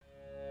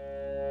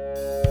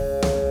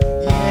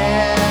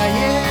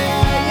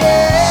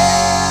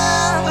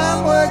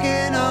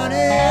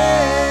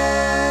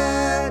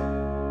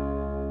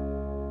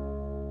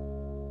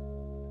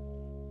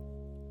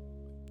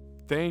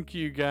Thank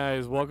you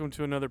guys. Welcome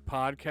to another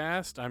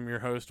podcast. I'm your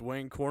host,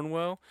 Wayne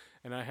Cornwell,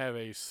 and I have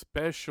a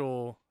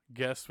special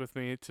guest with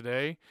me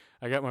today.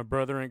 I got my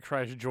brother in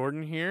Christ,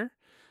 Jordan, here.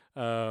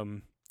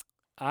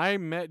 I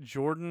met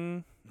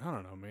Jordan, I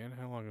don't know, man.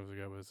 How long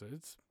ago was it?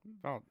 It's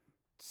About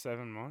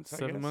 7 months, I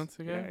 7 months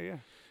guess. ago.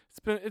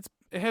 Yeah.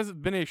 It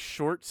hasn't been a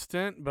short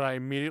stint, but I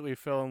immediately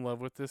fell in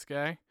love with this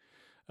guy.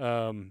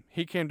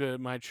 He came to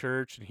my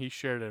church and he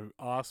shared an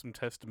awesome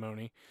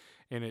testimony,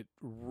 and it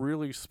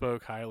really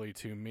spoke highly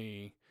to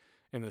me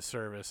in the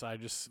service. I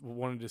just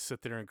wanted to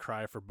sit there and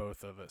cry for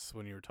both of us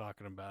when you were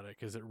talking about it,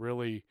 because it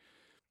really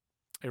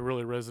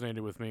resonated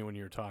with me when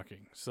you were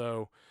talking.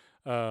 So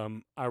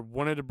I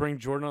wanted to bring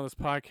Jordan on this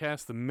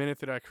podcast the minute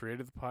that I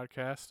created the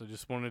podcast. I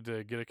just wanted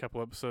to get a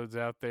couple episodes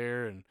out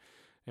there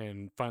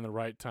and find the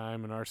right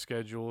time in our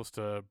schedules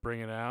to bring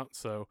it out.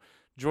 So,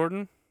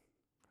 Jordan,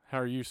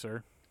 how are you,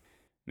 sir?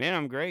 Man,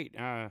 I'm great.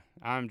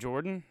 I'm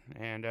Jordan,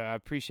 and I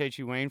appreciate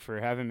you, Wayne,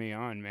 for having me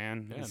on,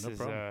 man. Yeah, no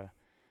problem.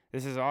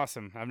 This is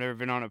awesome. I've never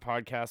been on a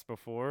podcast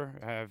before.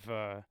 I've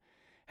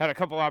had a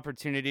couple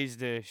opportunities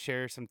to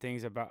share some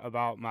things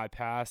about my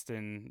past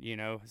and,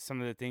 some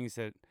of the things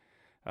that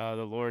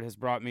the Lord has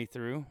brought me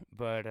through.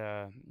 But,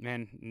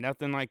 man,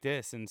 nothing like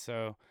this. And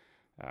so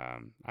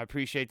I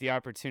appreciate the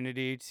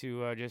opportunity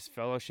to just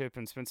fellowship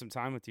and spend some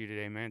time with you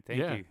today, man. Thank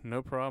you.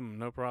 No problem.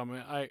 No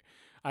problem.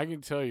 I can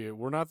tell you,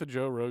 we're not the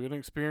Joe Rogan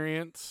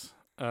Experience,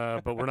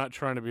 but we're not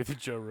trying to be the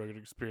Joe Rogan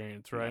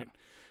Experience, right?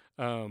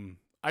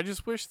 I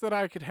just wish that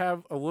I could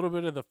have a little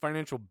bit of the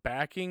financial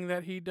backing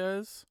that he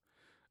does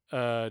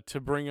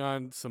to bring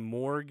on some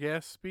more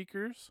guest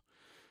speakers.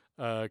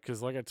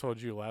 Because like I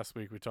told you last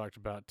week, we talked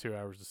about 2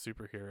 hours of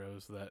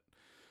superheroes. The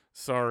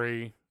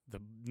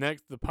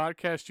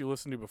podcast you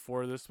listened to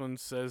before this one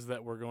says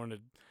that we're going to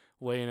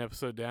lay an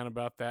episode down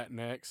about that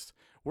next.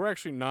 We're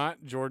actually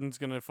not. Jordan's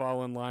going to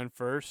fall in line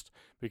first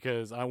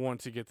because I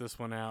want to get this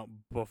one out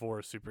before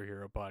a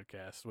superhero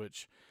podcast,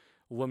 which,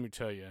 let me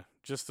tell you,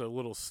 just a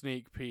little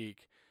sneak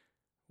peek,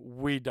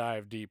 we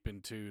dive deep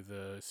into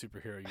the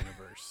superhero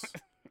universe.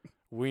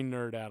 We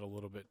nerd out a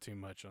little bit too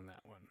much on that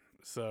one.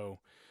 So,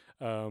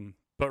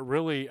 but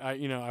really,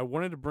 I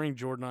wanted to bring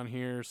Jordan on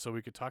here so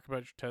we could talk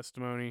about your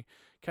testimony,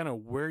 kind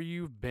of where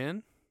you've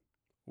been,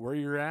 where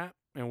you're at,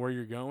 and where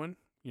you're going.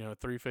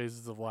 3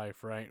 phases of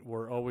life, right?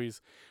 We're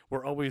always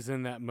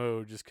in that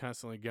mode, just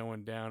constantly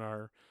going down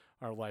our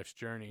life's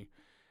journey.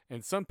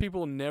 And some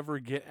people never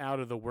get out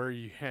of the where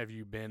you have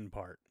you been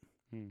part.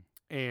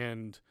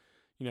 And,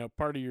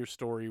 part of your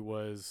story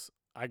was,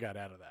 I got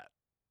out of that.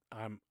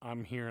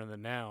 I'm here in the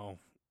now.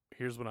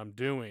 Here's what I'm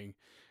doing,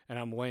 and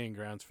I'm laying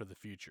grounds for the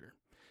future.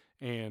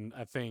 And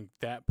I think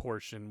that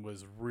portion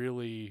was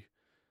really,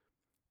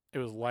 it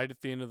was light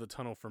at the end of the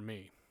tunnel for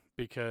me,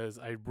 because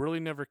I really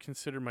never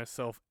considered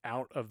myself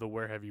out of the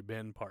where have you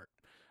been part.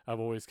 I've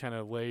always kind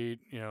of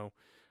lived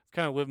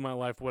my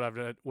life. What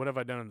have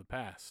I done in the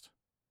past,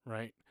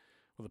 right?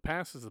 Well, the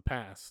past is the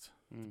past.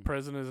 The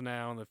present is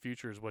now, and the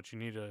future is what you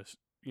need to,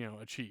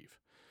 achieve.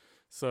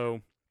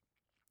 So,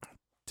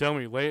 tell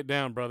me, lay it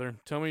down, brother.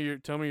 Tell me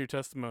your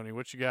testimony.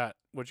 What you got?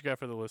 What you got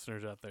for the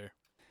listeners out there?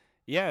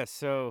 Yeah,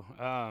 so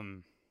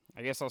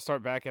I guess I'll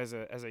start back as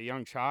a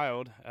young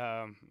child.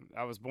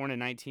 I was born in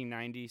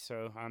 1990,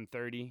 so I'm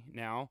 30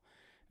 now.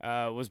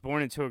 Was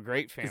born into a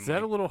great family. Is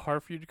that a little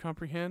hard for you to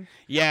comprehend?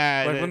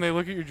 Yeah. Like when they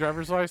look at your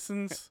driver's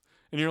license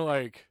and they're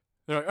like,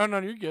 oh no,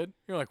 you're good.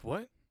 You're like,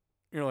 what?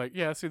 You're like,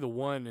 yeah, I see the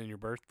 1 in your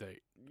birth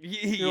date.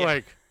 You're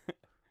like,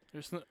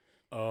 there's no.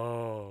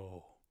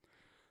 Oh,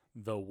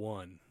 the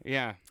 1.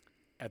 Yeah.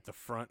 At the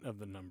front of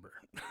the number.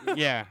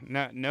 Yeah,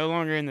 no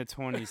longer in the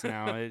 20s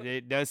now.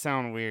 It does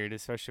sound weird,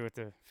 especially with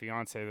the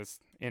fiance that's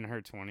in her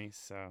 20s.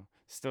 So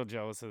still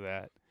jealous of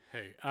that.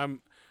 Hey,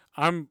 I'm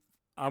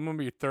gonna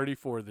be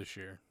 34 this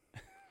year,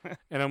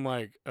 and I'm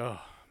like, oh,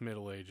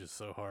 middle age is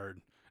so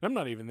hard. I'm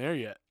not even there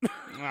yet.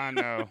 I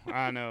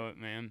know it,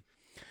 man.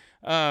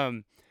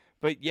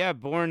 But yeah,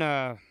 born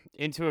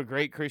into a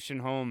great Christian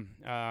home.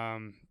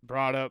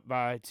 Brought up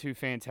by 2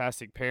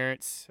 fantastic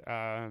parents.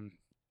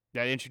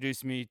 That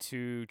introduced me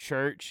to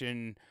church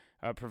and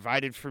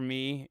provided for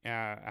me.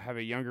 I have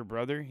a younger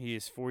brother. He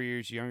is 4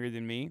 years younger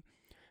than me.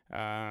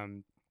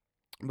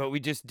 But we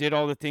just did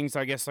all the things,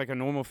 I guess, like a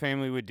normal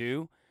family would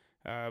do.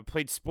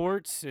 Played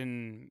sports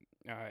and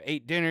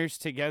ate dinners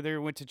together,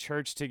 went to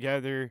church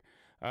together.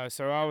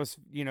 So I was,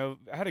 I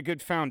had a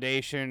good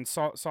foundation,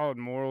 solid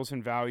morals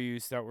and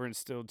values that were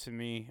instilled to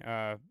me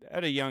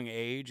at a young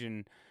age.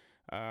 And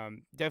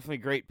definitely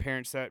great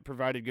parents that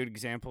provided good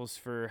examples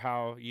for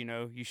how,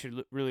 you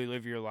should really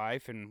live your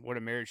life and what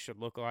a marriage should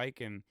look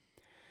like. And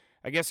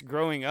I guess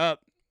growing up,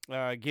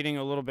 getting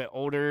a little bit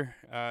older,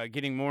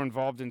 getting more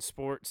involved in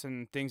sports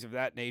and things of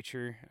that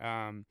nature,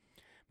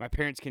 my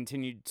parents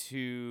continued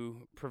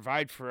to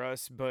provide for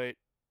us, but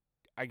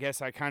I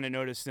guess I kind of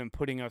noticed them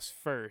putting us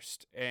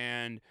first.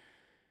 And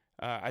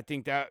I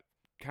think that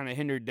kind of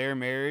hindered their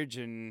marriage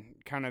and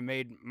kind of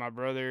made my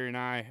brother and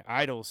I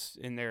idols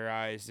in their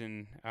eyes.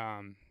 And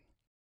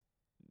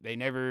they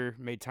never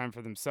made time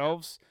for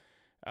themselves.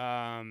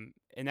 And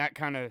that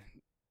kind of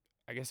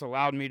I guess,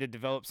 allowed me to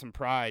develop some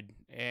pride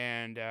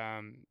and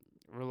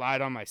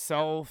relied on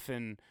myself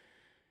and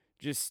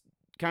just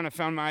kind of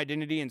found my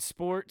identity in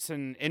sports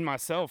and in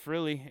myself,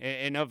 really,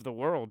 and of the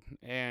world.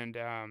 And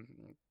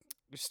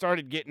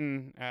started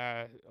getting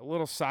a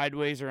little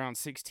sideways around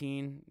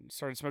 16,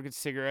 started smoking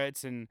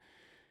cigarettes and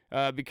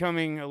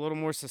becoming a little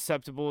more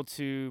susceptible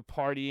to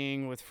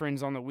partying with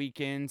friends on the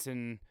weekends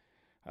and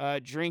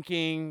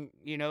drinking,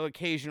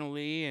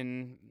 occasionally.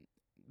 And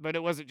but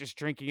it wasn't just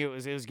drinking; it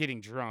was getting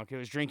drunk. It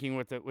was drinking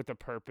with a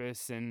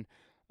purpose, and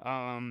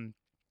um,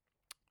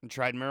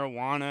 tried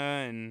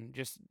marijuana and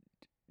just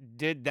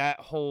did that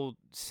whole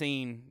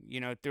scene,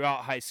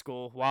 throughout high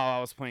school while I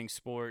was playing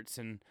sports,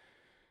 and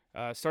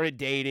started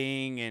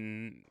dating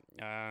and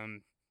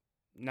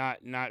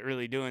not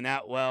really doing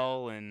that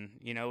well, and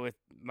with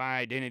my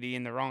identity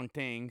in the wrong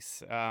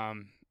things.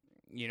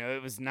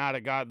 It was not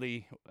a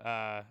godly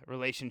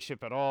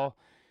relationship at all.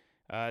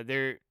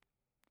 There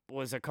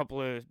was a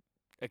couple of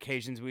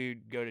occasions we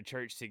would go to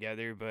church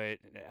together, but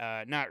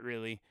not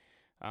really.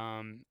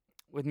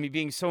 With me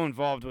being so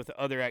involved with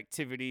other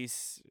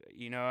activities,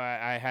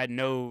 I had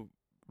no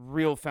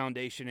real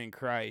foundation in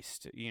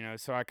Christ,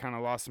 so I kind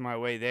of lost my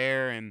way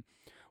there and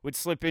would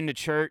slip into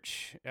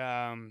church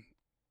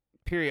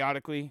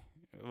periodically.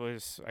 It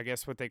was, I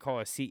guess, what they call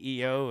a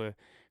CEO, a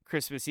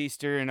Christmas,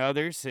 Easter, and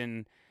others,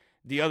 and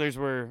the others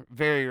were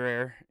very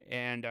rare.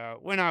 And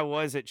when I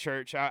was at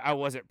church, I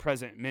wasn't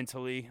present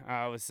mentally.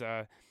 I was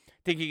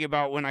thinking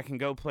about when I can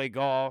go play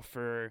golf,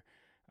 or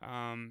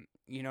am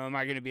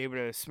I going to be able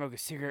to smoke a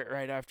cigarette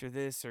right after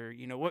this, or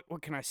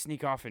what can I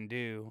sneak off and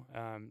do?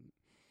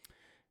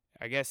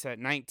 I guess at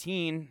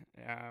 19,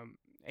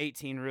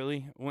 18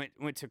 really,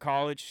 went to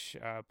college,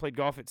 played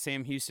golf at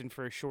Sam Houston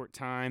for a short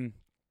time,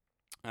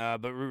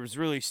 but was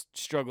really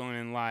struggling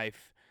in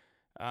life.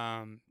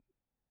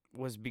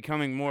 Was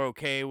becoming more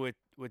okay with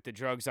the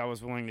drugs I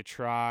was willing to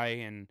try,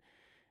 and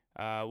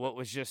what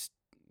was just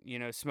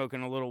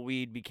smoking a little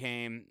weed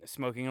became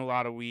smoking a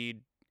lot of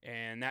weed,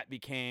 and that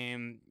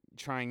became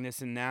trying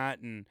this and that.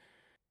 And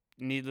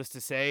needless to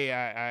say,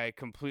 I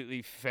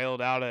completely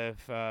failed out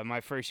of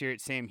my first year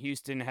at Sam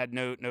Houston. Had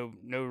no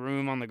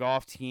room on the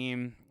golf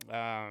team.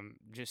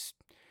 Just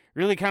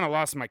really kind of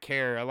lost my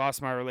care. I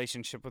lost my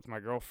relationship with my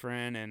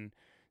girlfriend, and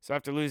so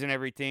after losing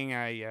everything,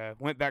 I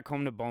went back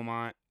home to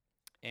Beaumont,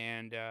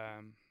 and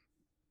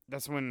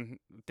that's when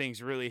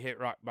things really hit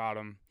rock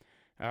bottom.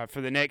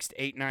 For the next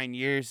 8-9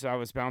 years, I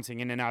was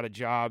bouncing in and out of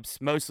jobs,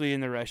 mostly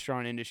in the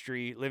restaurant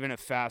industry, living a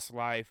fast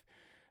life,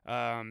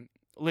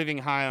 living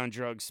high on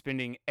drugs,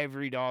 spending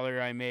every dollar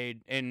I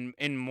made and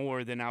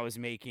more than I was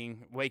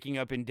making, waking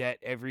up in debt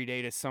every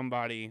day to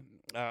somebody,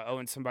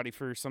 owing somebody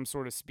for some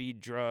sort of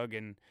speed drug,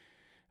 and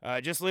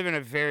just living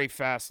a very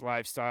fast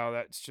lifestyle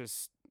that's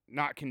just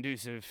not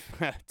conducive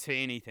to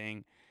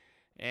anything.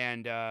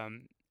 And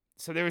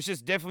so there was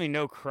just definitely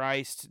no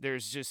Christ.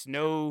 There's just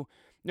no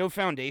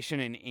foundation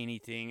in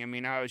anything. I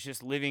mean, I was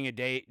just living a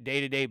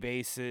day-to-day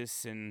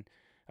basis, and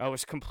I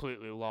was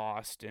completely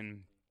lost.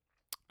 And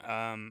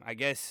I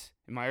guess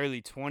in my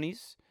early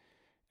 20s,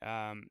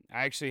 I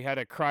actually had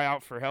to cry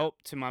out for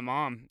help to my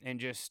mom, and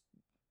just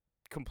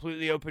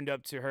completely opened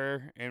up to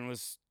her and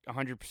was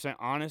 100%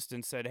 honest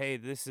and said, hey,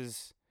 this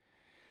is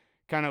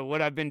kind of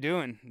what I've been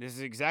doing. This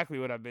is exactly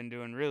what I've been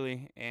doing,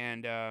 really.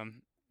 And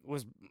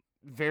was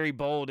very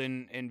bold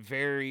and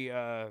very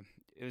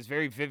it was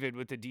very vivid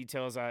with the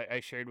details I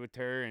shared with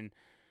her. And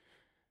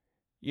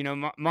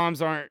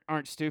moms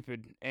aren't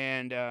stupid,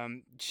 and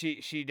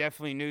she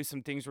definitely knew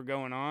some things were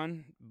going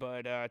on,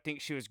 but I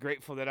think she was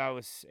grateful that I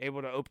was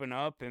able to open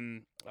up,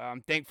 and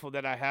I'm thankful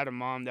that I had a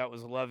mom that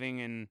was loving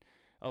and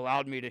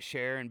allowed me to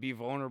share and be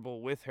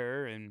vulnerable with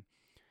her. And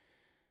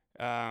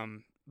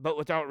but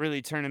without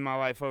really turning my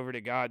life over to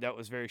God, that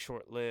was very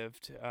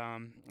short-lived.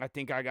 I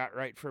think I got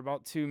right for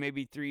about 2,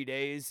 maybe 3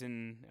 days,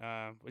 and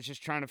was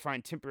just trying to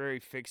find temporary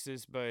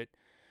fixes, but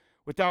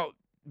without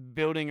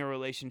building a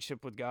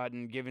relationship with God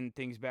and giving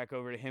things back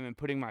over to Him and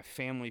putting my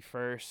family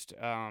first,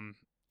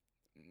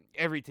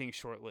 everything's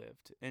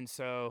short-lived. And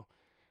so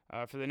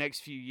for the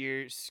next few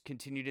years,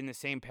 continued in the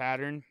same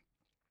pattern.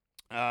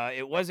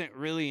 It wasn't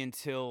really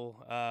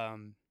until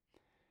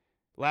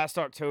last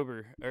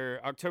October, or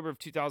October of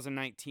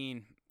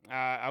 2019,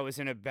 I was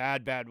in a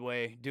bad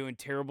way, doing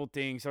terrible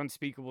things,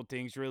 unspeakable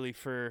things, really,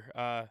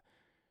 for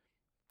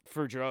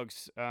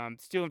drugs,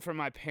 stealing from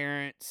my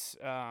parents,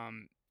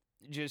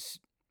 just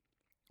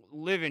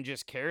living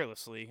just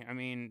carelessly. I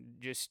mean,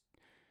 just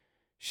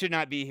should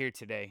not be here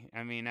today.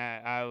 I mean,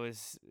 I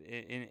was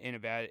in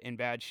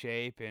bad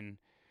shape, and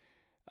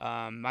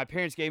my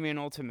parents gave me an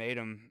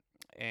ultimatum,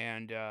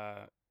 and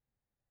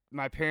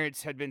my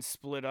parents had been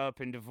split up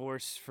and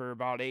divorced for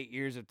about 8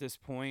 years at this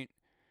point.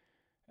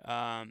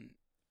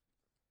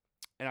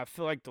 And I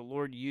feel like the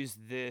Lord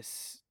used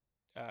this,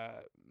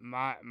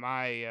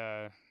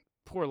 my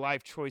poor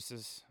life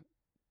choices,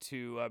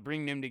 to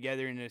bring them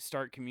together and to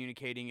start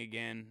communicating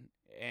again.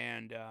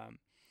 And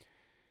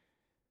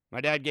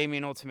my dad gave me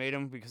an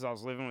ultimatum because I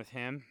was living with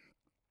him.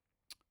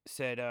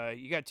 Said,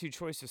 you got 2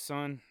 choices,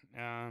 son.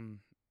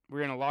 We're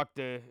going to lock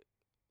the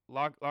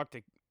lock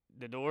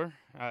the door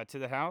to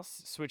the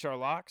house, switch our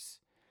locks,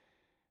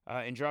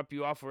 and drop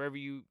you off wherever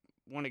you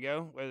want to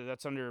go, whether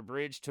that's under a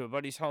bridge to a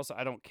buddy's house.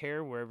 I don't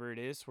care, wherever it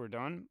is, we're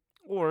done.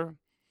 Or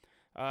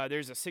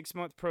there's a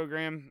 6-month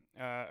program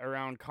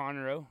around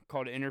Conroe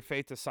called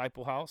Interfaith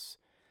Disciple House,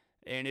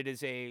 and it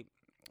is a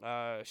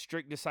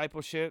strict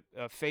discipleship,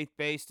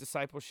 faith-based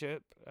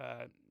discipleship,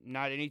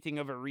 not anything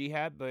of a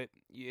rehab, but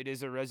it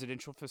is a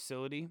residential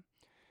facility.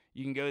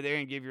 You can go there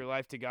and give your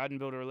life to God and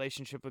build a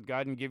relationship with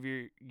God and give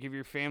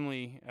your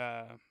family,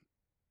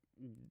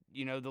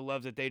 the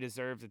love that they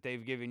deserve, that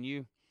they've given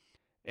you.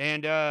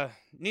 And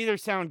neither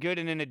sound good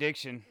in an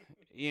addiction.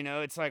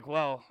 It's like,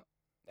 well,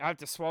 I have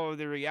to swallow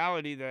the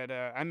reality that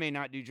I may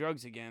not do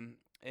drugs again.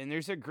 And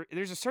there's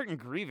a certain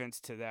grievance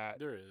to that.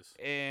 There is.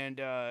 And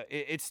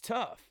it's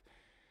tough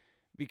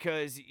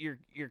because you're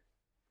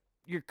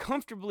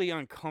comfortably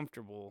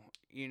uncomfortable.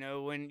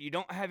 When you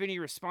don't have any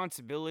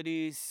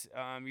responsibilities,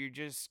 you're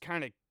just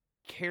kind of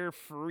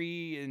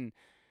carefree, and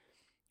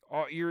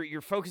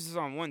your focus is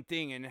on one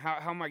thing. And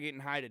how am I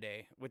getting high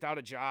today without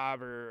a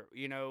job, or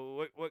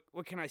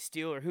what can I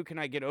steal, or who can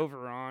I get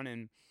over on?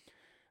 And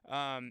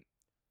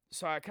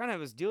so I kind of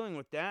was dealing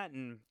with that,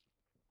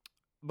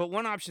 but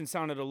one option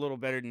sounded a little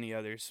better than the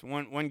others.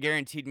 One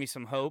guaranteed me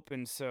some hope,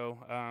 and so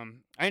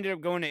I ended up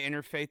going to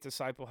Interfaith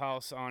Disciple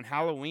House on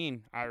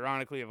Halloween,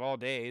 ironically of all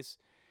days,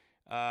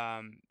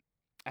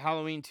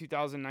 Halloween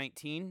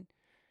 2019,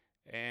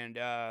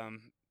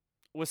 and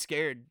was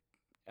scared.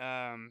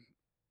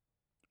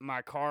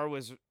 My car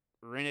was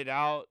rented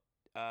out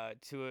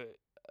to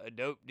a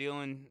dope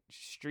dealing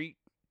street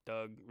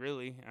thug.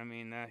 Really, I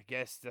mean, I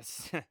guess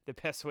that's the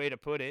best way to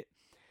put it.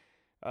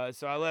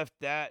 So I left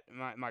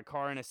my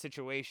car in a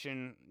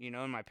situation,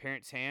 in my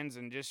parents' hands,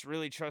 and just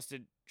really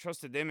trusted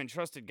them and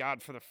trusted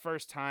God for the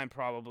first time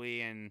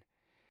probably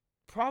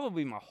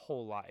my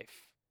whole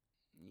life.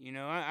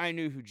 I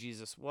knew who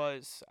Jesus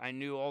was. I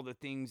knew all the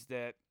things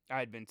that I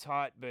had been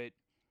taught, but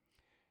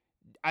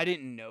I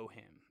didn't know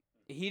him.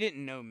 He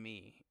didn't know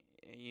me,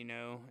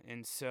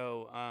 and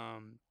so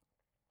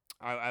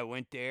I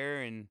went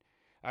there, and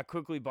I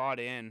quickly bought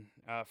in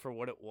for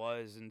what it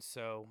was, and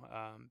so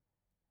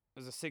it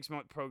was a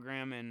 6-month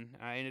program, and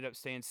I ended up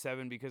staying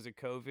 7 because of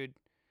COVID.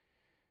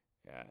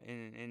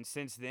 And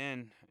since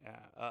then,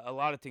 a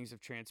lot of things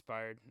have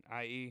transpired,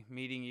 i.e.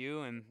 meeting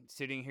you and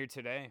sitting here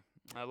today.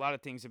 A lot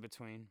of things in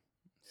between.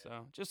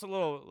 So just a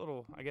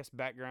little, I guess,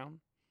 background.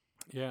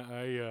 Yeah,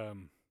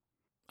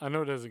 I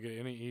know it doesn't get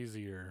any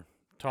easier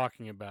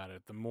talking about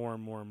it. The more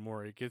and more and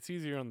more, it gets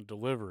easier on the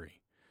delivery.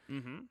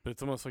 Mm-hmm. But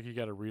it's almost like you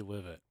got to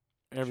relive it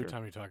every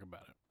time you talk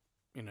about it,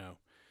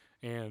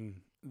 And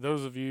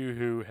those of you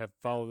who have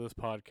followed this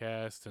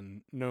podcast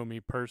and know me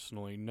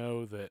personally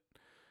know that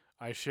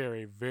I share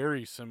a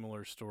very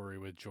similar story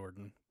with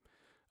Jordan.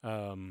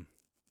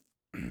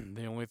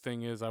 The only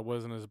thing is I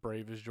wasn't as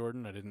brave as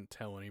Jordan. I didn't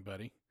tell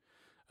anybody.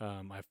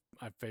 I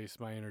faced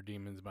my inner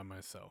demons by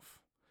myself.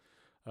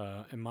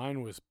 And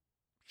mine was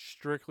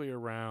strictly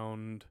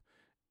around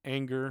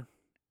anger,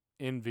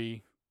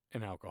 envy,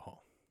 and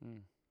alcohol.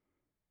 Mm.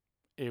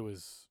 It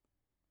was,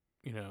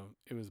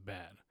 it was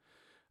bad.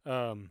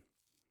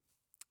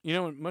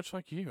 Much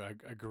like you,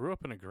 I grew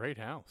up in a great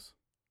house,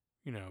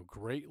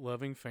 great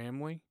loving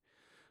family.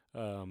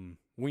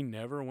 We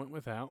never went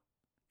without.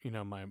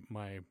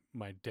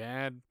 My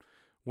dad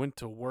went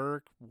to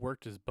work,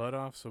 worked his butt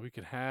off so we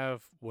could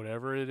have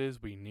whatever it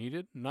is we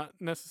needed. Not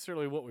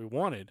necessarily what we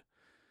wanted,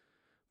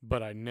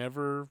 but I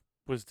never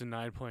was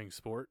denied playing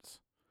sports.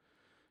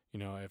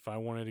 If I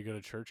wanted to go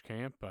to church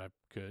camp, I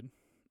could.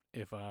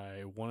 If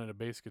I wanted a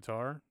bass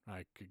guitar,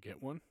 I could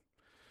get one.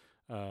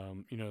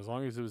 As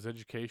long as it was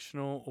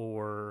educational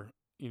or,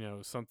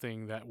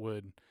 something that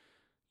would,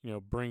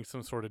 bring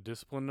some sort of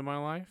discipline to my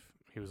life,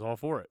 he was all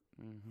for it.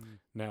 Mm-hmm.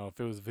 Now, if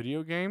it was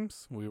video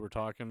games, we were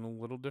talking a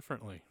little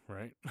differently,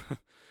 right?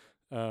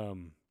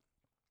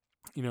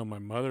 My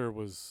mother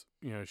was,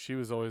 she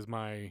was always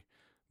my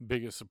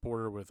biggest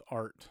supporter with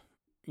art,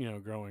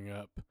 growing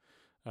up.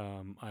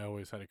 I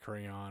always had a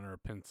crayon or a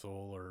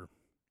pencil or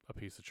a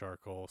piece of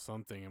charcoal,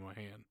 something in my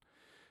hand.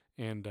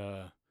 And,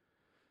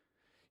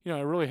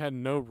 I really had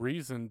no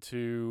reason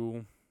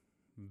to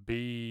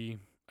be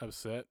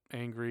upset,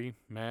 angry,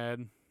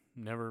 mad,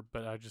 never,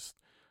 but I guess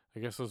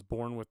I was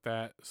born with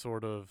that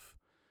sort of,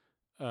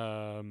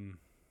 I'll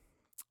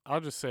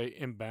just say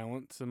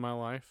imbalance in my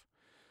life.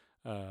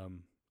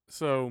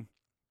 So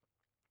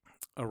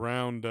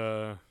around,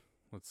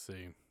 let's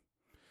see,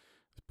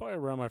 it's probably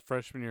around my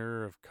freshman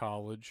year of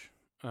college.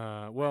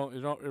 It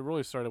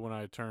really started when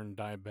I turned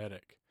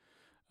diabetic.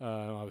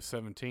 I was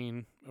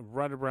 17,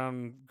 right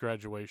around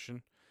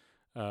graduation.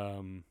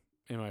 In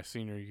my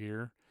senior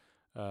year,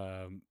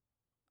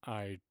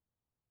 I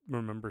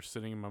remember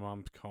sitting in my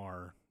mom's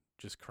car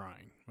just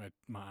crying, my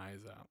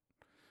eyes out.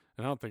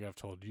 And I don't think I've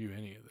told you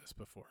any of this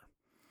before.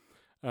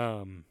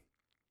 And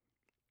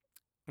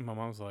my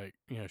mom's like,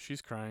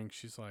 she's crying.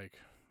 She's like,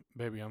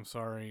 "Baby, I'm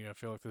sorry. I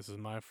feel like this is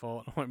my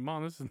fault." I'm like,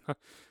 "Mom, this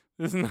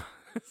is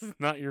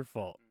not your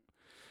fault."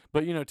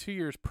 But 2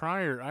 years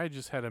prior, I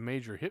just had a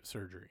major hip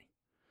surgery.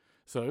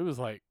 So it was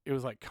like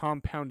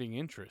compounding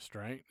interest,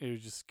 right? It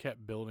was just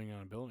kept building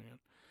on and building on.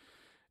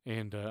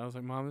 And I was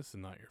like, Mom, this is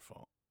not your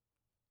fault.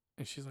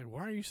 And she's like,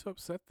 why are you so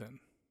upset then?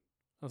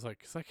 I was like,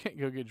 because I can't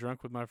go get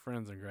drunk with my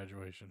friends in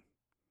graduation.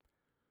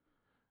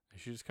 And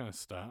she just kind of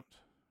stopped.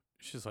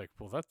 She's like,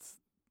 well, that's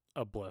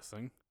a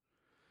blessing,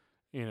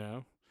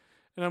 And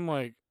I'm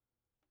like,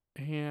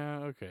 yeah,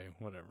 okay,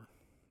 whatever.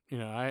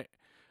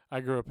 I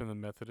grew up in the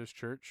Methodist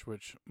church,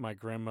 which my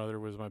grandmother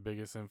was my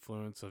biggest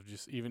influence of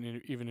just even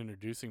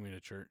introducing me to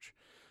church.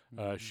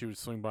 She would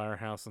swing by our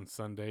house on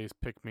Sundays,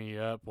 pick me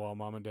up while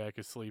Mom and Dad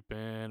could sleep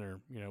in,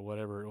 or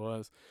whatever it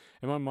was.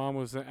 And my mom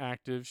was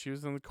active; she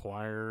was in the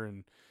choir,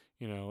 and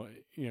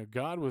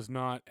God was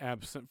not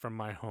absent from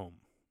my home.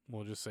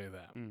 We'll just say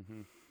that.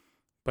 Mm-hmm.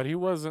 But He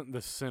wasn't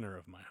the center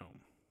of my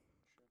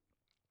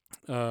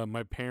home.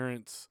 My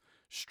parents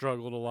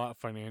struggled a lot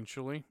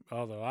financially,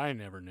 although I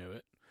never knew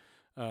it.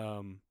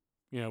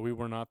 We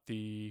were not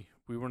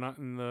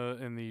in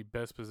the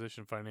best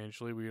position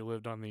financially. We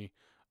lived on the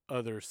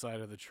other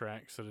side of the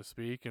track, so to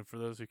speak. And for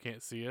those who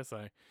can't see us,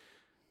 I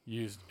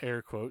used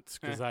air quotes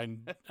because I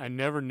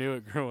never knew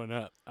it growing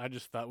up. I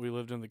just thought we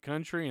lived in the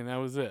country and that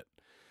was it.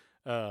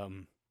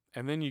 And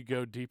then you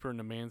go deeper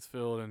into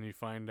Mansfield and you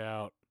find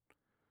out,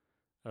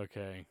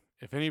 okay,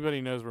 if anybody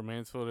knows where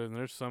Mansfield is, and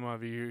there's some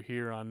of you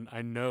here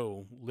I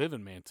know live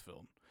in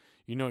Mansfield,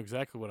 you know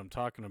exactly what I'm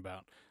talking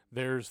about.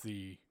 There's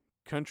the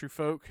country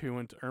folk who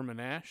went to Irma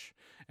Nash,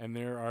 and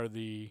there are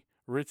the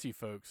ritzy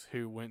folks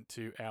who went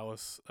to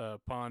Alice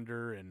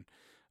Ponder and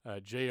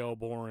J.L.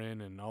 Boren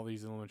and all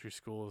these elementary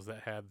schools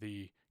that had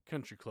the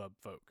country club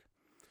folk.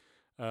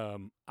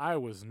 I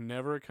was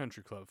never a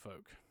country club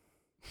folk.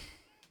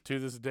 To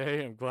this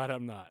day, I'm glad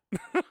I'm not.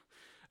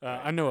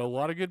 I know a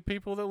lot of good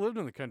people that lived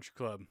in the country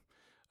club.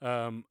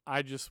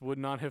 I just would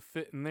not have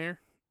fit in there.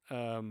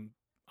 I'm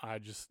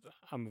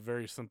a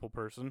very simple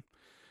person.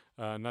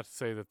 Not to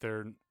say that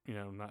they're,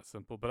 not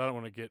simple, but I don't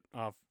want to get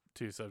off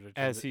too subject.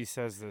 As he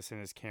says this in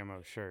his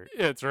camo shirt.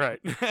 Yeah, that's right.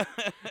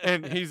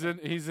 And he's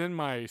in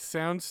my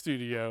sound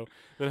studio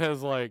that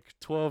has like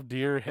 12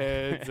 deer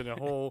heads and a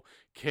whole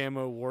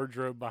camo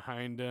wardrobe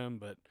behind him.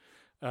 But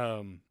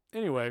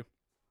anyway,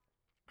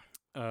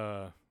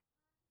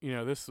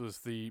 this was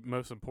the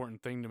most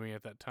important thing to me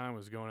at that time,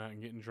 was going out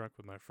and getting drunk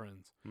with my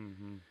friends.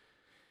 Mm-hmm.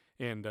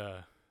 And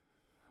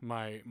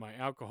my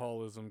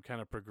alcoholism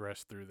kind of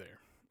progressed through there.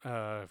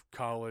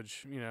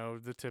 College,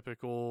 the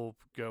typical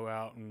go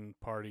out and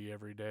party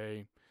every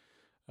day,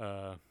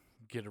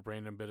 get a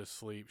random bit of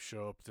sleep,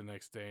 show up the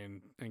next day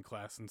in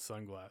class in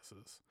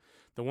sunglasses.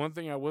 The one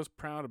thing I was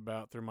proud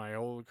about through my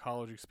old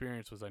college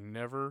experience was I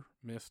never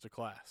missed a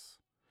class.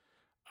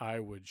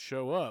 I would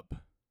show up.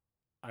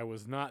 I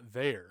was not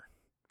there.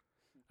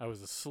 I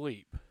was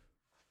asleep,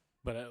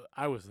 but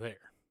I was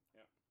there,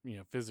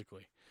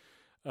 physically.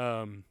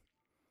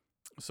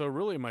 So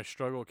really my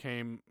struggle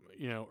came,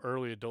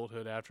 early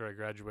adulthood after I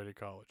graduated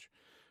college.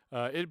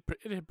 It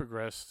had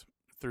progressed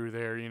through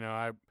there.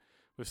 I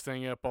was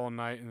staying up all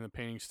night in the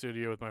painting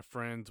studio with my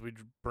friends. We'd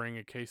bring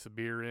a case of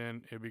beer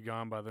in. It'd be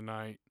gone by the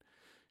night,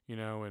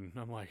 and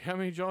I'm like, how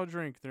many did y'all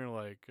drink? They're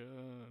like,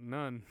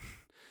 none.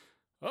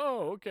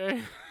 Oh,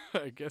 okay.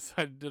 I guess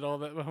I did all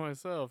that by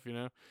myself,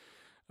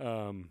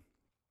 And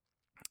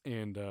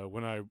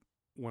when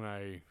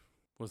I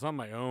was on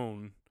my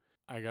own,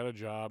 I got a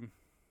job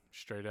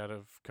straight out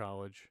of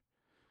college,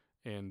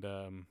 and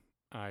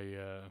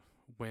I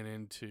went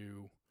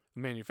into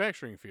the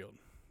manufacturing field,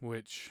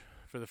 which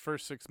for the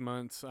first 6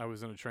 months I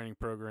was in a training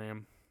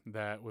program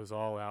that was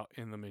all out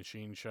in the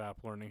machine shop,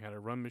 learning how to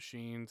run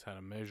machines, how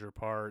to measure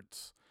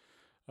parts,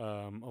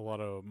 a lot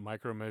of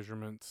micro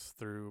measurements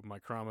through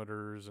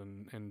micrometers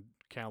and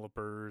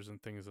calipers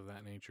and things of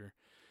that nature.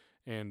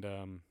 And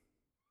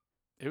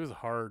it was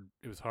hard.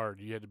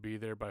 You had to be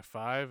there by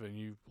 5 and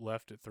you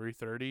left at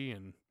 3:30,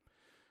 and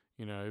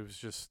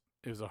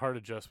it was a hard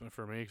adjustment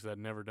for me because I'd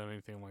never done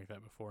anything like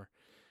that before.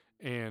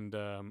 And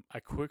I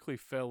quickly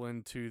fell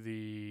into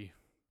the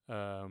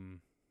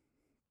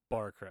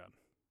bar crowd,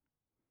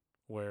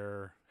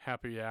 where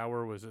happy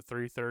hour was at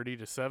 3:30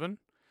 to 7,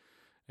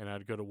 and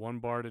I'd go to one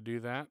bar to do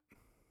that,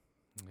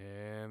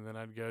 and then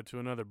I'd go to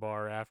another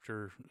bar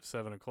after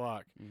 7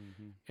 o'clock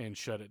and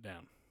shut it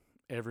down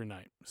every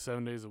night,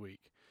 7 days a week.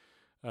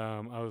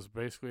 I was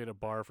basically at a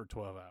bar for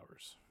 12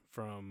 hours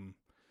from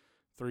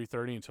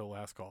 3:30 until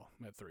last call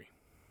at 3,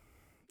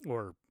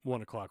 or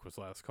 1 o'clock was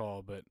last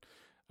call. But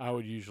I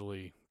would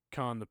usually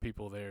con the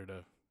people there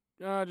to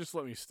just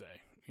let me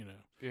stay,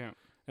 Yeah.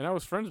 And I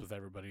was friends with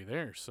everybody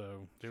there,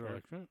 so they were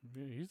like,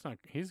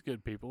 he's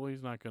good people.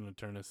 He's not going to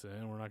turn us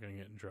in. We're not going to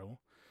get in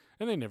trouble.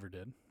 And they never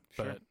did.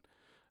 Sure.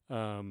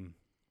 But,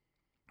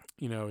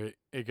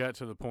 it got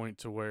to the point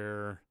to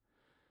where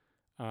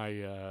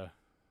I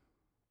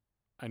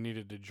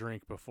needed to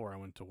drink before I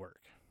went to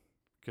work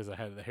because I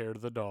had the hair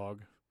of the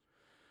dog.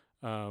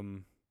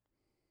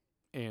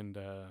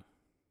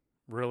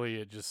 Really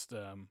it just,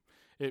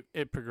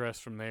 it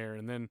progressed from there.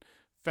 And then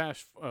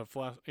fast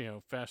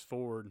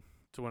forward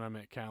to when I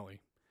met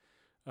Callie.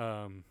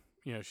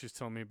 She's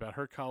telling me about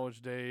her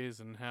college days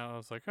and how I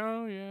was like,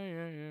 oh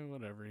yeah,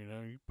 whatever.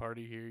 You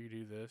party here, you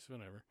do this,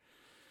 whatever.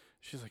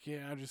 She's like,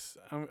 yeah,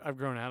 I've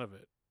grown out of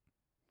it.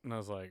 And I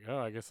was like, oh,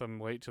 I guess I'm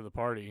late to the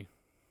party.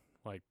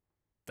 Like,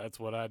 that's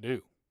what I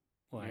do.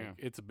 Like,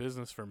 it's a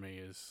business for me.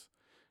 Is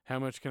how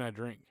much can I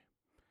drink?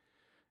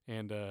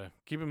 And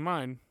keep in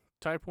mind,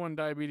 type 1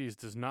 diabetes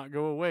does not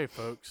go away,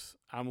 folks.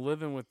 I'm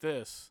living with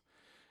this.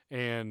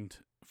 And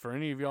for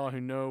any of y'all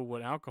who know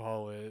what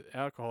alcohol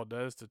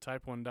does to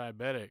type 1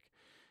 diabetic,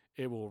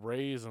 it will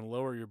raise and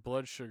lower your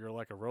blood sugar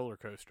like a roller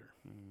coaster.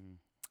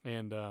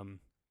 And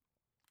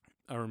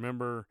I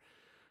remember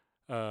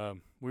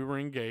we were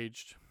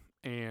engaged,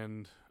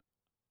 and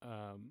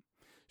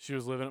she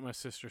was living at my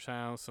sister's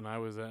house, and I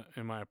was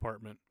in my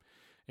apartment.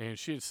 And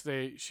she was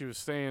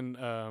staying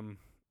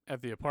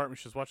at the apartment.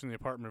 She was watching the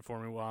apartment for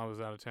me while I was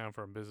out of town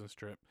for a business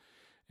trip.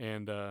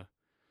 And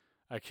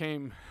I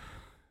came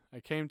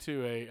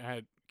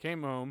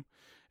home,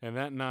 and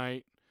that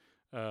night,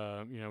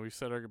 we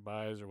said our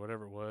goodbyes or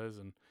whatever it was,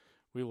 and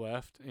we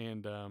left.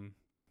 And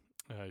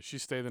she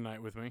stayed the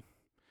night with me.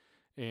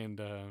 And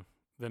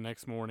the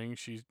next morning,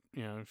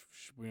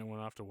 we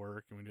went off to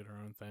work, and we did our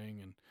own thing.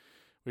 And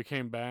we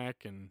came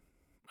back, and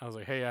I was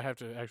like, hey, I have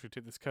to actually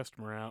take this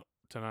customer out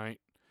tonight.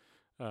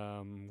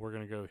 We're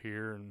going to go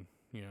here. And,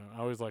 I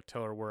always like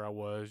tell her where I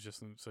was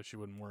just so she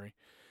wouldn't worry.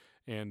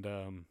 And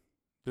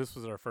this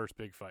was our first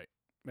big fight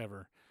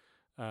ever.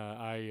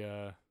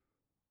 I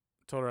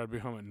told her I'd be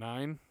home at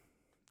 9.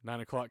 9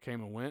 o'clock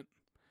came and went.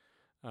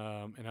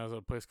 And I was at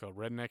a place called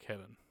Redneck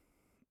Heaven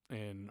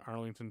in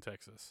Arlington,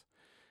 Texas.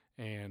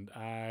 And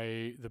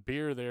the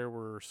beer there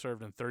were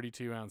served in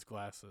 32-ounce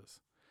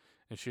glasses.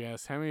 And she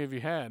asked, how many have you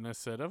had? And I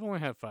said, I've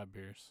only had 5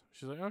 beers.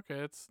 She's like,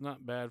 okay, it's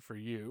not bad for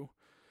you.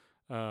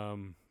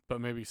 But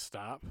maybe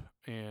stop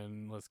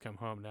and let's come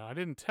home. Now, I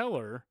didn't tell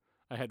her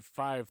I had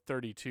 5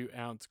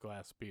 32-ounce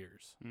glass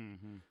beers.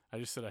 Mm-hmm. I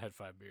just said I had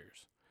 5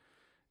 beers.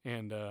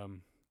 And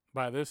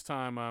by this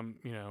time, I'm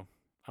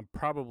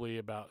probably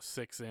about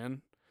 6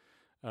 in.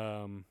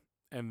 And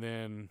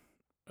then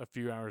a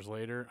few hours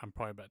later, I'm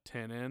probably about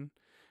 10 in.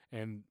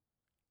 And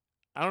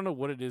I don't know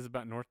what it is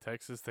about North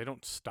Texas. They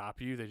don't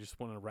stop you. They just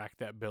want to rack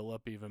that bill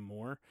up even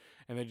more.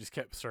 And they just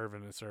kept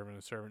serving and serving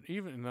and serving.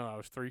 Even though I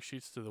was 3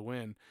 sheets to the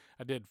wind,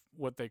 I did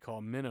what they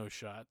call minnow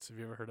shots. Have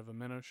you ever heard of a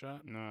minnow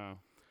shot? No.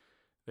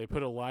 They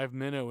put a live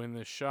minnow in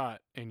this shot,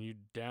 and you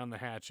down the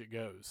hatch it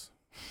goes.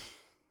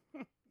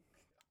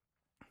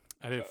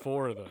 I did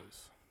 4 of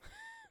those.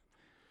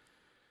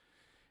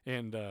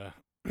 And I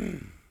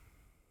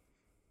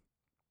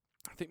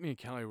think me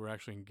and Callie were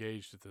actually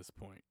engaged at this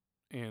point.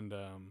 And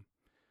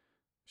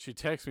she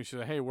texted me. She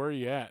said, hey, where are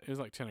you at? It was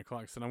like 10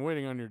 o'clock. I said, I'm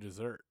waiting on your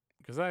dessert.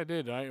 Because I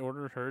did. I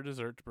ordered her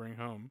dessert to bring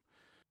home.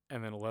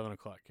 And then 11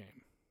 o'clock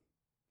came.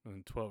 And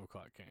then 12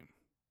 o'clock came.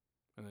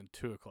 And then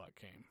 2 o'clock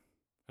came.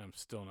 And I'm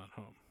still not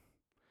home.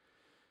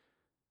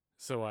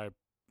 So I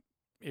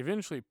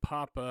eventually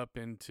pop up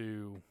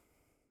into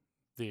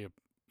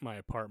my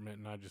apartment,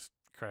 and I just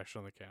crashed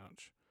on the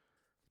couch.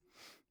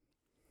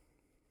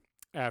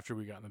 After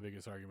we got in the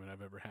biggest argument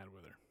I've ever had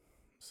with her.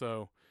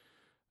 So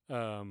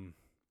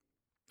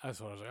that's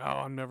what I was like, oh,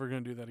 I'm never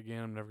going to do that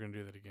again.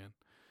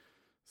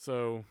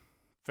 So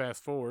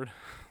fast forward,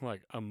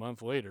 like a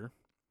month later,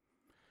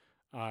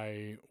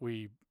 I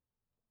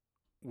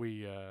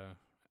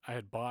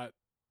had bought,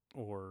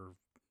 or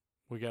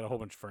we got a whole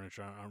bunch of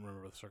furniture. I don't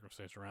remember the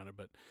circumstance around it,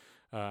 but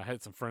I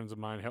had some friends of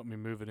mine help me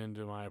move it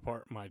into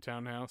my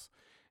townhouse.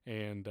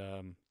 And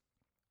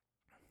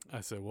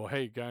I said, well,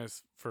 hey,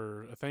 guys,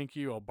 for a thank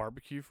you, I'll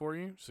barbecue for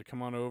you. So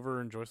come on over,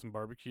 enjoy some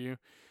barbecue.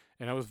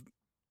 And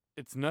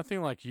it's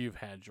nothing like you've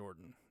had,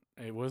 Jordan.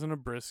 It wasn't a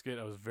brisket.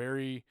 I was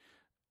very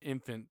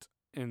infant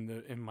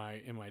in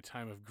my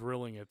time of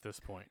grilling at this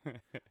point.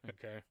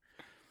 Okay.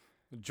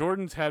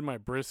 Jordan's had my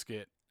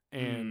brisket,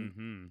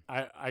 and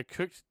I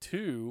cooked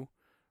 2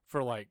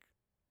 for like,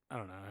 I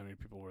don't know how many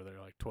people were there,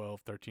 like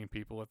 12, 13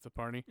 people at the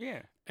party.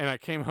 Yeah. And I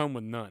came home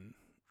with none,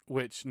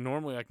 which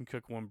normally I can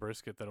cook 1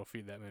 brisket that'll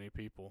feed that many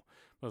people.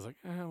 But I was like,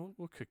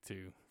 we'll cook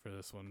 2 for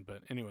this one.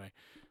 But anyway,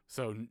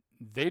 so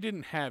they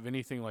didn't have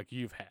anything like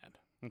you've had.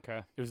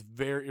 Okay. It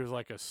was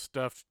like a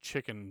stuffed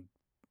chicken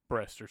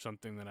breast or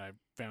something that I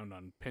found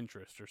on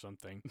Pinterest or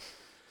something.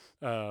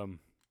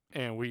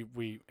 And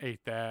we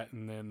ate that,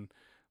 and then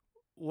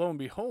lo and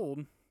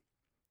behold,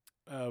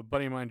 a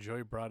buddy of mine,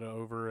 Joey, brought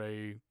over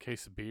a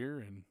case of beer,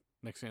 and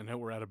next thing I know,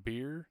 we're out of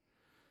beer.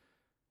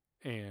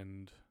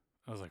 And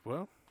I was like,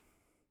 well,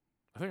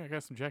 I think I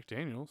got some Jack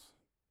Daniels.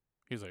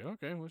 He's like,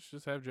 okay, let's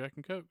just have Jack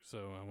and Coke.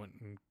 So I went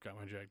and got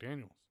my Jack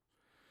Daniels.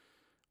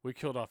 We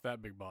killed off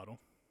that big bottle.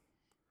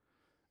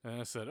 And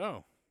I said,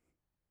 oh,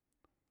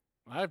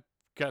 I've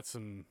got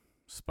some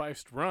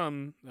spiced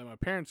rum that my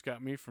parents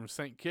got me from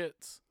St.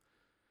 Kitts.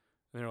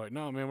 And they're like,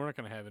 no, man, we're not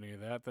going to have any of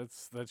that.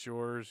 That's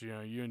yours.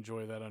 You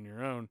enjoy that on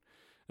your own.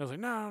 And I was like,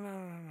 no.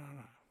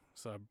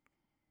 So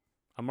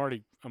I'm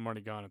already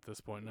gone at this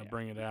point, and I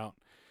bring it out.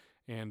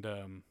 And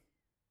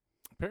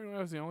apparently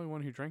I was the only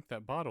one who drank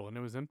that bottle, and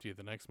it was empty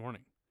the next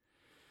morning.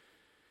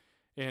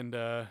 And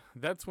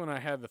that's when I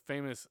had the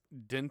famous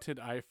dented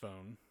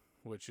iPhone,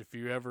 which if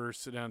you ever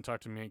sit down and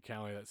talk to me and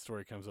Callie, that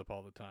story comes up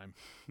all the time.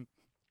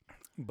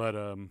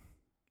 But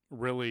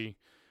really,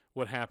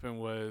 what happened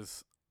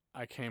was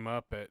I came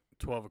up at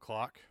 12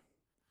 o'clock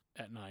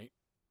at night,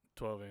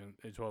 12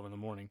 in the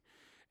morning,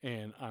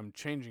 and I'm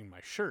changing my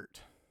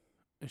shirt.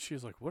 And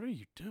she's like, "What are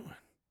you doing?"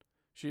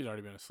 She had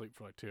already been asleep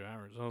for like 2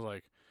 hours. I was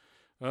like,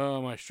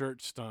 "Oh, my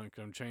shirt stunk.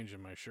 I'm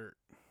changing my shirt."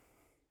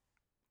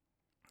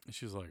 And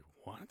she's like,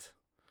 "What?"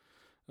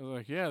 I was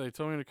like, "Yeah, they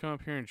told me to come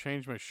up here and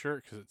change my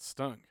shirt because it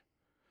stunk."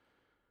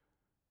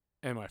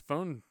 And my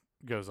phone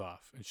goes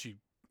off, and she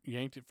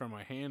yanked it from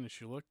my hand, and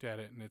she looked at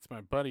it, and it's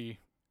my buddy,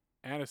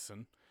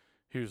 Addison,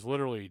 who's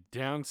literally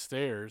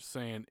downstairs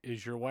saying,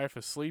 "Is your wife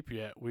asleep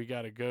yet? We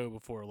got to go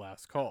before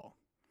last call."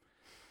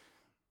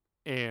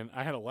 And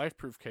I had a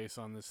life-proof case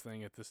on this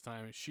thing at this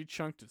time, and she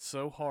chunked it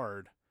so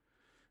hard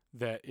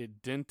that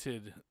it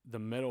dented the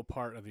middle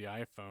part of the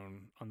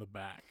iPhone on the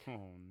back.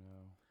 Oh,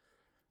 no.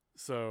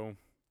 So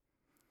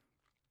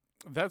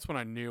that's when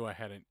I knew I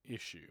had an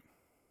issue.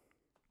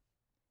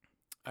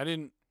 I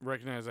didn't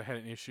recognize I had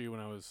an issue when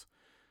I was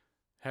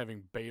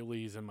having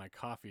Baileys in my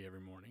coffee every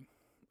morning.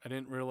 I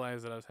didn't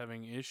realize that I was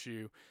having an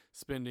issue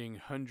spending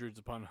hundreds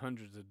upon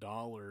hundreds of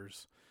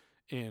dollars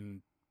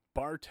in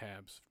bar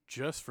tabs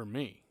just for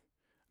me.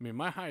 I mean,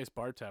 my highest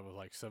bar tab was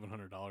like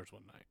 $700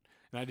 one night,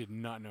 and I did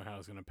not know how I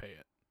was going to pay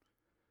it.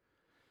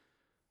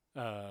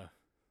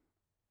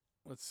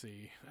 Let's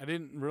see. I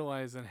didn't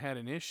realize I had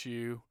an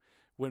issue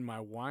when my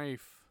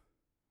wife,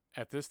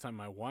 at this time,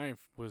 my wife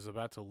was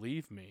about to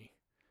leave me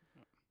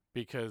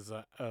because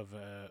of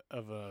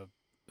a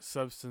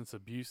substance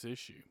abuse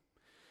issue.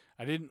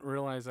 I didn't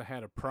realize I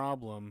had a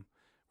problem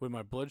when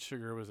my blood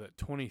sugar was at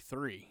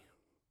 23,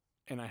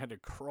 and I had to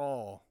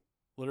crawl,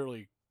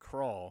 literally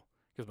crawl,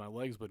 because my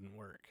legs wouldn't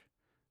work,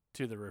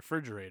 to the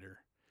refrigerator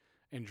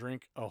and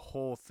drink a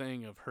whole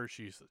thing of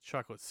Hershey's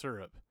chocolate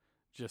syrup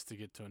just to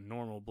get to a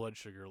normal blood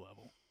sugar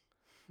level.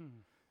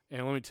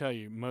 And let me tell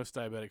you, most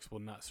diabetics will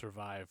not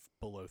survive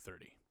below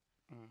 30.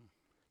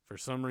 For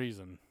some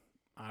reason,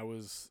 I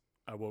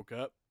woke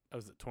up, I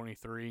was at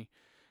 23,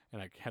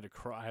 and I had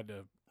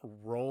to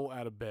roll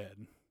out of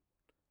bed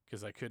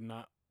because I could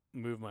not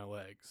move my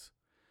legs,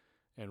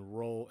 and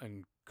roll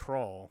and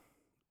crawl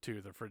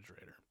to the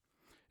refrigerator.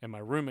 And my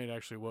roommate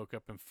actually woke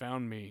up and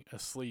found me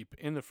asleep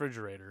in the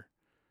refrigerator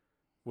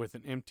with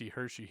an empty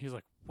Hershey. He's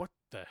like, "What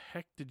the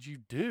heck did you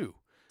do?"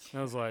 And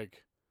I was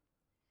like,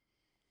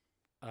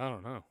 "I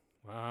don't know.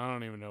 I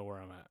don't even know where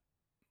I'm at.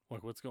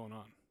 Like, what's going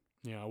on?"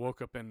 I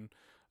woke up in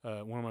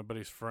one of my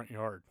buddy's front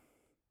yard.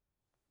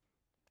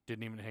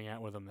 Didn't even hang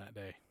out with him that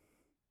day.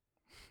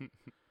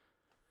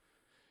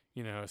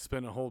 I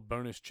spent a whole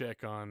bonus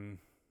check on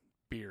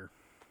beer.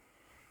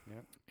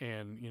 Yep.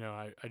 And,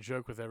 I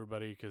joke with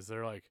everybody because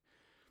they're like,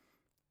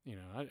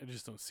 I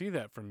just don't see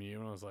that from you.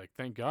 And I was like,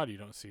 thank God you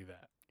don't see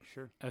that.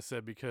 Sure. I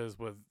said, because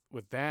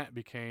with that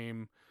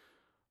became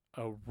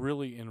a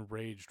really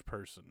enraged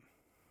person.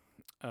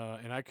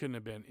 And I couldn't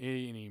have been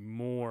any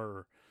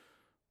more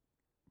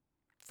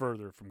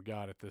further from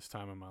God at this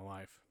time in my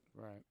life.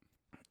 Right.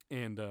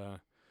 And,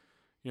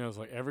 it was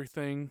like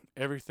everything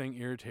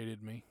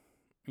irritated me.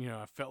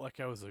 I felt like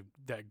I was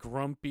that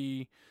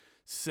grumpy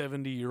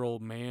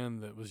 70-year-old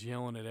man that was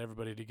yelling at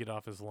everybody to get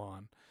off his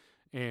lawn.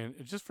 And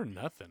it's just for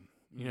nothing,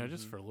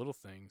 just for little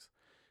things.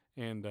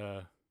 And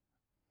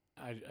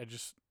I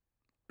just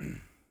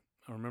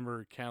I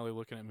remember Callie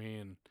looking at me,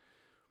 and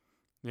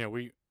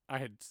I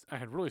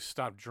had really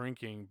stopped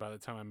drinking by the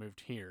time I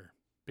moved here,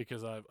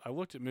 because I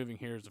looked at moving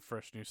here as a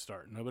fresh new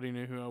start. Nobody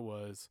knew who I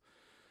was.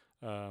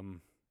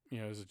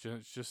 It was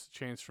just a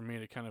chance for me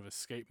to kind of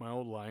escape my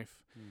old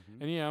life.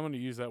 Mm-hmm. And I'm going to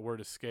use that word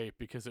escape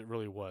because it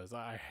really was.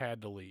 I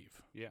had to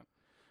leave. Yeah.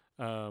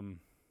 And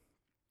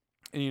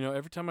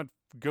every time I'd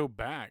go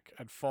back,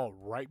 I'd fall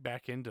right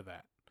back into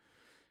that.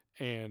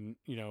 And,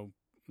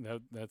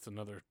 that's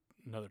another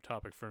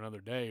topic for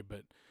another day,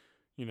 but,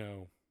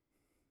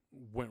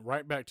 went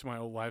right back to my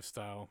old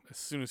lifestyle. As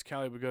soon as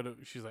Callie would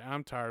she's like,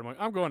 "I'm tired." I'm like,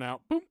 "I'm going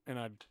out." Boom. And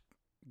I'd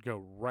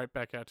go right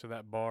back out to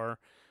that bar,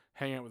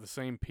 hang out with the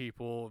same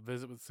people,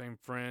 visit with the same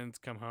friends,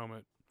 come home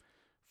at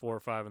 4 or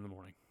 5 in the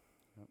morning.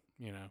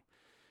 Yep.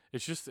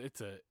 It's just,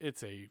 it's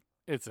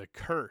a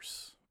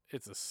curse.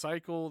 It's a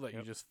cycle that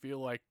you just feel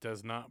like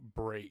does not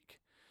break.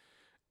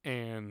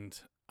 And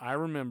I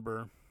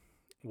remember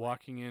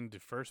walking into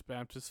First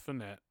Baptist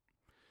Fournette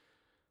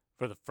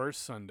for the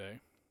first Sunday,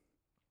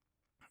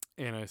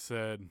 and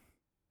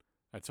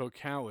I told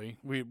Callie,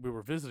 we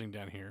were visiting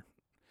down here,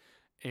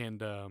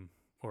 and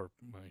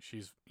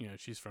she's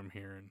from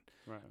here, and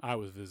right. I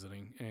was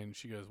visiting, and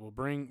she goes, "Well,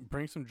 bring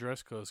some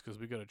dress clothes because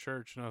we go to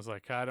church." And I was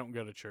like, "I don't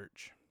go to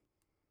church."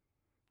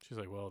 She's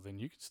like, "Well, then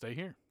you can stay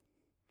here,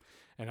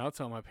 and I'll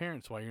tell my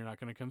parents why you're not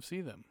going to come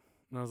see them."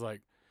 And I was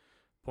like,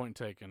 "Point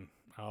taken.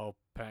 I'll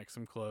pack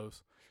some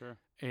clothes." Sure.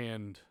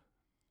 And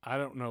I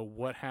don't know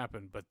what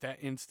happened, but that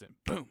instant,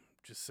 boom,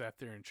 just sat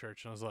there in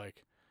church, and I was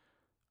like,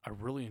 I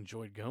really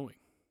enjoyed going.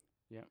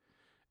 Yeah.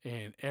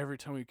 And every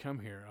time we come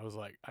here, I was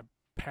like,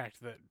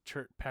 packed the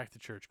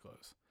church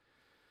close.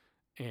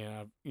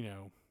 And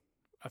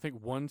I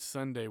think one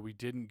Sunday we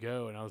didn't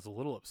go, and I was a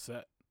little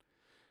upset.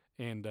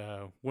 And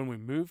when we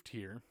moved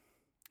here,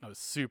 I was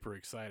super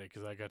excited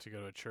because I got to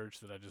go to a church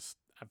that I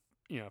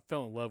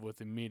fell in love with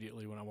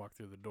immediately when I walked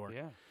through the door.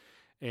 Yeah.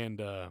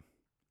 And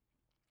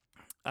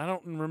I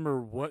don't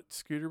remember what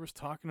Scooter was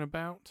talking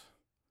about.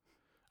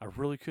 I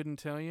really couldn't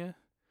tell you.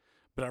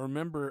 But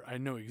I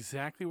know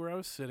exactly where I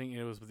was sitting,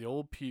 and it was with the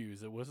old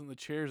pews. It wasn't the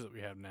chairs that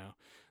we have now.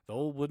 The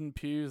old wooden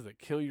pews that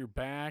kill your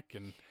back.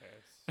 And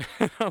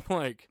Yes. I'm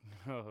like,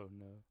 Oh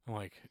no.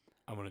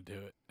 I'm going to do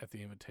it at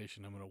the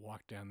invitation. I'm going to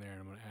walk down there, and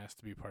I'm going to ask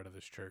to be part of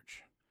this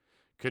church.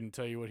 Couldn't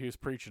tell you what he was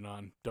preaching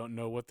on. Don't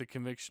know what the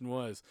conviction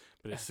was.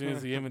 But as soon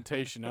as the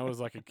invitation, I was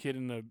like a kid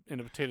in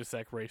a potato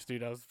sack race,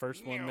 dude. I was the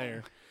first one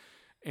there.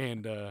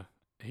 And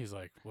he's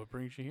like, "What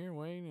brings you here,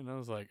 Wayne?" And I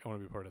was like, "I want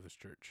to be part of this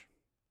church."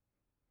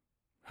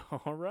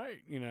 All right.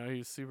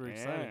 He's super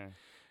excited.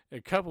 Yeah.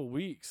 A couple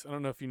weeks. I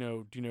don't know if do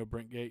you know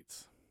Brent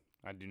Gates?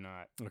 I do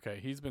not. Okay.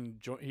 He's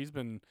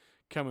been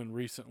coming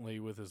recently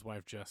with his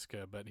wife,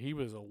 Jessica, but he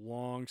was a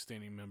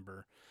long-standing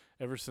member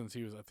ever since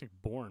he was, I think,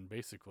 born,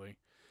 basically,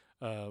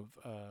 of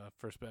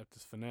First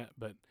Baptist Fannett.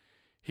 But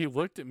he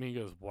looked at me and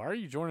goes, "Why are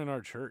you joining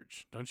our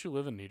church? Don't you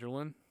live in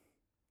Nederland?"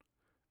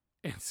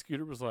 And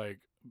Scooter was like,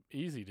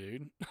 "Easy,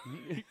 dude."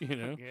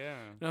 Yeah.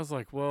 And I was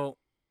like, well,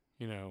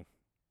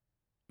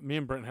 me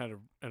and Brent had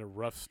a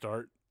rough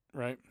start,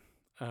 right?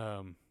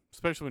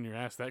 Especially when you're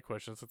asked that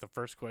question. It's like the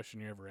first question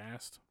you ever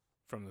asked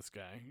from this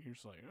guy. You're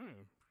just like, "Oh,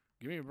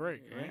 give me a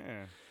break," right?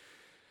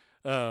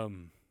 Yeah.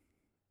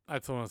 I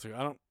told him, I was like,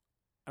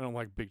 I don't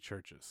like big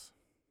churches.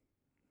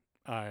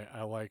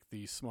 I like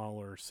the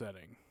smaller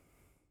setting.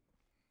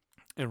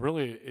 And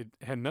really, it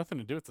had nothing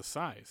to do with the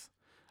size.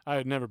 I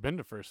had never been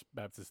to First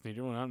Baptist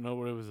Nederland. I don't know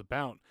what it was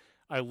about.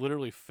 I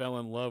literally fell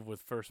in love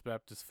with First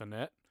Baptist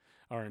Fannett.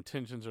 Our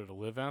intentions are to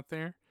live out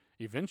there.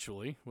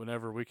 Eventually,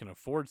 whenever we can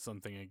afford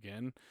something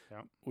again,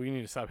 Yep. we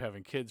need to stop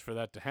having kids for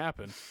that to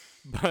happen.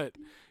 But,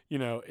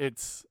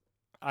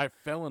 I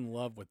fell in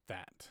love with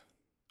that.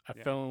 I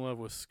Yeah. fell in love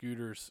with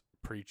Scooter's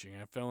preaching.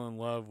 I fell in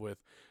love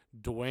with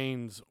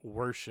Dwayne's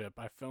worship.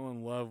 I fell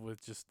in love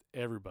with just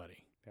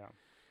everybody. Yeah.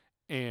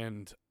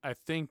 And I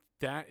think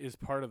that is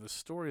part of the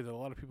story that a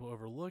lot of people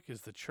overlook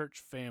is the church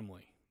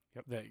family.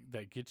 Yep.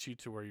 That gets you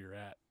to where you're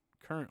at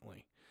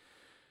currently.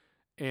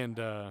 And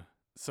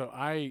so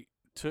I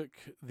took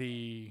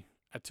the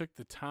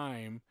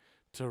time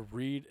to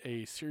read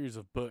a series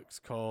of books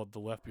called the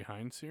Left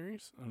Behind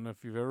series. I don't know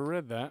if you've ever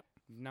read that.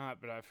 Not,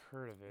 but I've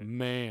heard of it.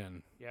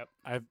 Man, Yep.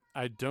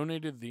 I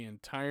donated the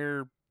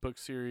entire book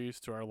series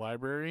to our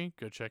library.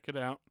 Go check it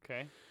out.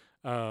 Okay.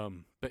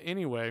 But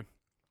anyway,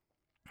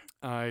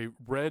 I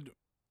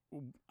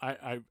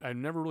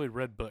never really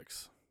read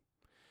books,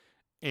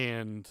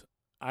 and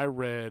I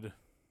read,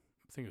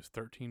 I think it was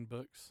 13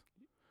 books.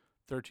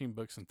 13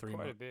 books in 3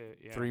 Quite a months. bit.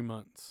 Yeah. 3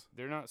 months.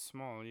 They're not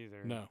small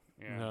either. No,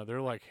 Yeah. no,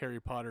 they're like Harry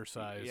Potter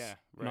size Yeah,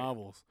 right.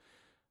 novels.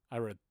 I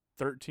read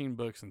 13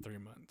 books in 3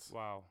 months.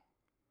 Wow.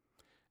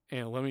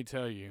 And let me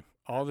tell you,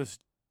 all this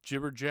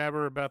jibber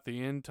jabber about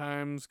the end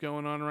times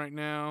going on right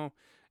now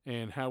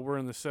and how we're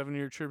in the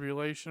 7-year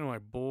tribulation, I'm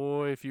like,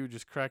 boy, if you would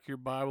just crack your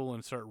Bible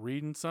and start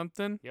reading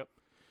something, Yep.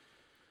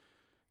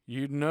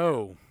 you'd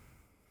know.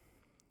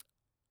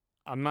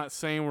 I'm not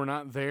saying we're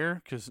not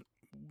there because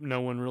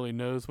no one really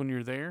knows when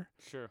you're there,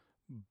 Sure.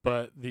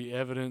 but the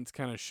evidence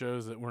kind of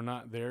shows that we're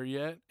not there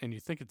yet, and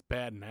you think it's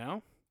bad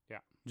now? Yeah.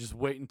 Just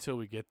wait until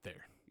we get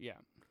there. Yeah.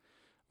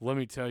 Let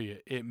me tell you,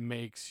 it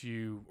makes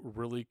you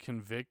really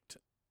convict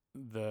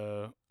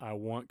I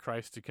want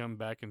Christ to come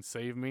back and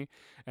save me.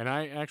 And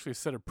I actually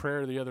said a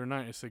prayer the other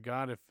night. I said,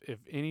 God, if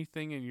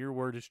anything in your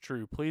word is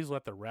true, please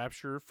let the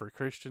rapture for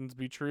Christians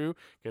be true,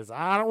 because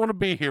I don't want to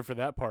be here for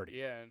that party.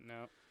 Yeah.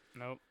 No.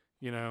 Nope.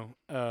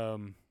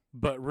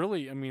 But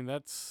really, I mean,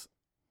 that's,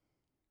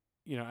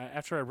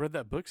 after I read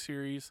that book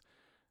series,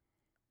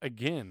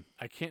 again,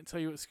 I can't tell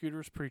you what Scooter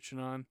was preaching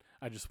on.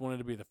 I just wanted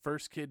to be the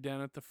first kid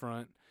down at the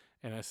front.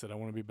 And I said, I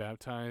want to be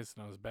baptized.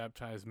 And I was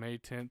baptized May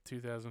 10th,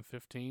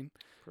 2015.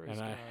 Praise And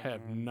I God,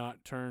 have man.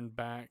 not turned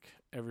back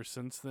ever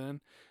since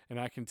then. And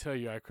I can tell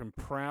you, I can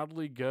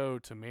proudly go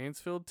to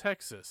Mansfield,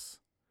 Texas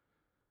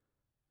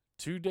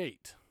to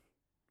date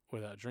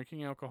without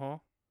drinking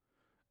alcohol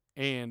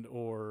and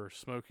or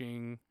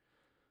smoking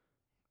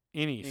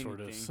any sort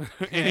of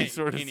Anything.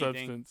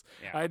 substance.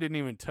 Yeah. I didn't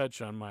even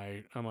touch on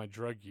my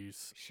drug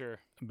use Sure.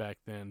 back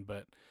then,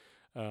 but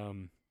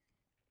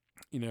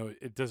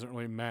it doesn't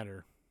really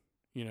matter.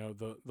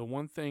 The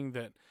one thing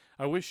that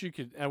I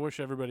wish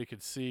everybody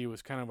could see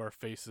was kind of our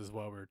faces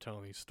while we were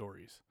telling these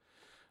stories.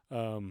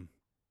 The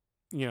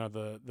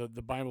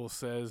Bible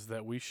says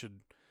that we should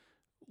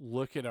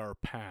look at our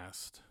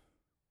past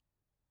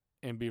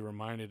and be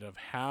reminded of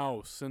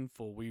how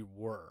sinful we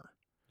were.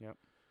 Yep.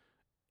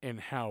 And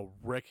how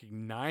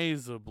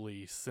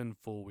recognizably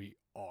sinful we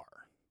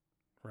are,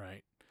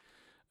 right?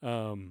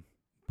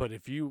 But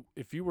if you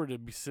were to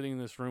be sitting in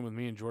this room with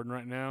me and Jordan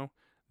right now,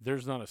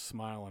 there's not a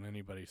smile on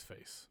anybody's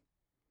face.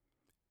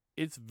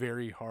 it's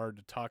very hard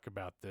to talk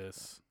about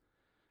this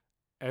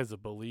as a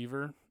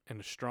believer and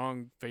a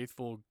strong,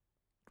 faithful,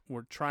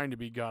 we're trying to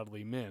be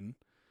godly men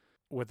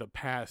with a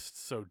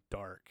past so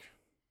dark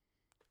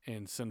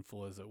and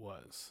sinful as it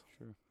was.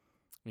 Sure.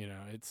 You know,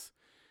 it's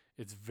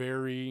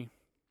very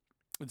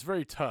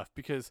tough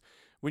because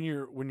when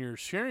you're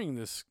sharing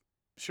these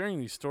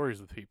stories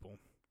with people,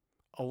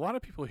 a lot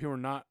of people who are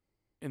not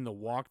in the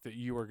walk that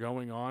you are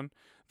going on,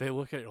 they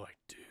look at it like,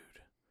 dude,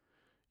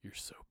 you're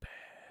so bad.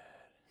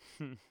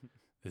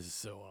 This is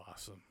so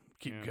awesome.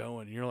 Keep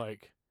going. And you're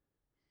like,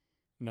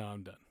 no,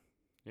 I'm done.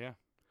 Yeah.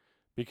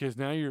 Because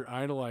now you're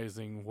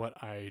idolizing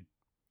what I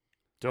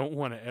don't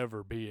want to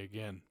ever be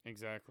again.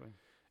 Exactly.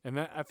 And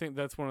that, I think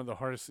that's one of the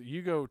hardest.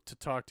 You go to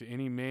talk to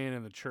any man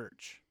in the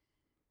church,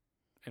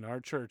 in our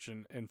church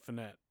in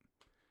Finette,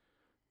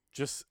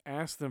 just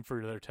ask them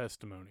for their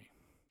testimony.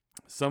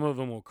 Some of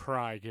them will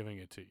cry giving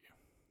it to you.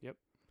 Yep.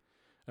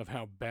 Of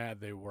how bad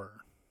they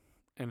were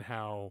and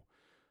how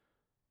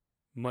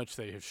much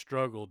they have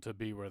struggled to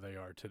be where they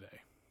are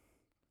today.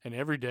 And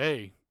every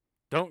day,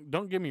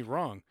 don't get me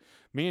wrong,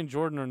 me and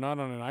Jordan are not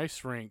on an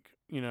ice rink,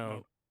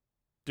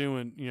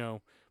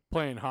 doing,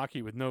 playing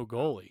hockey with no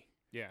goalie.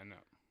 Yeah, no.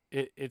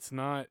 It's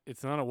not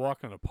a walk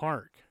in the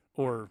park,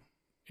 or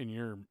in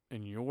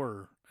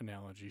your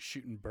analogy,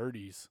 shooting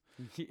birdies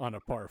on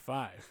a par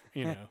 5.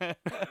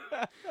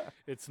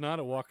 It's not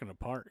a walk in the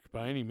park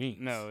by any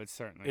means. No, it's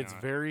certainly it's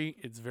not.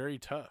 It's very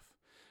tough.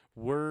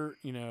 We're,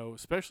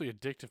 especially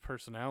addictive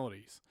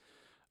personalities.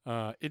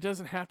 It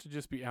doesn't have to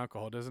just be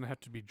alcohol. It doesn't have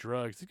to be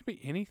drugs. It can be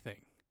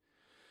anything.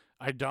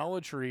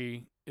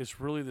 Idolatry is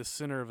really the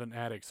center of an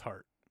addict's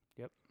heart.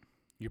 Yep.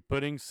 You're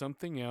putting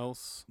something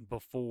else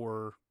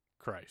before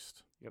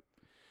Christ. Yep.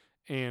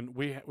 And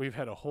we've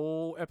had a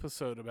whole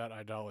episode about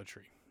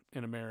idolatry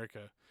in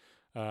America.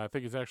 I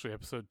think it's actually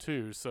episode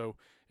 2. So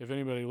if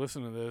anybody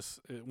listening to this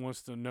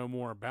wants to know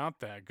more about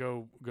that,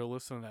 go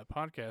listen to that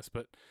podcast.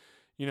 But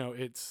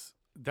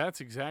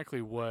that's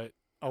exactly what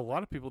a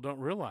lot of people don't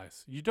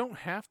realize. You don't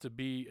have to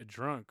be a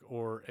drunk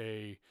or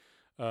a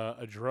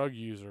drug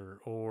user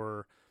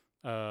or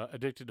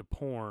addicted to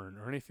porn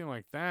or anything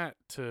like that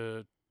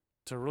to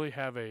really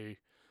have a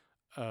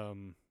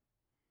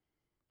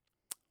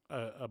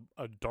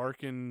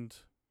darkened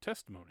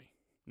testimony.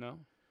 No.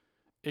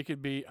 It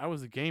could be, I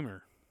was a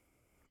gamer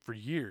for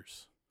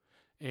years,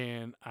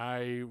 and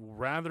I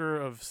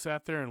rather have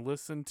sat there and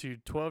listened to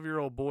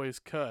 12-year-old boys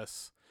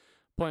cuss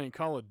playing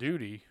Call of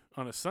Duty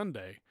on a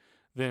Sunday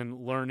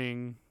than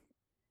learning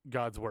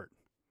God's word.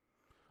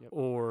 Yep.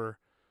 Or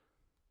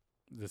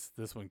this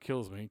one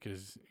kills me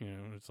because,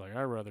 it's like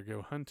I'd rather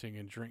go hunting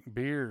and drink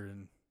beer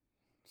and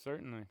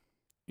certainly.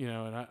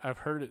 And I've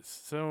heard it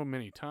so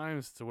many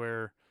times to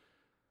where,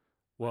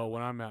 well,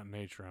 when I'm out in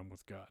nature, I'm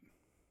with God.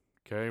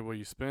 Okay, well,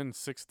 you spend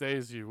 6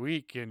 days a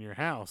week in your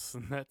house,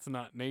 and that's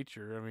not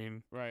nature. I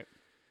mean, right.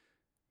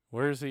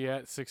 Where's he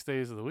at 6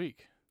 days of the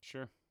week?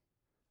 Sure.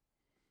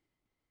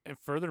 And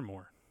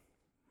furthermore,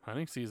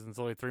 hunting season's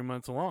only 3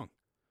 months long.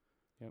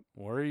 Yep.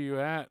 Where are you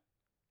at,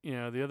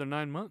 the other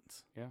 9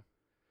 months? Yeah.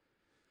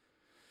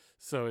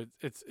 So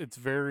it's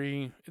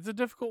a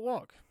difficult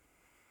walk.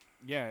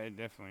 Yeah, it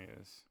definitely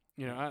is.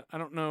 I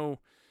don't know,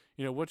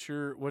 what's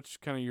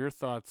kind of your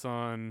thoughts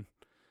on,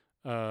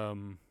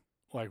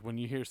 like when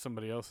you hear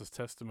somebody else's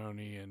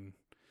testimony and,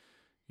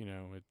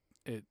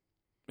 it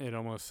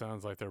almost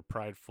sounds like they're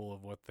prideful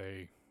of what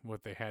they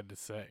had to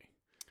say.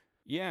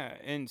 Yeah,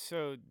 and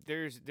so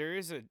there's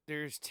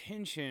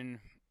tension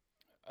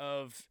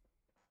of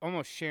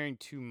almost sharing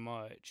too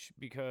much,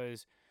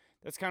 because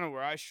that's kind of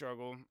where I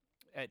struggle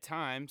at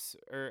times,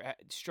 or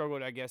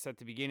struggled, I guess, at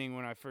the beginning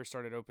when I first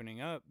started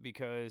opening up,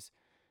 because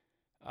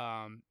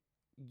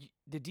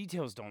the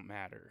details don't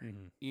matter.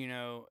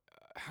 Mm-hmm.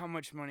 How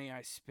much money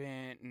I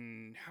spent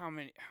and how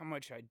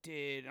much I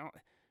did.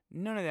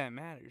 None of that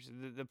matters.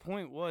 The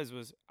point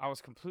was I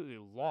was completely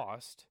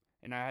lost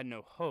and I had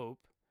no hope.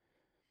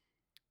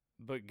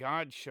 But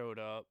God showed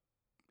up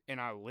and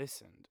I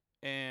listened.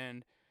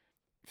 And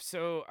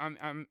so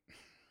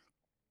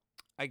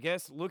I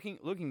guess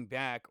looking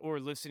back or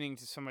listening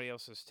to somebody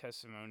else's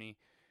testimony,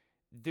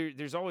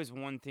 there's always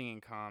one thing in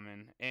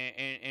common,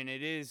 and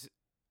it is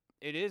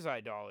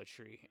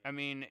idolatry. I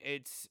mean,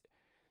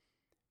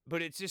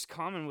 but it's just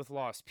common with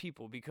lost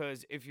people,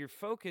 because if your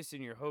focus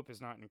and your hope is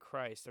not in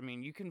Christ, I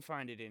mean, you can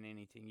find it in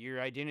anything. Your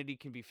identity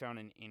can be found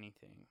in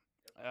anything.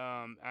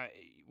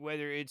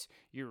 Whether it's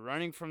you're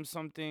running from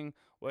something,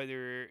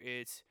 whether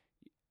it's,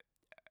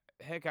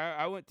 heck,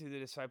 I went through the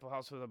disciple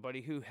house with a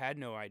buddy who had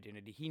no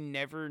identity. He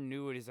never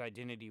knew what his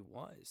identity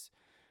was.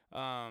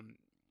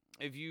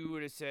 If you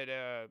would have said,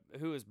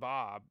 who is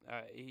Bob?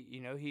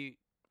 He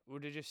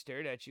would have just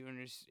stared at you,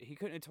 and he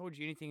couldn't have told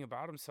you anything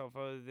about himself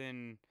other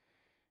than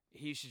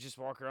he should just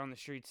walk around the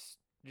streets.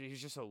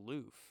 He's just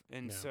aloof.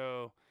 And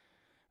so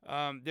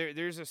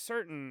there's a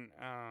certain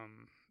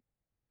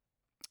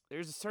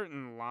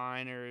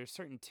line or a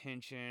certain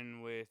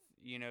tension with,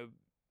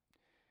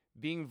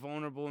 being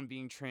vulnerable and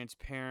being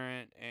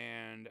transparent,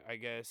 and I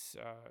guess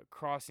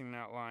crossing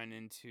that line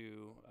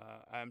into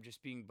I'm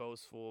just being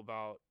boastful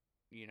about,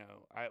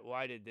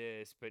 I did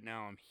this, but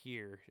now I'm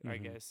here. I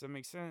guess that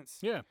makes sense.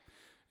 Yeah.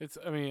 I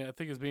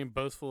think it's being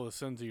boastful of the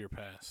sins of your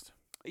past.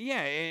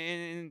 Yeah,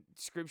 and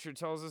Scripture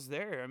tells us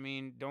there. I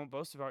mean, don't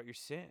boast about your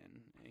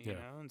sin, you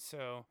know. And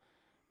so,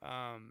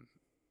 I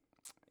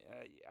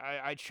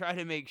try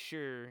to make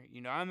sure,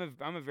 I'm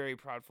a very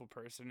prideful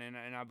person,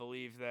 and I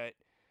believe that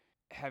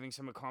having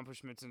some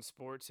accomplishments in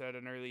sports at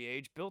an early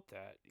age built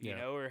that,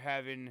 or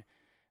having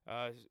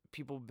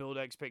people build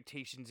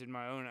expectations in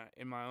my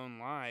own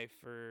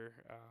life, or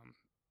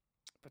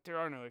but there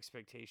are no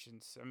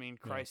expectations. I mean,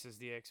 Christ is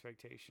the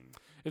expectation.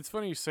 It's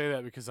funny you say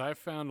that because I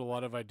found a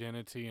lot of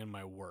identity in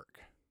my work.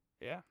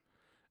 Yeah.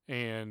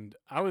 And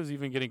I was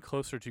even getting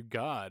closer to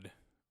God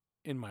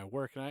in my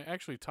work. And I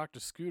actually talked to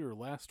Scooter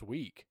last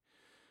week,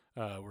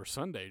 or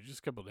Sunday, just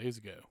a couple of days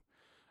ago.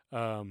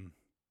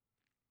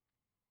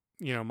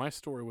 My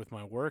story with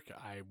my work,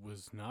 I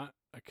was not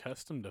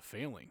accustomed to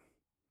failing.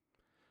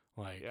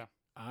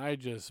 I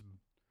just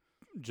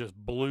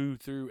blew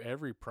through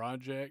every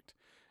project,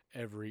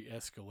 every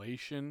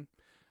escalation.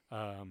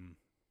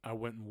 I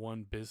went and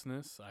won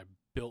business. I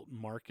built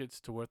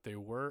markets to what they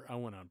were. I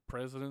went on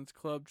President's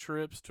Club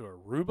trips to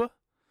Aruba.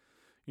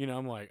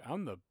 I'm like,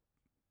 and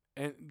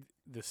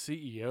the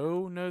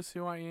CEO knows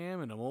who I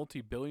am in a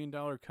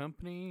multi-billion-dollar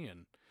company,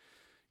 and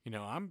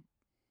I'm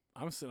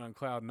sitting on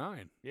cloud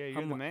 9. Yeah,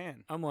 you're the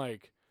man. I'm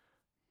like,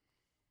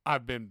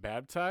 I've been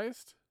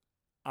baptized.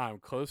 I'm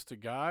close to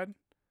God.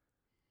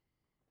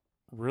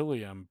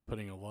 Really, I'm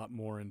putting a lot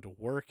more into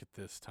work at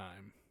this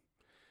time.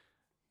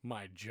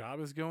 My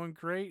job is going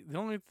great. The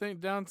only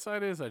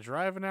downside is I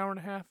drive an hour and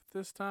a half at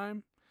this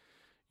time,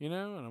 and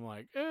I'm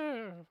like,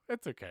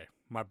 it's okay.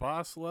 My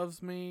boss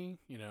loves me.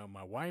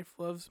 My wife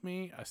loves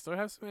me. I still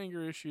have some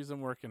anger issues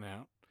I'm working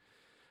out.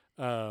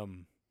 A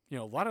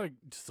lot of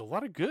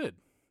good.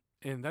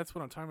 And that's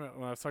what I'm talking about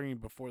when I was talking to you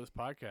before this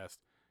podcast.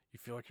 You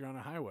feel like you're on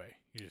a highway.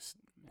 You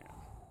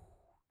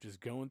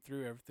just going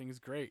through. Everything's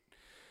great.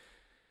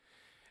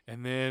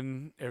 And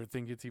then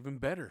everything gets even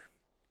better.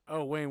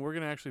 Oh, Wayne, we're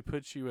going to actually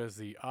put you as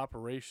the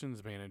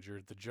operations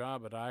manager, the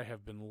job that I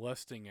have been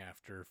lusting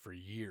after for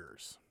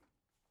years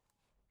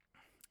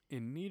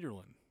in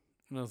Nederland.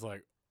 And I was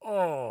like,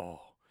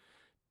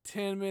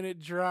 10-minute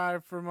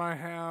drive from my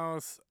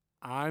house.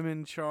 I'm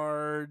in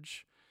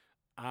charge.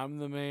 I'm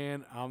the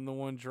man. I'm the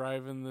one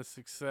driving the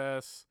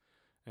success.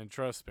 And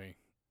trust me,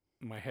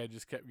 my head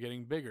just kept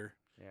getting bigger.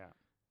 Yeah.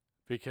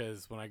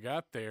 Because when I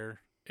got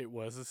there, it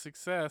was a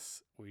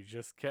success. We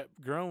just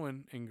kept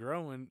growing and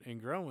growing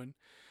and growing.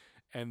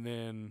 And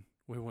then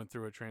we went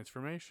through a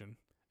transformation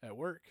at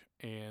work,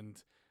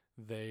 and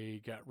they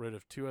got rid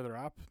of 2 other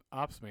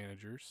ops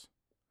managers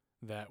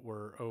that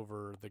were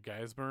over the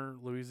Geismar,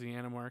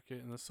 Louisiana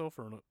market and the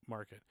Sulphur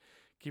market.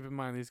 Keep in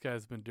mind, these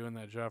guys have been doing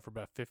that job for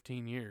about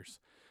 15 years.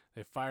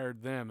 They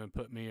fired them and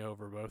put me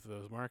over both of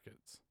those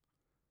markets.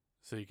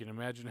 So you can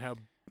imagine how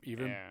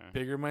even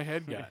bigger my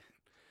head got.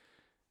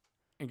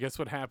 And guess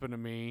what happened to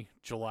me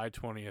July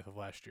 20th of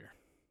last year?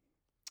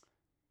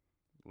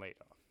 Laid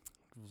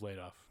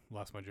off.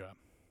 Lost my job.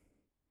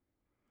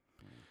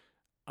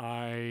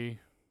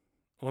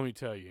 Let me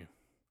tell you,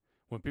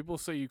 when people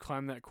say you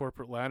climb that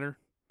corporate ladder,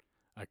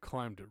 I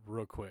climbed it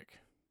real quick.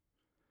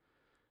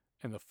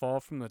 And the fall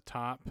from the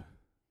top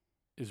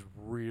is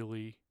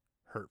really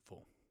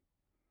hurtful.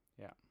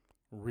 Yeah.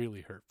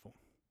 Really hurtful.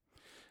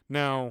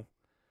 Now,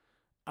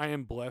 I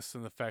am blessed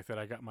in the fact that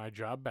I got my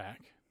job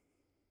back.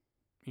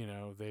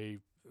 An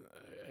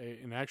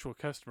actual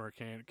customer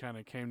kind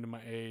of came to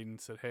my aid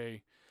and said,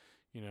 hey,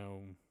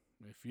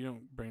 if you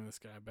don't bring this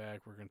guy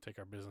back, we're going to take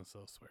our business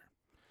elsewhere.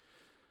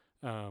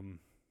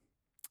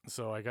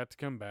 So I got to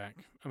come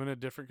back. I'm in a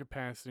different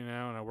capacity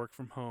now, and I work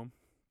from home.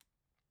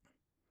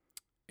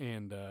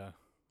 And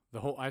the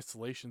whole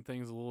isolation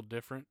thing is a little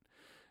different.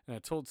 And I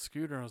told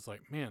Scooter, I was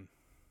like, man,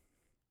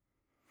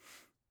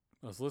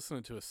 I was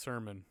listening to a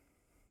sermon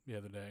the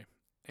other day,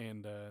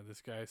 and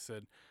this guy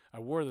said, I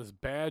wore this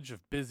badge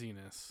of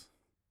busyness,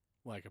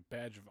 like a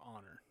badge of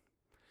honor.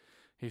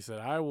 He said,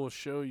 I will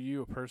show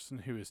you a person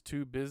who is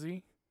too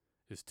busy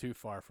is too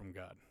far from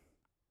God.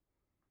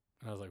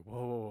 And I was like,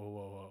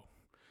 whoa.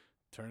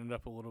 Turn it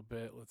up a little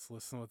bit. Let's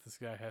listen to what this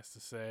guy has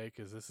to say,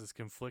 because this is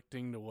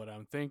conflicting to what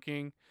I'm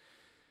thinking.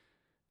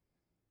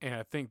 And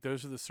I think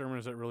those are the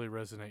sermons that really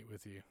resonate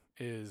with you,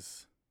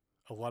 is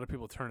a lot of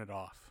people turn it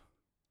off.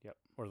 Yep.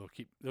 Or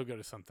they'll go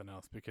to something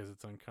else because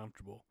it's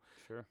uncomfortable.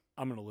 Sure.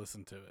 I'm going to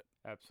listen to it.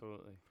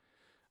 Absolutely.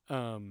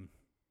 And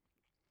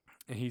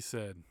he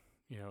said,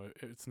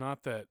 it's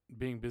not that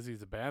being busy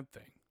is a bad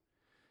thing.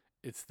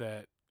 It's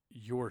that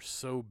you're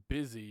so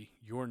busy,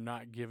 you're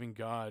not giving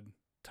God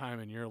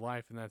time in your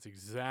life. And that's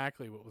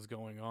exactly what was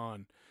going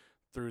on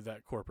through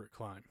that corporate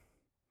climb.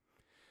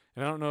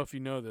 And I don't know if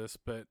you know this,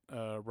 but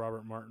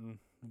Robert Martin,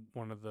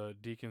 one of the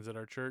deacons at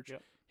our church,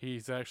 yep.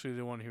 He's actually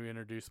the one who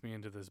introduced me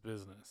into this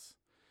business.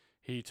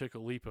 He took a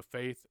leap of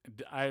faith.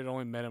 I had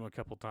only met him a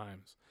couple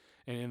times.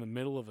 And in the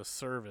middle of a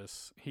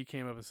service, he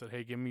came up and said,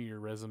 "Hey, give me your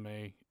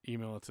resume,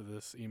 email it to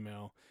this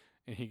email,"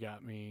 and he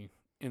got me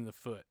in the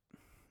foot.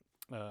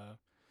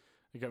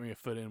 He got me a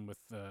foot in with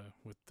the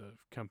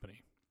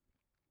company.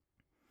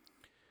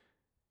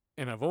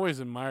 And I've always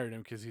admired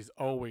him because he's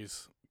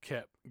always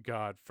kept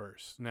God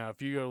first. Now,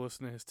 if you go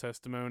listen to his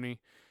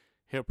testimony,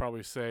 he'll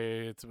probably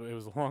say it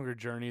was a longer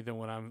journey than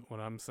what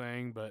I'm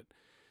saying, but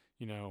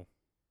you know,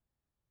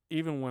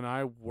 even when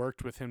I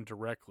worked with him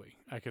directly,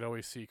 I could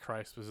always see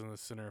Christ was in the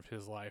center of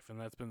his life, and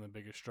that's been the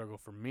biggest struggle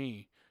for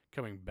me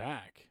coming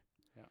back.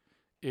 Yeah.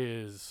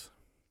 Is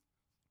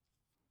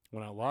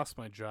when I lost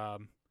my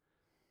job,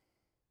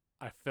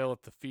 I fell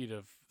at the feet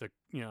of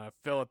I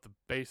fell at the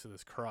base of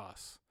this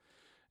cross,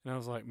 and I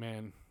was like,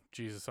 man,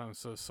 Jesus, I'm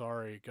so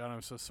sorry. God,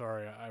 I'm so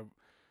sorry.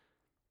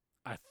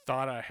 I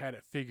thought I had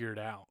it figured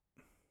out,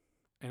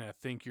 and I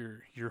think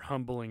you're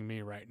humbling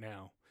me right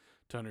now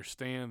to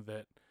understand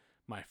that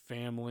my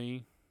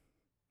family,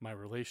 my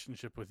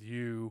relationship with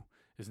you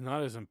is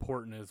not as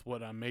important as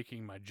what I'm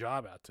making my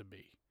job out to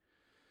be.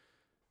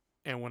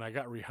 And when I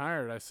got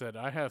rehired, I said,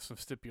 I have some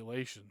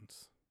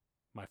stipulations.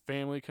 My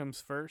family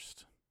comes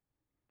first.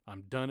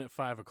 I'm done at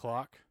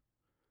 5:00,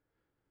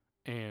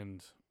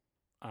 and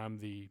I'm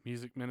the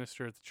music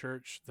minister at the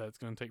church. That's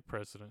going to take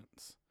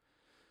precedence.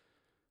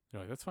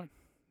 You're like, that's fine.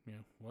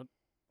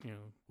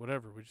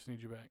 Whatever. We just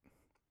need you back.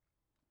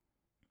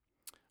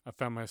 I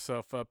found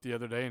myself up the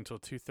other day until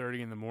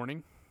 2:30 in the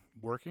morning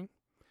working.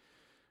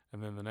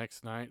 And then the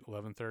next night,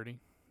 11:30.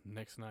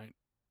 Next night,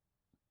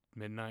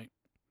 midnight.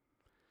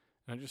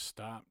 And I just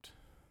stopped.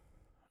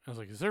 I was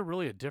like, is there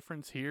really a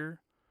difference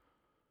here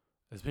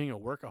as being a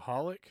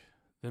workaholic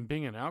than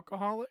being an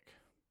alcoholic?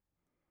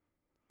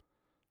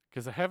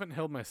 Because I haven't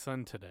held my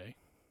son today.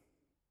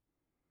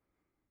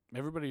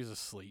 Everybody's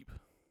asleep.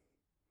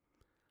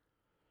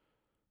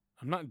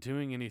 I'm not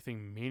doing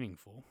anything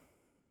meaningful.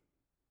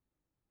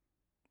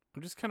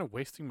 I'm just kind of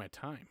wasting my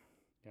time.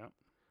 Yeah.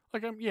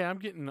 Like I'm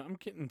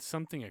getting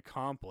something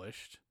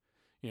accomplished.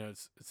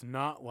 It's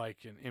not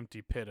like an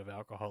empty pit of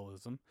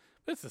alcoholism,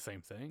 but it's the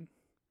same thing.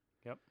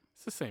 Yep.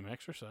 It's the same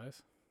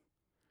exercise.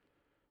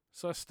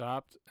 So I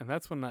stopped, and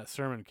that's when that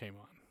sermon came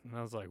on. And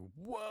I was like,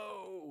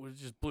 whoa, it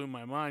just blew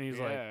my mind. He's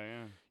like,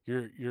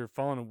 you're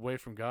falling away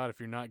from God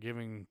if you're not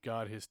giving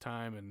God his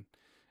time and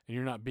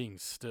you're not being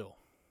still.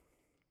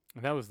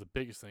 And that was the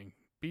biggest thing.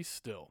 Be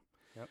still.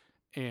 Yep.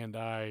 And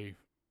I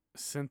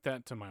sent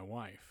that to my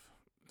wife.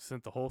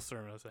 Sent the whole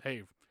sermon. I said,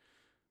 hey,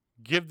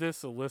 give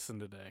this a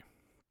listen today.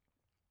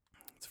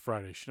 It's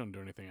Friday. She don't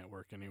do anything at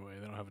work anyway.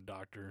 They don't have a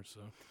doctor,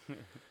 so.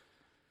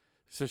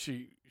 So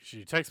she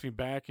texts me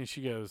back and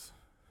she goes,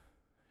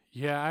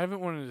 yeah, I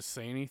haven't wanted to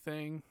say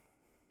anything.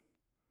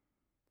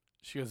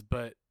 She goes,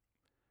 but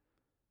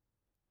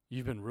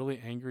you've been really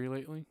angry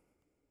lately.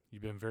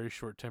 You've been very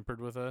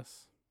short-tempered with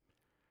us.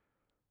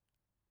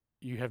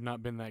 You have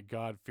not been that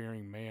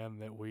God-fearing man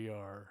that we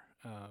are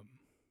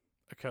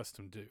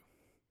accustomed to.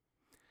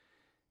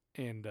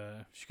 And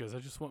she goes, I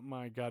just want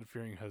my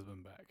God-fearing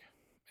husband back.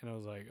 And I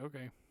was like,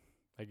 okay,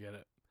 I get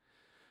it.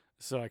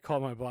 So I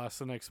called my boss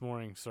the next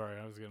morning. Sorry,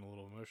 I was getting a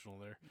little emotional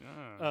there.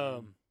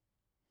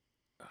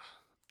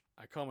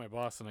 I called my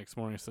boss the next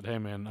morning and said, hey,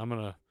 man, I'm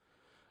gonna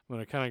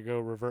kind of go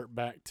revert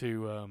back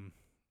to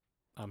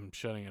I'm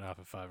shutting it off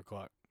at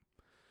 5:00.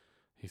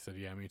 He said,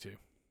 yeah, me too.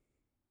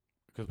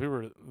 Because we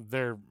were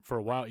there for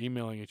a while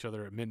emailing each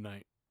other at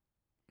midnight.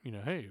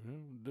 Hey, look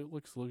at this.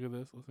 Let's look at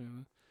this. I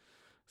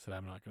said,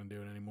 I'm not going to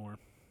do it anymore.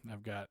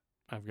 I've got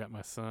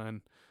my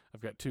son.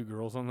 I've got 2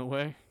 girls on the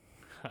way.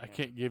 I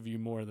can't give you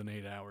more than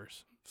 8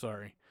 hours.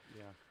 Sorry.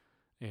 Yeah.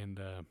 And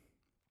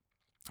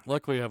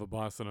luckily I have a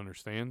boss that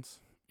understands,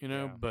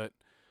 but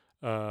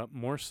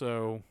more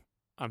so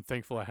I'm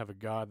thankful I have a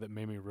God that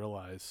made me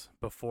realize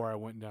before I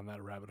went down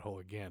that rabbit hole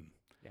again.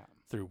 Yeah.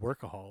 Through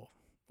workaholicism,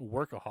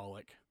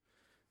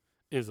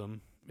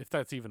 if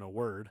that's even a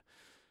word.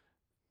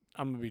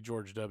 I'm going to be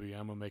George W.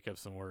 I'm going to make up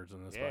some words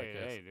in this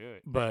podcast. Hey, do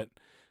it. But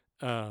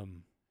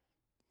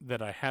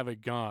that I have a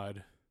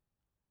God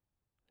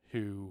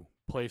who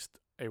placed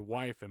a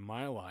wife in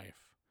my life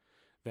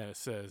that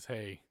says,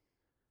 hey,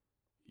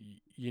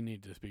 you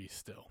need to be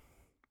still.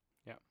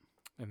 Yeah.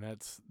 And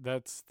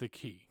that's the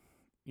key,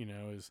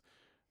 is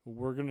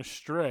we're going to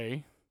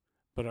stray,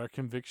 but our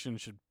conviction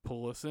should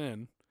pull us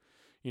in,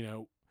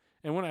 And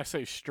when I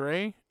say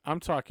stray, I'm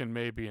talking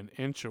maybe an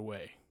inch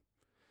away,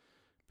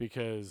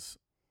 because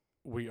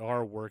we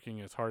are working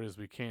as hard as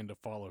we can to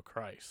follow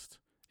Christ.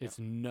 It's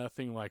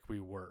nothing like we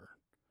were,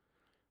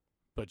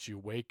 but you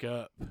wake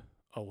up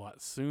a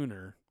lot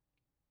sooner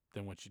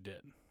than what you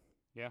did.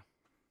 Yeah.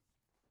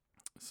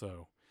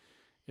 So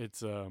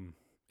it's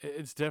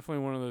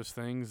definitely one of those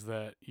things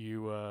that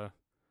you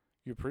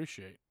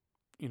appreciate,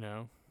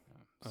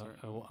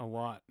 a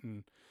lot.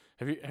 And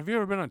have you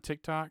ever been on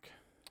TikTok?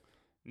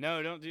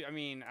 No, don't do. I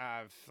mean,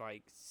 I've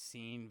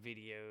seen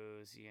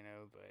videos,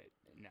 but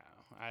no,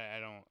 I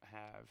don't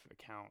have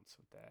accounts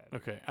with that.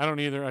 Okay, I don't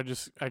either.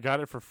 I got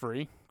it for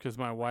free because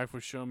my wife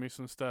was showing me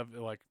some stuff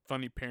like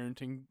funny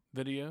parenting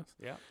videos.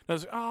 Yeah, and I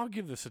was like, oh, I'll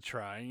give this a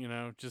try.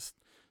 Just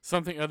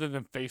something other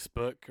than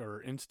Facebook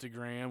or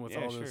Instagram with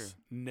Yeah, all sure. this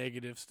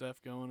negative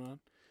stuff going on.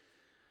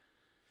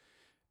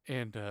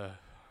 And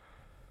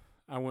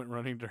I went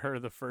running to her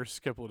the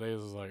first couple of days.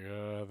 I was like,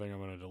 I think I'm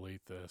going to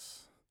delete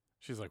this.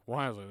 She's like,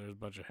 why? I was like, there's a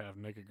bunch of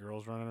half-naked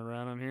girls running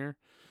around on here.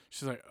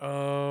 She's like,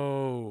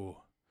 oh,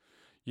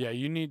 yeah,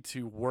 you need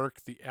to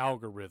work the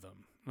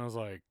algorithm. And I was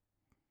like,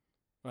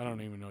 I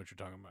don't even know what you're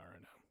talking about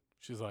right now.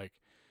 She's like,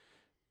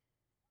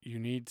 you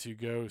need to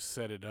go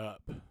set it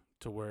up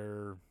to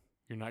where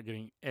you're not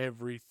getting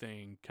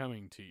everything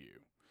coming to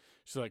you.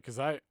 She's like, because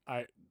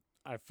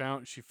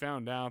she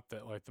found out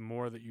that like the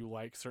more that you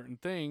like certain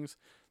things,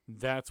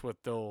 that's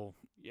what they'll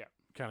Yeah.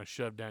 kind of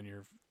shove down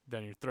your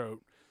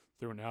throat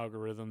through an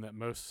algorithm that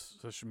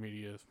most social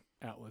media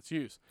outlets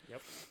use.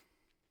 Yep.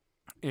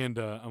 And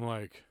I'm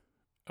like,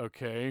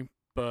 okay,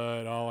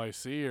 but all I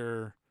see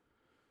are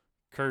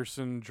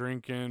cursing,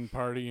 drinking,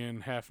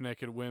 partying,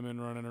 half-naked women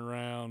running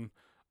around.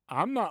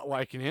 I'm not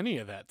liking any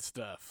of that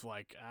stuff.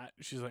 Like,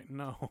 she's like,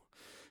 no.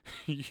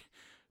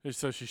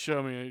 So she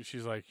showed me.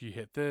 She's like, you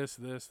hit this.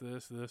 I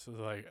was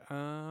like,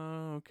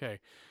 oh, okay.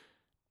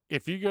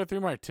 If you go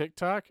through my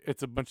TikTok,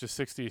 it's a bunch of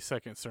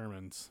 60-second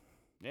sermons.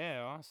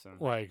 Yeah, awesome.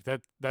 Like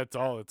that's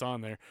all that's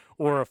on there,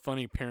 or a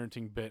funny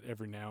parenting bit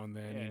every now and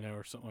then, Yeah.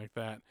 or something like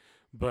that.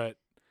 But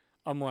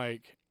I'm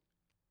like,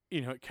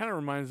 it kind of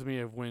reminds me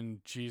of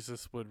when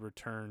Jesus would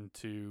return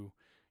to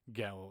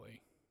Galilee,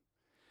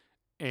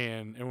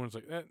 and everyone's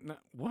like,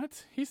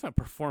 what? He's not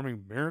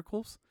performing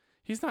miracles.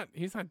 He's not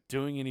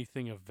doing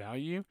anything of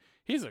value.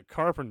 He's a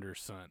carpenter's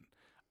son.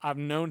 I've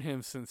known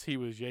him since he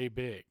was yay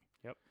big.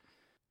 Yep.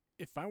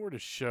 If I were to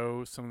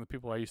show some of the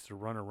people I used to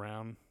run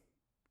around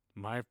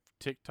my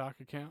TikTok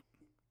account,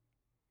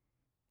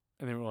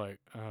 and they were like,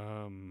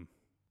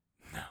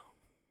 no.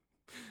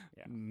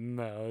 Yeah.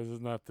 No, this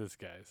is not this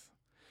guy's.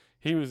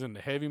 He was into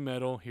heavy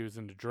metal, he was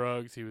into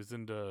drugs, he was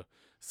into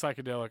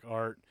psychedelic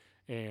art,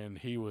 and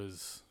he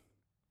was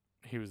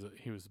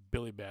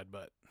Billy Bad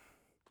Butt.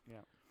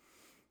 Yeah.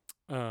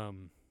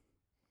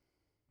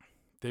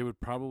 They would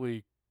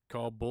probably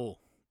call bull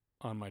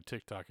on my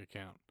TikTok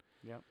account.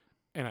 Yep.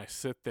 And I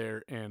sit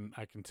there and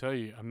I can tell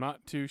you, I'm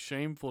not too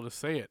shameful to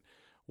say it.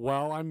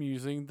 While I'm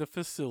using the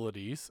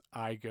facilities,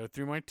 I go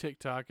through my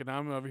TikTok and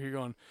I'm over here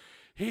going,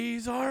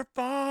 he's our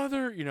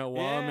father, while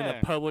I'm in a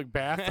public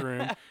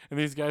bathroom. And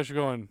these guys are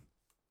going,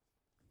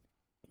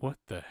 what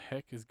the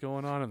heck is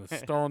going on in the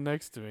stall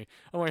next to me?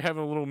 I'm like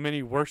having a little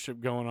mini worship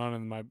going on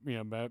in my,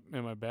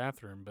 in my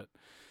bathroom. But,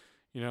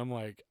 I'm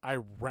like, I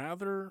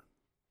rather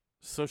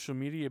social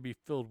media be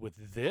filled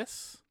with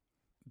this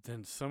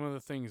than some of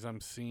the things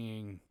I'm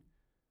seeing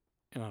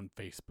on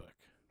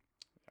Facebook.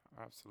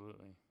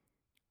 Absolutely.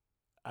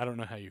 I don't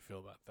know how you feel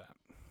about that.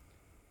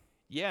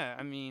 Yeah,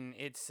 I mean,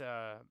 it's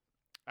I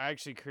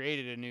actually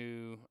created a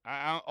new.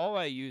 All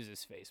I use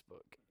is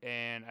Facebook,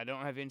 and I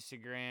don't have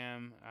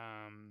Instagram.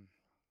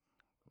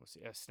 We'll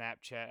see,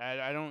 Snapchat.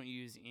 I don't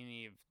use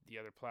any of the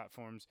other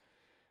platforms.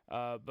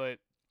 But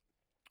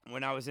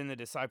when I was in the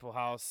disciple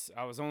house,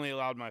 I was only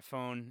allowed my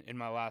phone in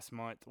my last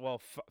month. Well,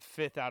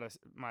 fifth out of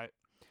my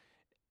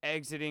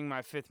exiting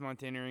my 5th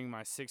month, entering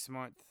my 6th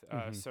month.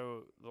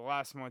 So the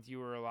last month you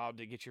were allowed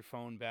to get your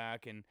phone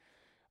back, and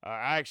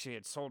I actually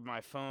had sold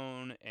my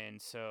phone,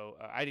 and so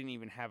I didn't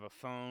even have a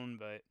phone,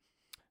 but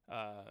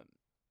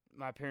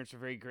my parents were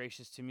very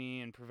gracious to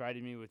me and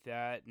provided me with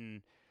that.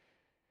 And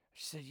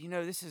she said,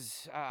 this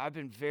is, I've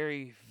been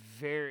very,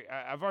 very,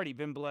 I've already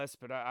been blessed,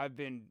 but I've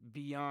been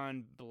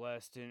beyond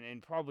blessed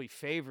and probably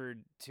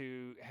favored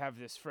to have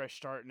this fresh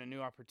start and a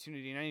new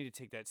opportunity, and I need to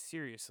take that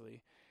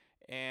seriously.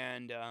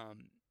 And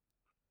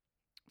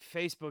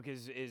Facebook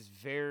is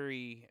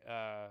very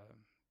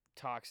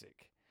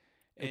toxic.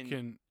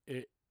 And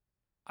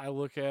I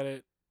look at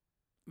it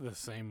the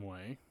same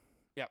way.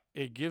 Yep.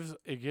 It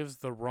gives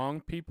the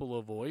wrong people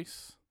a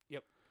voice.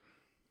 Yep.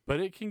 But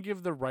it can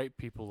give the right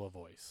people a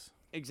voice.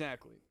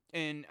 Exactly.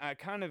 And I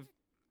kind of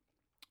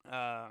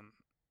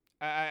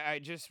I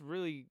just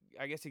really,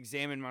 I guess,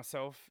 examined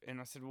myself, and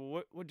I said,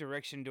 well, what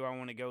direction do I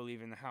want to go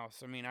leaving the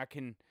house? I mean, I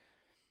can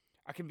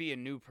be a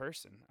new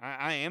person.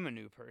 I am a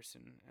new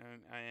person.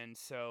 And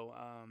so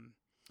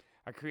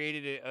I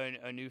created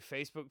a new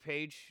Facebook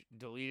page,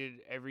 deleted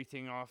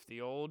everything off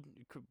the old,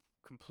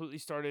 completely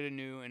started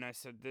anew, and I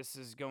said, this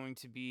is going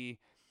to be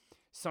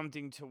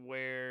something to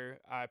where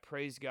I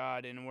praise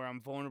God and where I'm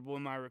vulnerable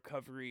in my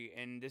recovery,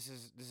 and this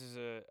is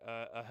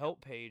a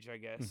help page, I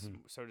guess,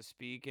 so to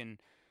speak. And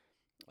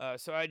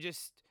so I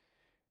just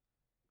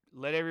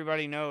let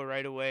everybody know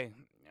right away,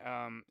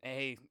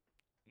 hey,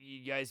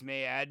 you guys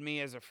may add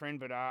me as a friend,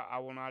 but I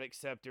will not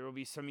accept. There will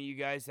be some of you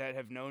guys that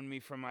have known me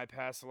from my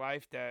past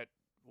life that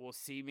will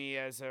see me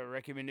as a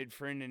recommended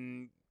friend,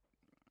 and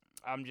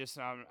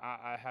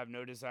I have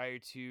no desire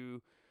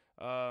to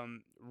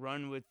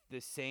run with the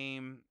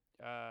same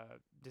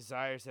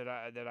desires that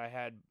I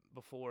had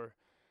before,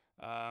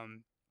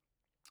 and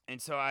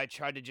so I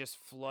tried to just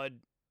flood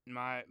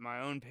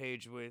my own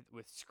page with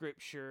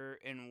scripture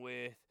and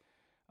with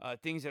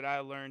things that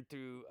I learned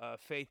through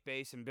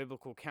faith-based and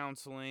biblical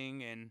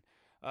counseling, and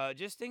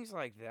just things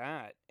like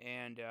that.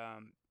 And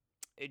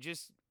it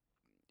just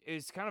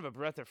is kind of a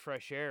breath of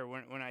fresh air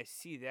when I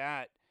see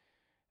that.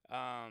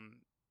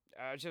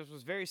 I just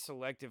was very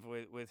selective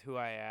with who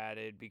I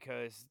added,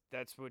 because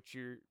that's what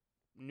your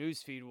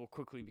newsfeed will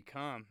quickly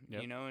become,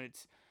 Yep. and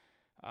it's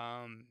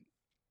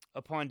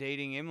upon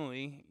dating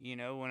Emily,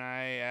 when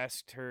I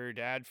asked her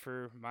dad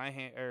for my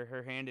hand or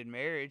her hand in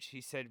marriage,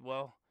 he said,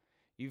 "Well,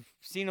 you've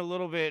seen a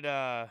little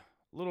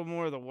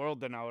more of the world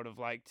than I would have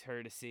liked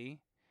her to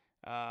see."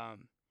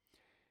 Um,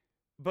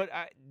 but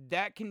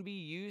that can be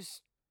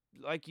used,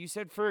 like you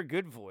said, for a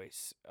good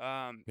voice.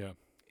 Yeah.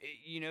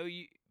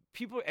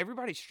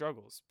 Everybody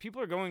struggles.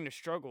 People are going to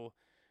struggle,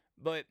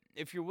 but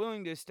if you're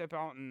willing to step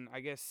out and,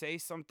 I guess, say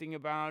something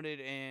about it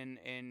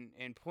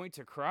and point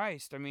to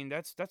Christ, I mean,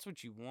 that's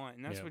what you want,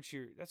 and that's Yeah.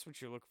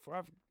 what you're looking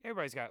for.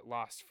 Everybody's got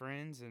lost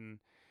friends, and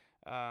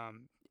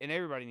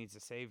everybody needs a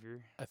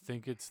savior. I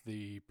think it's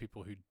the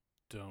people who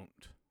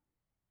don't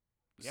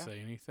Yeah. say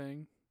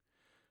anything,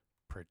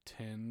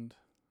 pretend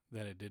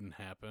that it didn't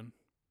happen.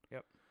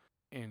 Yep.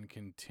 And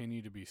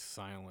continue to be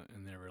silent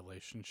in their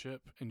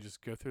relationship and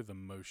just go through the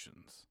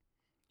motions.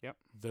 Yep.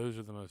 Those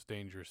are the most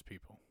dangerous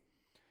people.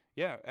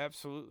 Yeah,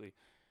 absolutely.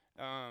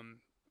 And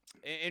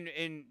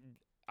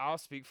I'll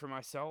speak for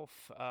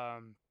myself. I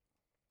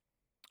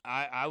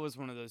was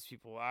one of those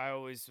people. I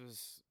always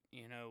was,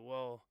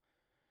 well,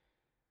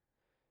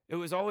 it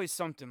was always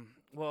something.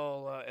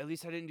 Well, at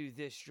least I didn't do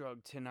this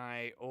drug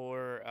tonight,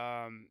 or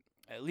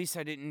at least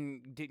I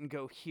didn't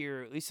go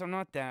here. At least I'm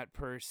not that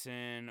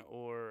person,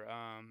 or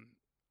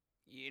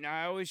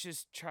I always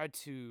just tried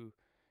to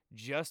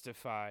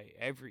justify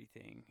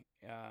everything.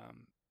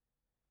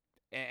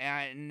 And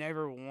I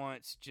never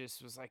once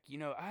just was like,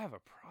 I have a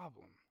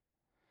problem.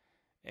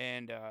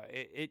 And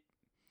I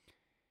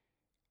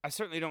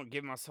certainly don't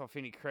give myself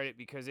any credit,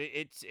 because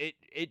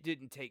it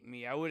didn't take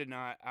me. I would have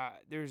not.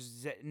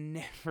 There's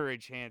never a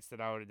chance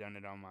that I would have done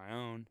it on my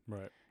own.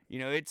 Right.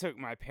 It took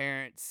my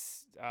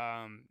parents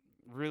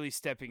really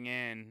stepping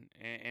in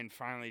and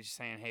finally just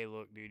saying, "Hey,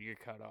 look, dude, you're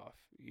cut off.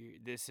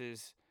 This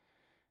is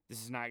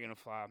not gonna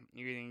fly.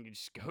 You're gonna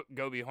just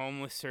go be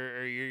homeless,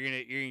 or you're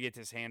gonna get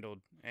this handled."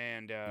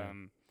 And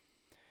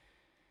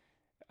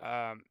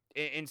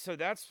and so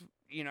that's,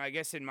 I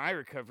guess in my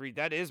recovery,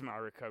 that is my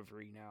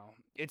recovery now.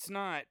 It's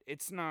not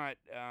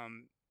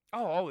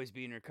I'll always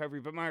be in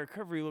recovery, but my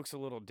recovery looks a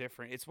little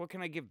different. It's, what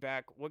can I give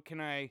back? What can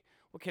I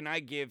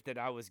give that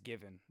I was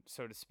given,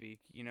 so to speak,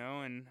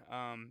 and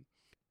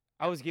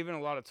I was given a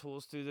lot of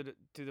tools through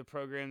the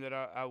program that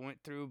I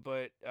went through,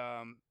 but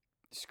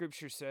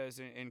Scripture says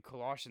in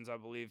Colossians, I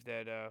believe,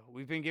 that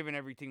we've been given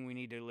everything we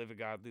need to live a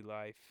godly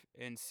life.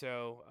 And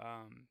so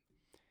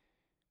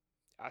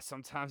I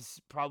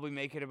sometimes probably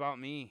make it about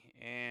me.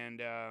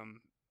 And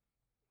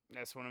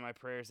that's one of my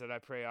prayers that I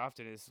pray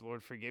often is,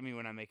 "Lord, forgive me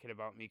when I make it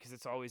about me," because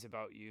it's always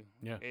about you.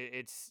 Yeah.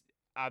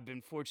 I've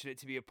been fortunate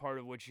to be a part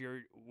of what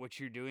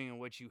you're doing and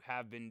what you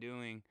have been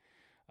doing.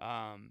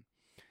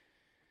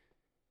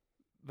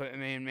 But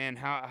man,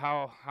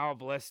 how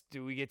blessed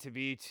do we get to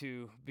be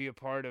a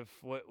part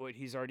of what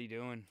he's already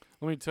doing?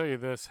 Let me tell you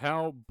this.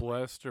 How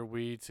blessed are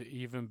we to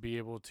even be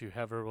able to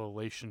have a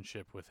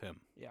relationship with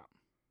him? Yeah.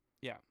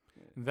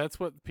 That's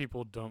what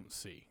people don't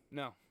see.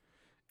 No.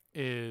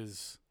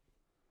 Is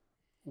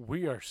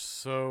we are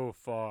so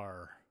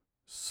far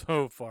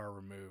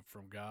removed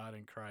from God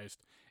and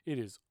Christ. It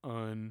is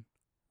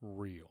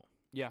unreal.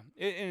 Yeah,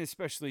 and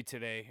especially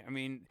today. I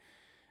mean,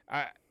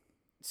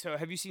 so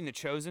have you seen The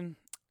Chosen?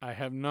 I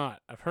have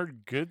not. I've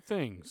heard good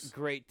things.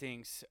 Great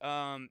things.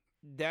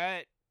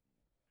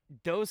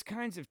 Those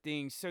kinds of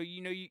things. So,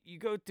 you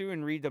go through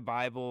and read the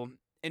Bible,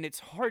 and it's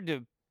hard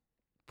to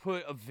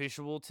put a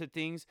visual to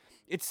things.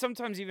 It's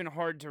sometimes even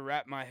hard to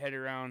wrap my head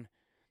around.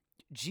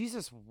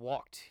 Jesus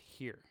walked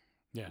here.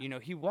 Yeah.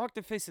 He walked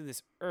the face of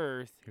this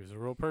earth. He was a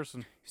real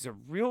person. He's a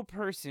real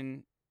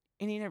person,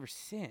 and he never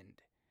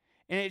sinned.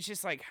 And it's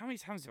just like, how many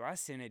times do I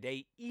sin a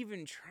day,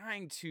 even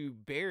trying to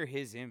bear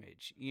his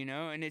image,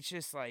 And it's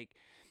just like,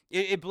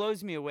 it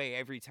blows me away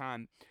every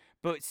time.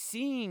 But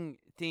seeing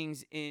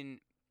things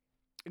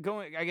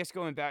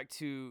going back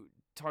to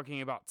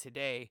talking about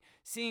today,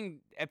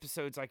 seeing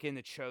episodes like in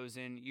The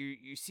Chosen,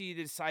 you see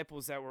the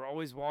disciples that were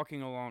always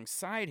walking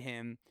alongside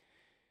him.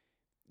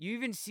 You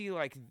even see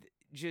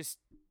just,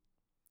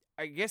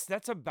 I guess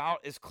that's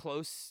about as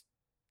close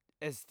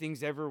as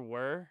things ever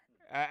were.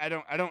 I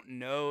don't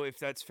know if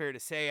that's fair to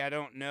say. I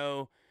don't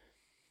know.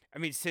 I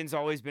mean, sin's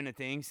always been a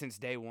thing since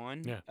day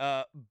one.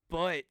 Yeah.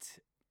 But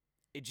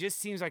it just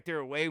seems like there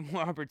are way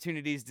more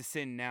opportunities to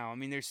sin now. I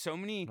mean, there's so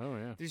many. Oh,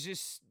 yeah. There's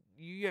just,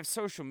 you have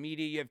social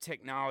media, you have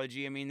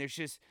technology. I mean, there's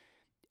just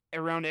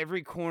around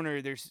every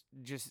corner. There's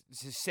just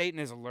Satan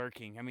is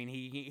lurking. I mean,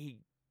 he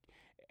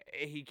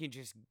can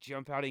just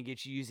jump out and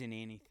get you using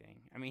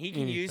anything. I mean, he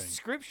can use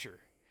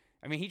Scripture.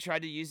 I mean, he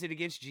tried to use it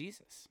against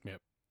Jesus.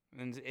 Yep.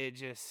 And it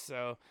just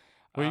so.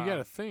 Well, you got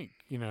to think,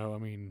 I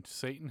mean,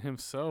 Satan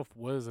himself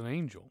was an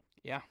angel.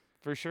 Yeah,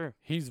 for sure.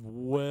 He's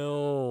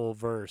well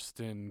versed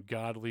in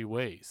godly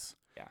ways.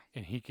 Yeah.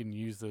 And he can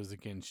use those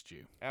against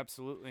you.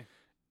 Absolutely.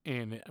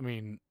 And I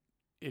mean,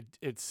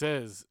 it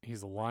says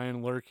he's a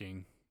lion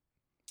lurking,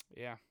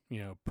 Yeah.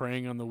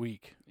 preying on the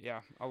weak.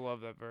 Yeah. I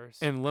love that verse.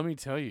 And let me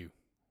tell you,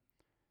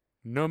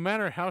 no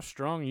matter how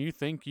strong you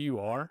think you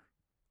are,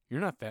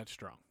 you're not that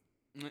strong.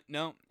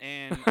 No,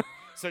 and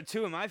so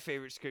two of my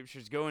favorite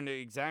scriptures go into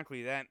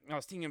exactly that. I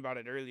was thinking about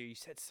it earlier. You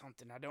said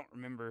something, I don't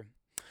remember.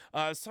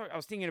 I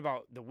was thinking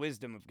about the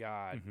wisdom of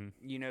God.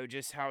 Mm-hmm.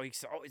 Just how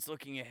he's always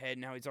looking ahead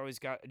and how he's always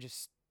got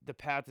just the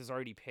path is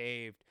already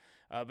paved.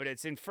 But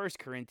it's in 1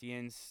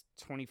 Corinthians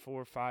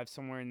 24:5,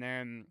 somewhere in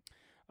there. And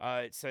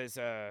it says,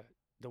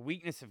 the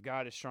weakness of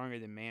God is stronger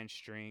than man's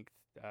strength.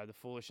 The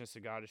foolishness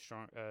of God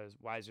is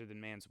wiser than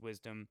man's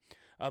wisdom.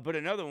 But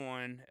another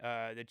one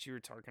that you were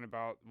talking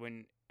about,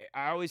 when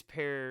I always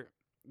pair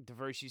the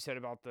verse you said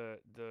about the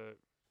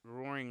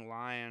roaring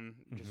lion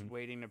just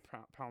waiting to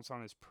pounce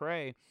on his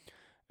prey,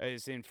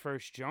 is in 1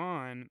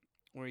 John,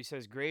 where he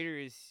says, "Greater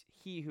is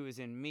he who is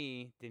in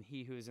me than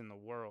he who is in the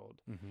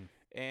world." Mm-hmm.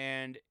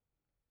 And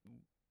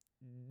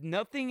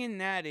nothing in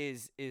that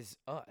is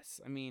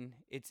us. I mean,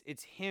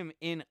 it's him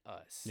in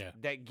us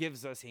that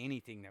gives us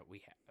anything that we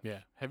have. Yeah.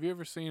 Have you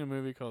ever seen a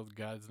movie called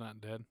God's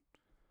Not Dead?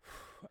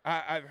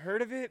 I've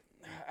heard of it.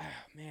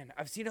 Man,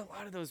 I've seen a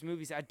lot of those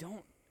movies. I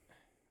don't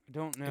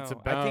know.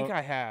 I think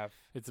I have.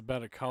 It's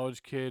about a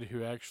college kid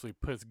who actually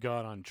puts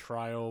God on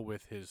trial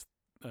with his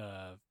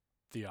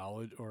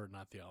theology, or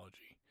not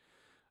theology.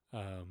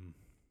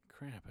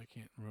 Crap, I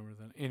can't remember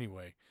that.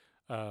 Anyway,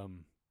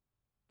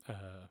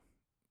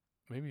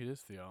 maybe it is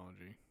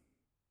theology.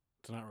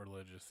 It's not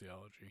religious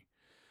theology.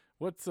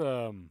 What's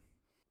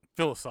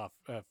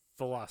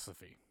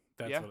philosophy?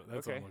 That's what I'm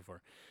looking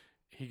for.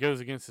 He goes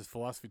against his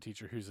philosophy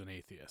teacher, who's an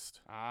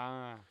atheist.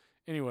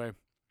 Anyway,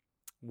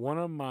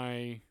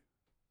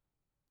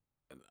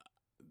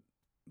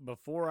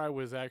 before I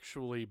was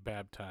actually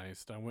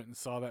baptized, I went and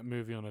saw that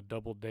movie on a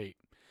double date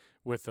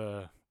with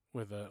an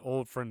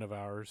old friend of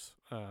ours.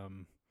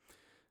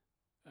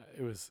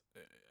 It was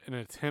an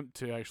attempt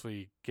to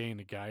actually gain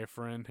a guy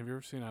friend. Have you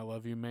ever seen I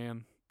Love You,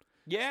 Man?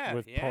 Yeah,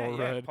 with Paul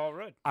Rudd. Paul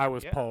Rudd. I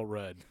was Paul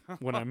Rudd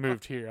when I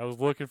moved here. I was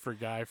looking for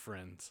guy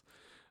friends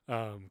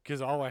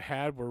because all I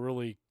had were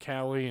really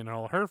Callie and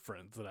all her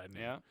friends that I knew.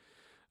 Yeah.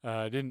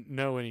 I didn't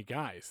know any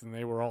guys, and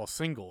they were all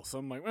single. So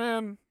I'm like,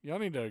 man, y'all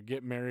need to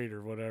get married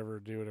or whatever,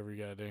 do whatever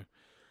you got to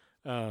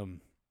do.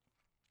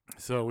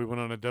 So we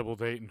went on a double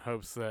date in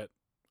hopes that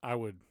I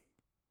would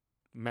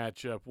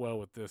match up well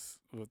with this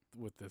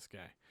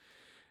guy.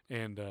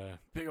 And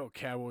big old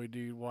cowboy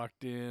dude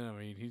walked in. I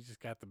mean, he just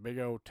got the big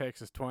old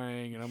Texas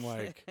twang, and I'm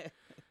like,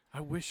 I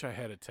wish I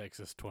had a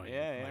Texas twang.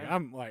 Yeah.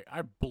 I'm like,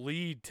 I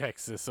bleed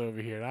Texas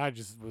over here. And I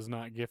just was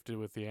not gifted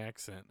with the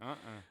accent.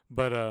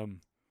 But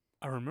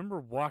I remember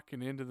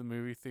walking into the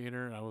movie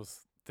theater, and I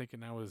was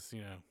thinking I was,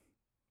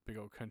 big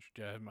old country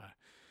guy. I had my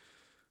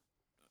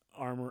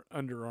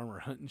Under Armour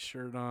hunting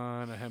shirt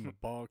on. I had my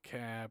ball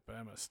cap. I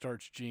had my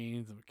starched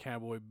jeans and my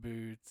cowboy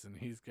boots, and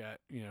he's got,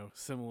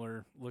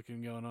 similar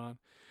looking going on.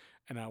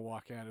 And I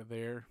walk out of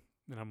there,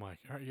 and I'm like,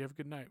 all right, you have a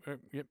good night.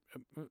 Yep.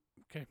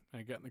 Okay. And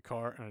I got in the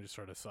car, and I just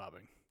started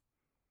sobbing.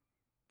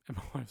 And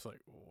my wife's like,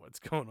 what's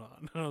going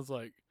on? And I was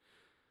like,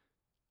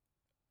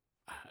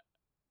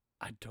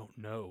 I don't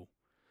know.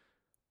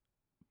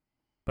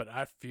 But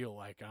I feel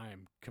like I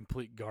am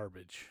complete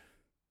garbage.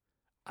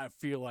 I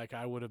feel like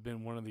I would have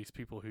been one of these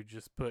people who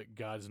just put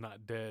God's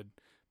Not Dead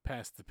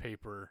past the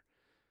paper,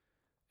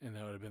 and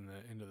that would have been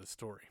the end of the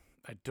story.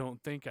 I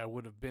don't think I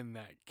would have been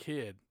that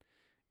kid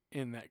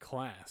in that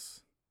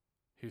class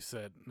who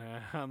said, nah,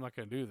 I'm not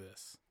going to do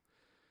this.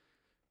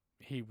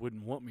 He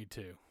wouldn't want me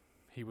to.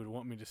 He would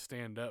want me to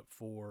stand up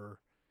for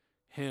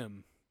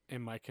him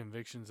and my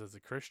convictions as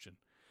a Christian.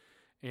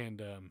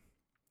 And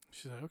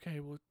she's like, okay,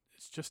 well,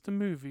 it's just a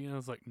movie. And I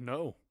was like,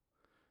 no,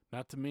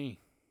 not to me.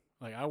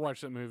 Like, I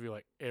watch that movie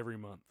like every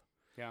month.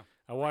 Yeah.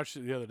 I watched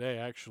it the other day,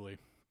 actually.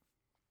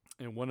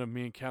 And one of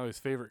me and Callie's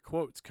favorite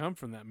quotes come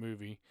from that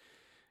movie.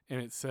 And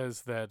it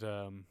says that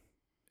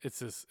it's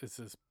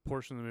this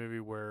portion of the movie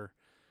where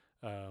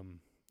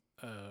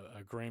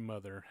a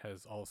grandmother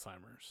has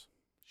Alzheimer's.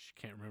 She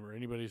can't remember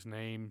anybody's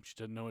name. She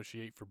doesn't know what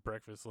she ate for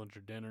breakfast, lunch, or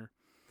dinner.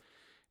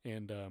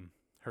 And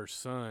her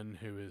son,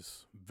 who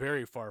is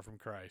very far from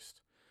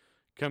Christ,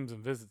 comes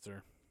and visits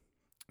her.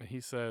 And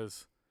he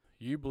says,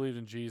 you believed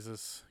in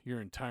Jesus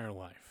your entire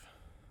life.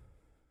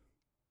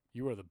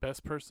 You are the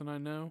best person I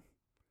know,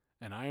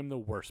 and I am the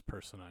worst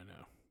person I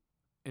know.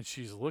 And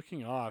she's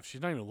looking off.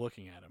 She's not even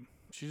looking at him.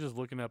 She's just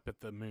looking up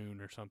at the moon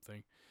or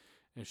something.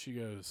 And she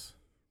goes,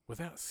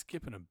 without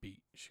skipping a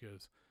beat, she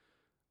goes,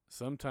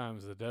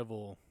 sometimes the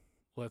devil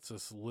lets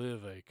us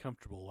live a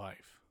comfortable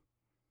life.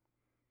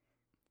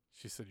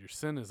 She said, your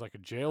sin is like a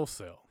jail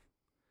cell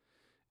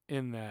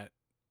in that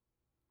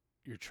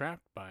you're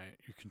trapped by it.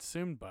 You're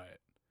consumed by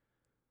it.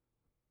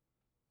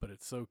 But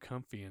it's so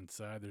comfy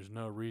inside, there's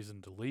no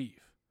reason to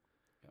leave.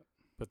 Yep.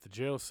 But the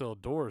jail cell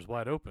door is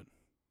wide open.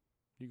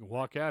 You can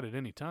walk out at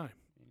any time.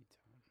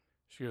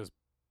 She goes,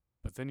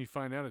 but then you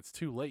find out it's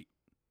too late,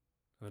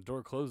 and the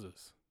door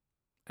closes.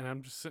 And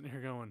I'm just sitting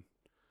here going,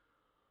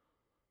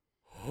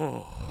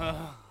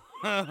 oh.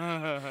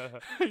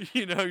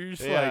 You know, you're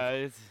just Yeah, like,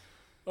 it's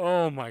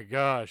oh my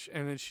gosh.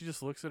 And then she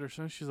just looks at her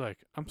son. She's like,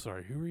 I'm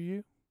sorry, who are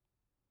you?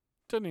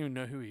 Doesn't even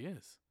know who he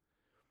is.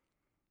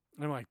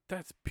 And I'm like,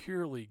 that's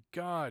purely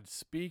God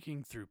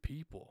speaking through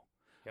people.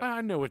 Yep.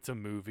 I know it's a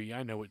movie.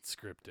 I know it's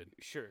scripted.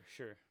 sure.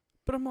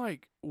 But I'm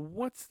like,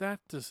 what's that?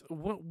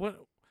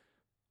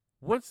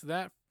 What's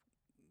that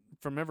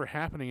from ever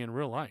happening in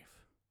real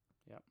life?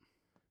 Yep.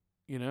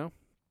 You know?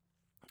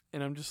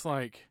 And I'm just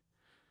like,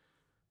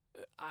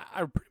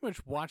 I pretty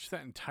much watched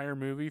that entire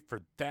movie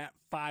for that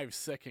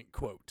 5-second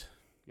quote.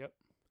 Yep.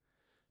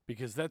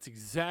 Because that's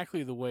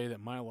exactly the way that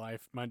my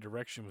life, my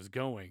direction was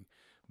going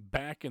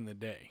back in the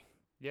day.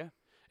 Yeah.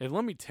 And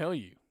let me tell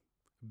you,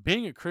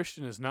 being a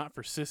Christian is not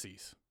for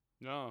sissies.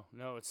 No,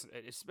 it's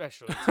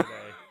especially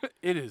today.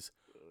 It is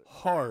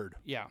hard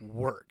Yeah.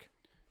 work.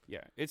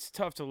 Yeah, it's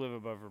tough to live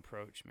above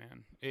reproach,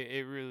 man.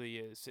 It really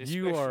is.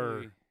 You are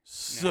especially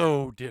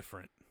so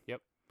different.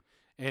 Yep.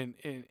 And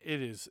it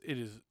is,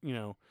 you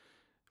know,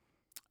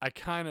 I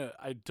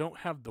don't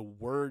have the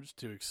words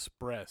to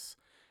express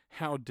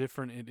how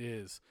different it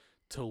is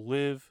to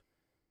live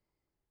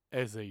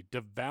as a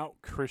devout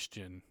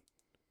Christian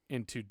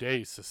in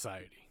today's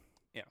society.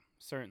 Yeah,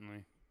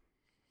 certainly.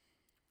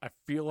 I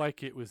feel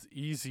like it was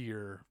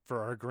easier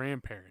for our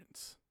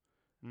grandparents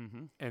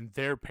Mm-hmm. and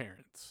their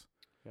parents,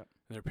 Yep.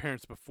 and their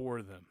parents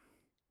before them,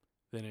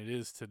 than it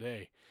is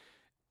today.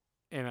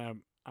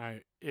 And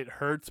it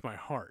hurts my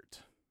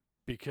heart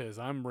because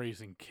I'm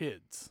raising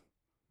kids.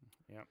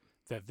 Yep.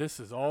 That this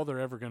is all they're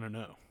ever going to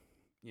know.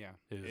 Yeah,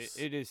 Is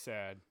it is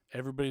sad.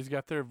 everybody's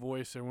got their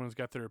voice, everyone's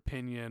got their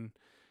opinion,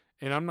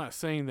 and I'm not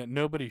saying that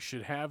nobody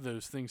should have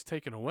those things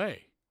taken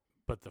away,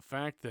 but the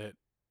fact that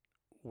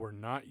we're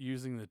not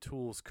using the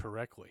tools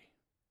correctly.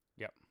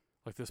 Yep.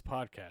 Like this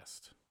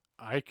podcast.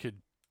 I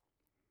could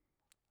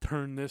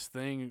turn this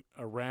thing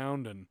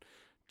around and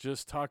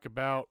just talk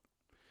about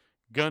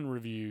gun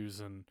reviews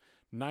and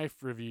knife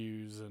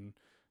reviews and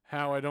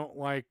how I don't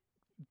like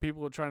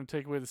people trying to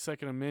take away the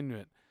Second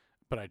Amendment,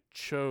 but I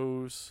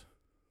chose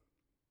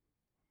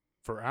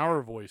for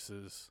our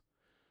voices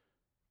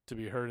to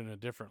be heard in a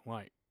different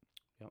light.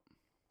 Yep.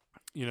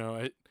 You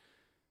know,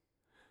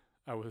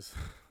 I was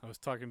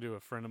talking to a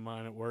friend of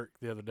mine at work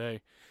the other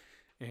day,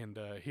 and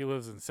he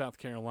lives in South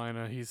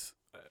Carolina. He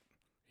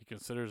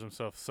considers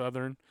himself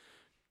Southern.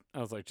 I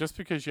was like, just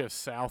because you have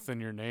South in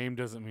your name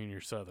doesn't mean you're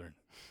Southern.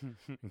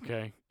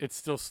 Okay? It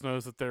still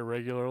snows up there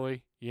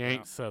regularly. You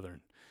ain't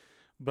Southern.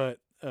 But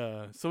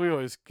so we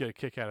always get a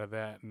kick out of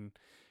that. And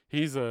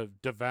he's a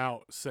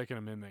devout Second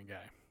Amendment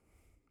guy.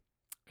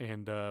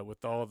 And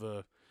with all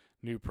the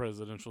new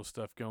presidential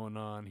stuff going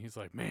on, he's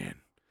like, man,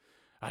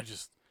 I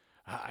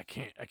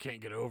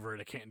can't get over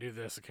it. I can't do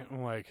this.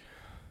 I'm like,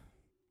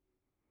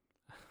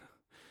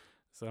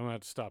 so I'm going to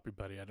have to stop you,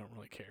 buddy. I don't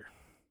really care.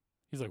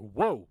 He's like,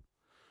 whoa.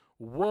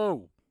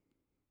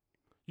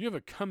 You have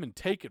a come and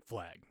take it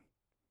flag.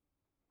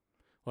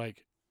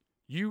 Like,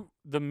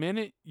 the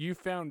minute you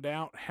found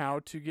out how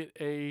to get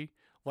a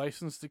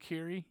license to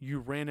carry, you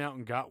ran out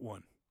and got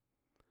one.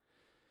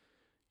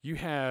 You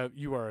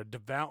are a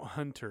devout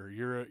hunter.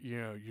 You're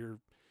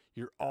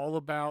all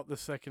about the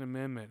Second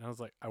Amendment. And I was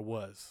like, I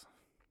was.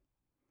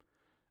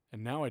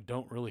 And now I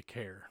don't really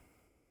care.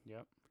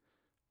 Yep.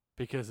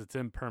 Because it's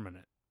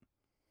impermanent.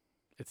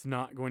 It's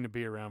not going to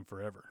be around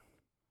forever.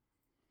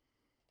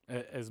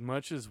 As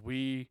much as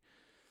we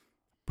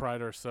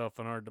pride ourselves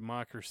on our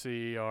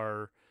democracy,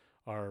 our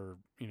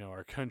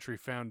country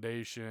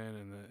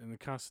foundation and the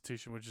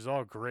Constitution, which is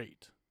all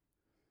great,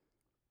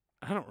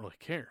 I don't really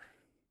care.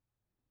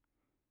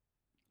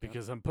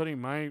 Because I'm putting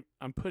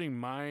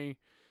my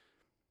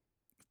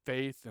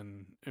faith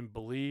and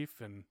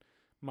belief and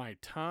my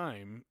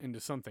time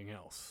into something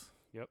else.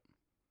 Yep.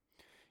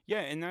 Yeah,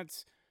 and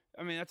that's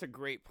a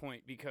great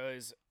point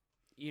because,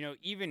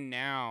 even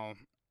now,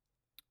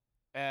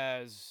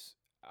 as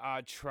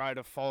I try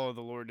to follow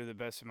the Lord to the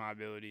best of my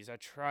abilities, I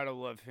try to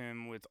love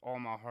Him with all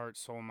my heart,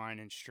 soul, mind,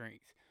 and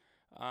strength.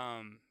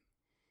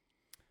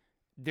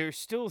 There's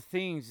still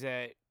things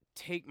that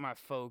take my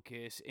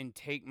focus and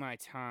take my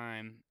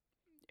time,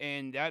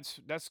 and that's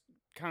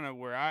kind of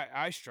where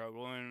I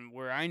struggle and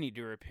where I need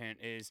to repent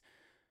is,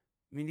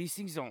 these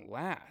things don't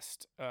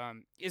last.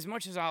 As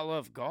much as I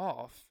love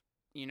golf,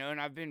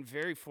 and I've been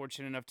very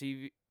fortunate enough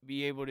to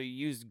be able to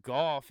use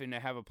golf and to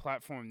have a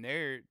platform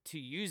there to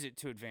use it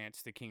to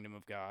advance the kingdom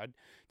of God,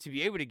 to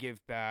be able to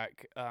give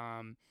back.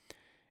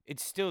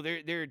 It's still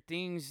there are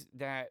things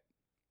that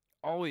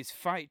always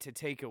fight to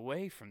take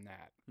away from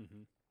that.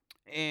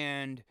 Mm-hmm.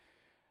 And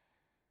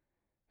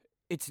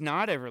it's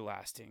not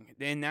everlasting.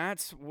 And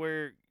that's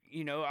where,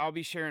 I'll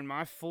be sharing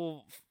my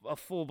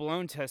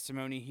full-blown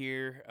testimony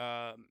here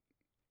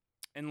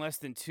in less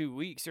than 2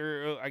 weeks,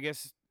 or I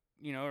guess,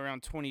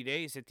 around 20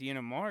 days at the end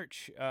of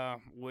March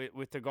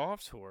with the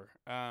golf tour.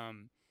 I'll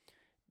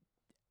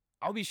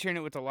be sharing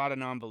it with a lot of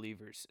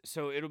non-believers.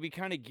 So it'll be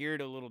kind of geared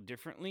a little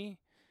differently,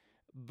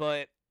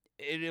 but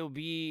it'll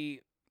be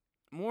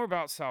more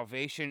about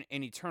salvation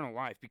and eternal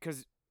life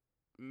because,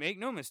 make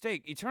no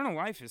mistake, eternal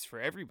life is for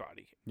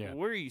everybody. Yeah.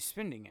 Where are you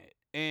spending it?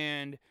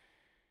 And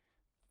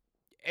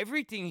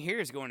everything here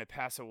is going to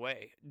pass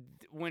away.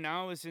 When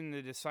I was in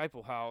the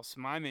disciple house,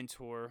 my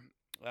mentor,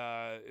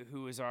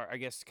 who was our, I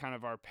guess, kind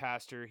of our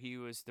pastor, he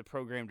was the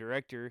program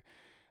director.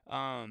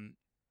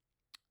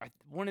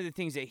 One of the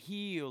things that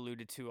he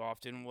alluded to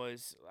often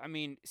was, I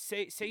mean,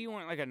 say you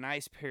want like a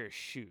nice pair of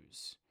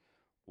shoes.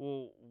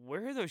 Well,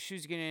 where are those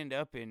shoes going to end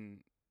up in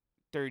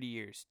 30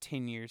 years,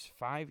 10 years,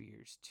 5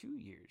 years, 2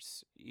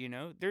 years? You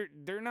know, they're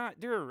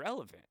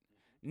irrelevant.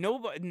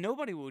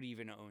 Nobody would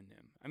even own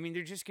them. I mean,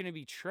 they're just going to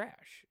be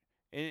trash.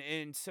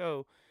 And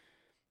so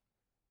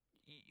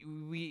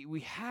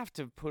we have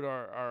to put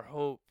our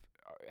hope,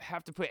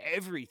 have to put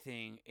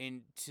everything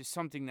into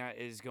something that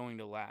is going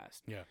to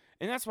last. Yeah.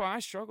 And that's why I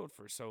struggled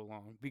for so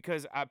long,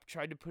 because I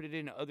tried to put it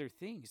into other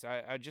things.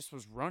 I just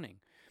was running.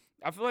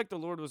 I feel like the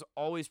Lord was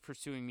always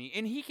pursuing me,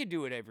 and he can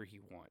do whatever he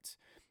wants.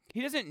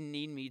 He doesn't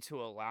need me to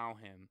allow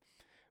him.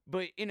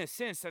 But in a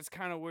sense, that's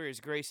kind of where his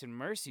grace and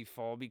mercy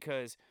fall,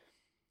 because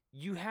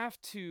you have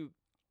to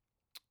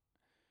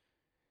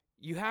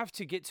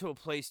get to a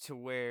place to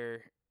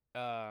where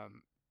God's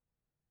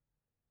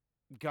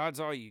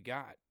all you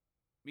got.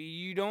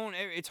 You don't.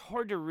 It's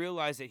hard to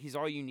realize that he's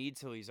all you need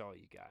till he's all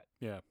you got.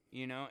 Yeah.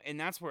 You know, and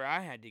that's where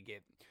I had to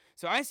get.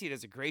 So I see it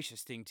as a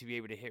gracious thing to be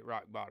able to hit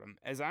rock bottom.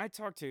 As I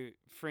talk to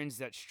friends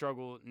that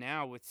struggle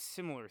now with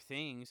similar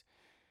things,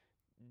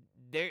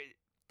 I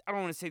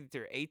don't want to say that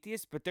they're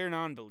atheists, but they're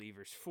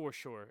non-believers for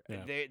sure.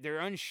 Yeah. They're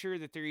unsure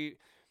that they're,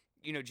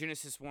 you know,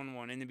 Genesis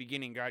 1:1, in the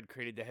beginning God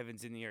created the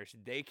heavens and the earth.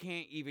 They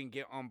can't even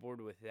get on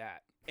board with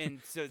that.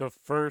 And so the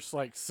first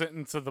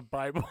sentence of the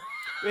Bible.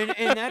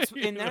 and that's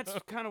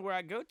kind of where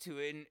I go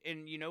to.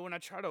 And you know, when I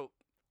try to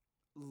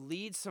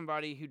lead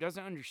somebody who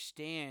doesn't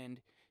understand,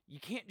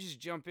 you can't just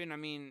jump in. I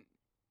mean,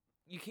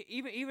 you can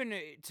even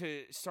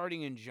to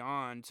starting in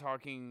John,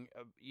 talking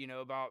you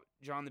know, about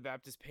John the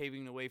Baptist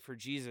paving the way for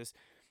Jesus.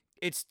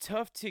 It's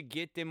tough to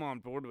get them on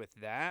board with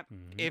that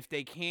if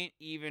they can't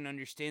even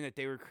understand that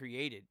they were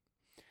created,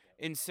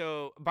 and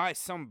so by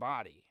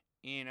somebody.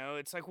 You know,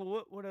 it's like,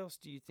 well, what else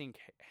do you think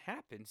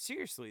happened?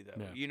 Seriously, though,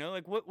 Yeah. you know,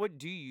 like what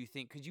do you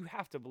think? Because you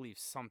have to believe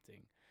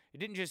something. It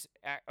didn't just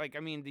act like, I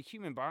mean, the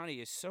human body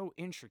is so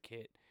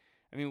intricate.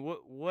 I mean,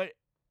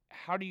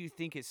 how do you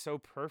think it's so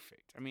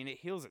perfect? I mean, it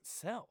heals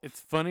itself. It's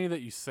funny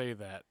that you say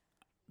that.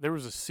 There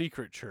was a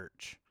secret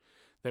church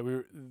that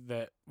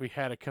we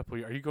had a couple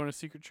years. Are you going to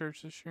secret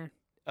church this year?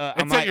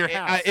 It's at your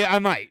house. I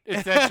might.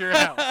 It's at your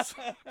house.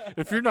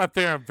 If you're not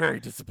there, I'm very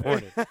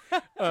disappointed.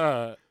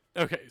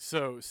 Okay,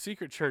 so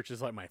secret church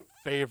is like my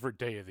favorite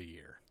day of the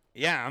year.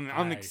 Yeah,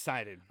 I'm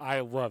excited.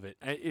 I love it.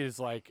 It is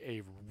like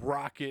a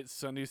rocket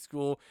Sunday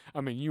school.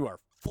 I mean, you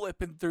are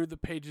flipping through the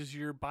pages of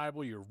your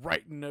Bible. You're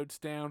writing notes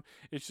down.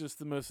 It's just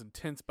the most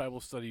intense Bible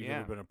study you've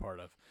ever been a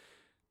part of.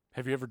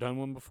 Have you ever done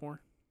one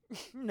before?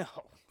 No.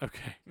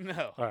 Okay.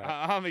 No. All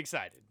right. I'm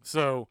excited.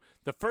 So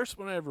the first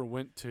one I ever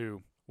went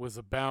to was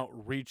about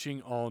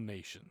reaching all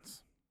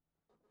nations.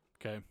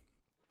 Okay.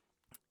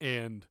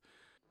 And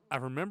I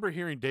remember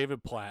hearing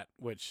David Platt,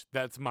 which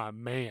that's my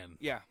man.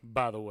 Yeah.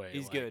 By the way.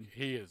 He's good.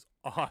 He is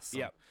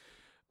awesome.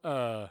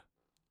 Yep.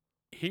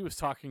 He was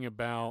talking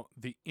about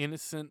the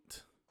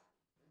innocent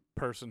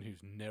person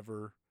who's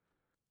never,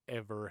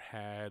 ever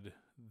had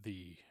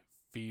the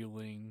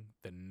feeling,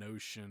 the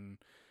notion,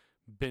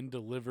 been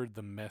delivered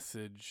the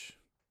message.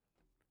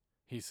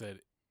 He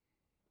said,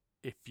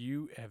 if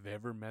you have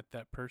ever met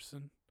that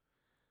person,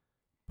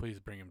 please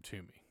bring him to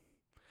me.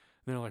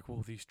 And they're like,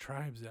 well, these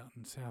tribes out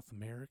in South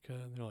America,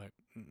 and they're like,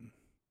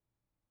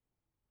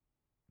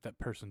 that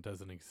person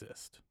doesn't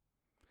exist.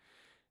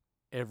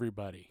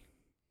 Everybody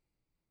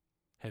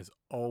has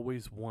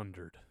always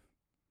wondered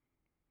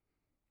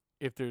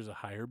if there's a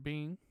higher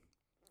being,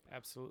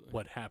 absolutely,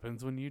 what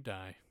happens when you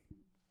die,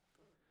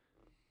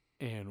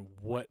 and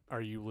what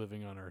are you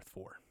living on earth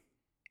for?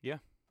 Yeah.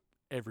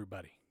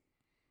 Everybody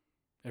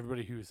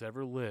who's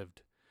ever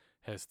lived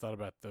has thought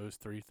about those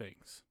three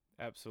things.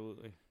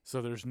 Absolutely.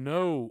 So there's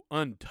no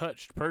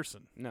untouched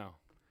person. No.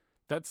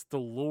 That's the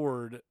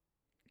Lord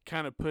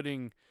kind of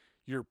putting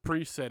your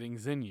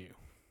pre-settings in you,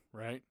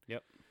 right?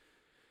 Yep.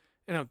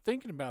 And I'm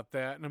thinking about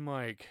that, and I'm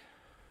like,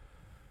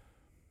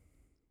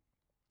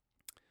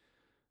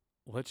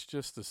 let's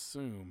just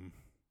assume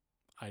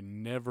I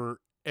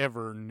never,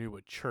 ever knew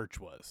what church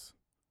was.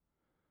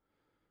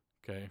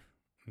 Okay?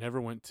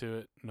 Never went to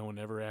it. No one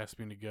ever asked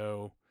me to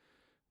go.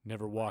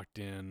 Never walked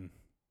in.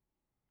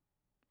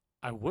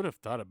 I would have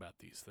thought about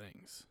these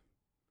things.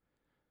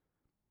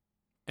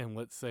 And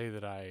let's say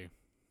that I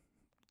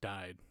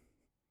died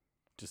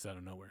just out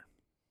of nowhere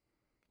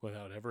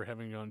without ever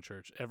having gone to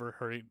church, ever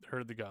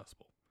heard the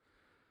gospel.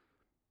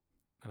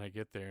 And I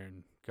get there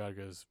and God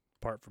goes,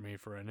 "Depart from me,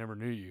 for I never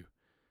knew you."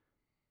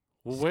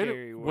 Well,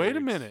 wait a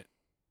minute.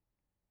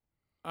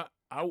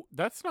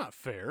 That's not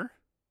fair.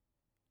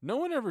 No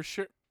one ever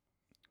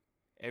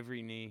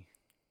Every knee.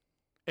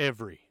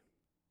 Everybody.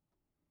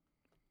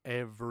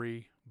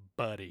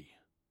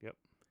 Yep.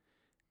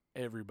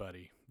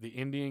 Everybody. The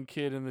Indian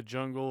kid in the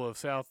jungle of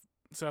South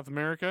South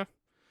America,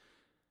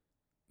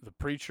 the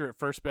preacher at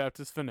First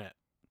Baptist Finette.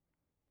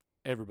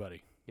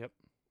 Everybody. Yep.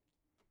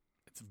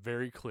 It's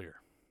very clear.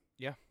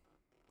 Yeah.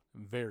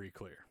 Very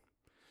clear.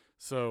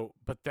 So,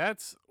 but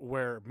that's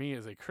where me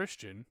as a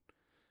Christian,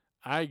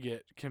 I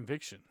get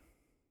conviction,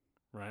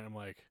 right? I'm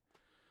like,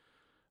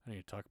 I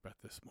need to talk about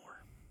this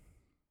more.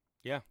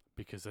 Yeah.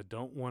 Because I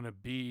don't want to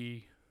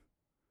be,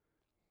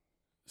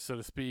 so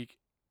to speak,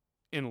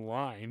 in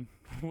line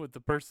with the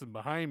person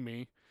behind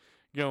me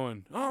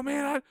going, oh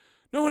man,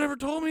 no one ever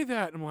told me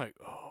that. And I'm like,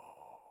 oh,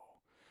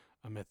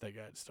 I met that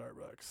guy at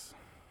Starbucks.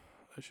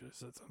 I should have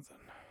said something.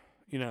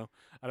 You know,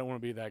 I don't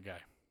want to be that guy.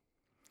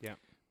 Yeah.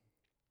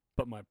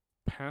 But my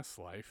past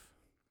life,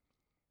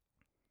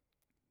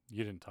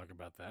 you didn't talk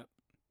about that.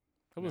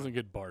 That wasn't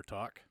good bar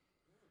talk.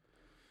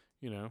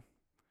 You know,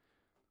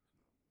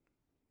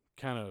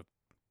 kind of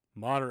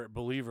moderate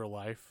believer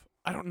life.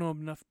 I don't know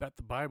enough about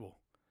the Bible.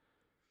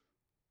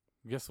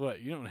 Guess what?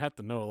 You don't have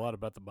to know a lot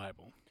about the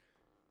Bible.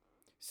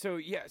 So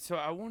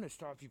I want to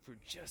stop you for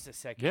just a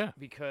second. Yeah.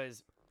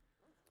 Because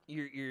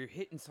you're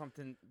hitting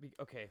something.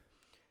 Okay.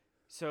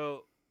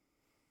 So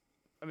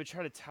I'm going to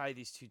try to tie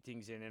these two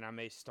things in, and I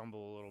may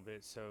stumble a little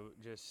bit, so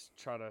just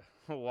try to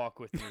walk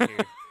with me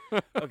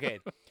here. Okay.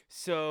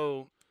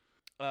 So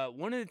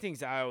one of the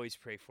things I always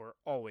pray for,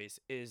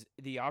 is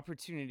the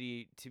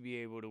opportunity to be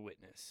able to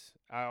witness.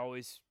 I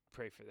always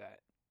pray for that.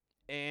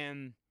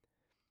 And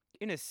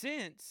in a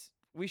sense,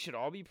 we should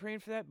all be praying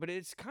for that, but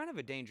it's kind of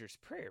a dangerous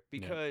prayer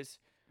because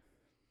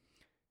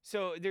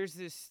so there's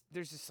this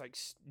like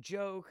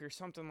joke or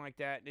something like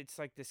that. It's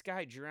like this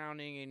guy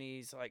drowning and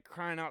he's like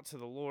crying out to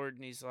the Lord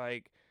and he's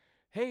like,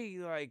 hey,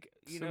 like,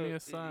 send me a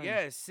sign.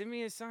 Yeah, send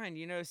me a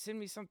sign, send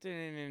me something.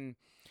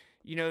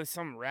 And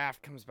some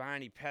raft comes by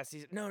and he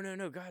passes.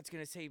 No, God's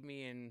going to save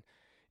me. And,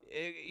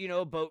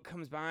 a boat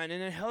comes by and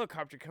then a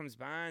helicopter comes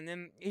by and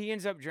then he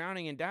ends up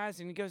drowning and dies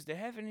and he goes to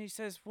heaven and he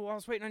says, well, I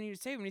was waiting on you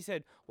to save him. And he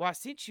said, well, I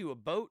sent you a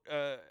boat,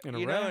 and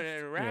a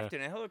raft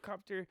and a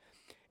helicopter.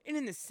 And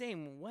in the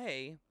same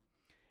way,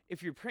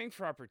 if you're praying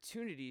for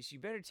opportunities, you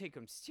better take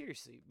them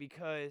seriously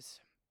because,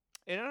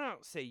 and I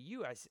don't say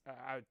you,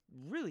 I'm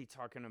really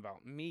talking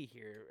about me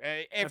here,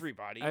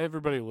 everybody.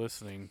 Everybody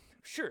listening.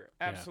 Sure,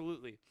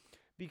 absolutely.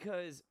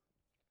 Because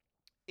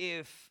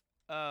if,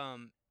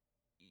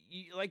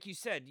 like you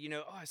said,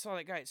 I saw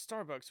that guy at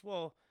Starbucks.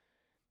 Well,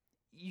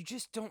 you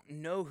just don't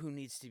know who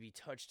needs to be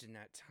touched in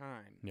that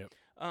time. Yep.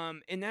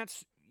 And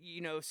that's,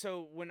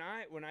 so when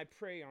I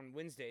pray on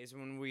Wednesdays,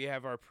 when we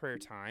have our prayer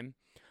time,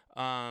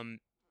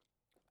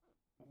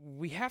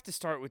 we have to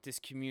start with this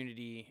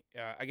community.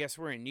 I guess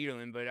we're in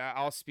Nederland, but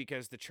I'll speak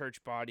as the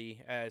church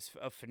body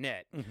of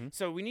Finette. Mm-hmm.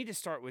 So we need to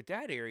start with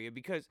that area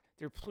because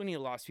there are plenty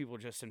of lost people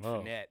just in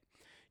Finette.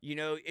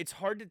 It's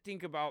hard to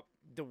think about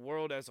the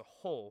world as a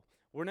whole.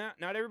 We're not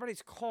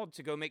everybody's called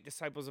to go make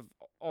disciples of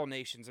all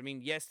nations. I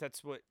mean, yes,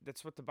 that's what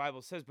the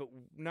Bible says, but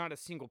not a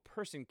single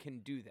person can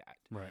do that.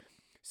 Right.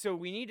 So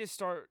we need to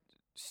start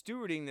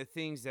stewarding the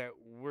things that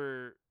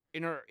we're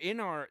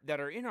that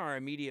are in our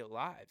immediate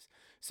lives.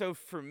 So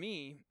for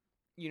me,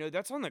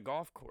 that's on the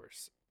golf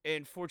course.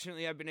 And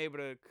fortunately, I've been able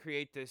to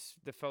create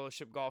the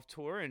Fellowship Golf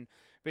Tour and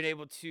been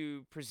able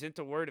to present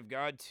the Word of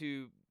God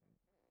to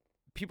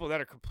people that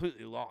are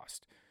completely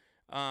lost.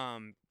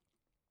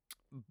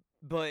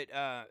 But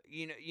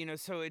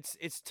so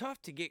it's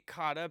tough to get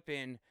caught up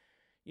in,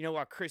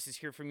 while Chris is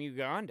here from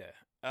Uganda.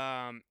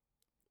 Oh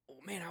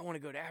man, I want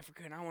to go to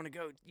Africa and I want to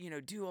go,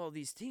 do all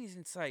these things.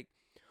 And it's like,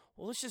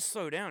 well, let's just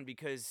slow down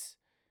because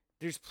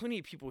there's plenty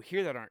of people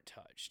here that aren't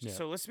touched. Yeah.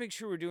 So let's make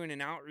sure we're doing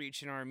an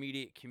outreach in our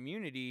immediate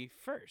community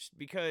first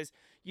because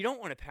you don't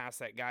want to pass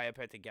that guy up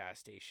at the gas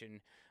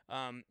station.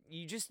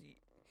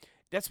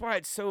 That's why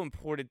it's so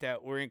important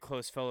that we're in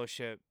close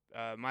fellowship.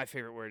 My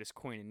favorite word is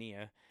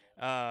koinonia,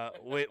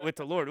 with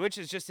the Lord, which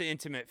is just an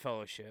intimate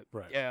fellowship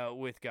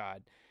with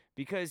God.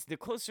 Because the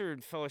closer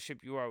in fellowship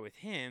you are with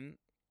Him,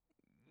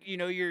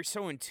 you're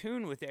so in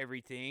tune with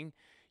everything,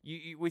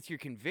 you with your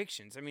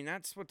convictions. I mean,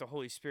 that's what the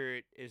Holy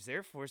Spirit is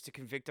there for, is to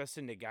convict us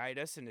and to guide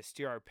us and to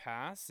steer our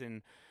paths.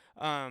 And,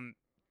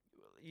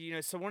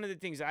 so one of the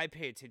things I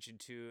pay attention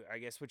to, I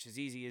guess, which is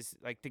easy, is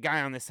like the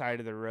guy on the side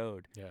of the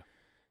road. Yeah.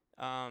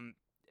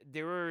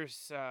 There were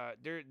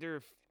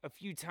a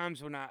few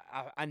times when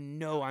I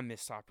know I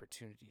missed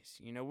opportunities.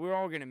 We're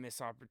all going to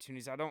miss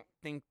opportunities. I don't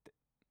think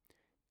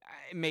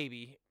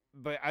maybe,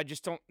 but I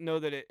just don't know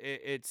that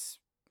it's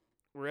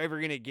we're ever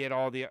going to get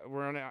all the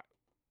we're on a.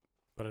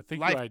 But I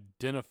think you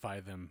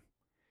identify them,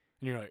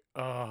 and you're like,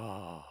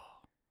 oh,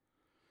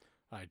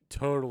 I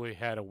totally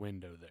had a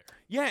window there.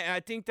 Yeah, and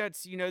I think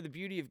that's the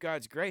beauty of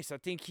God's grace. I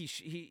think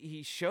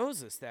he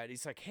shows us that.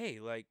 He's like, hey,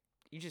 like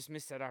you just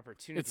missed that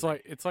opportunity.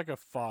 It's like a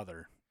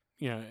father.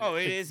 Oh,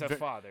 it is a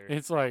father.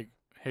 It's like,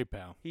 hey,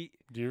 pal, do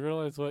you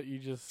realize what you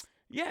just?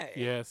 Yeah.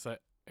 Yes,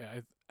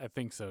 I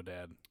think so,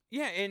 Dad.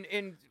 Yeah,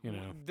 and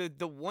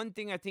the one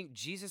thing I think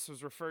Jesus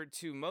was referred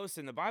to most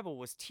in the Bible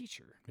was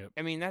teacher. Yep.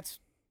 I mean, that's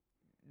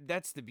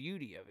the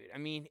beauty of it. I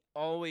mean,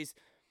 always,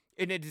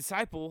 And a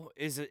disciple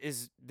is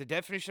the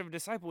definition of a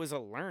disciple is a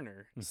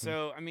learner. Mhm.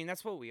 So, I mean,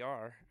 that's what we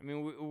are. I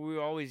mean, we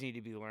always need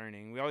to be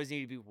learning. We always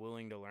need to be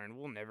willing to learn.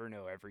 We'll never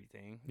know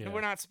everything. Yeah. And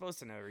we're not supposed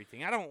to know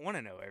everything. I don't want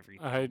to know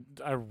everything.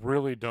 I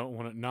really don't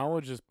want it.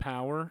 Knowledge is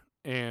power,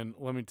 and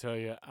let me tell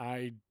you,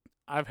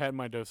 I've had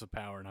my dose of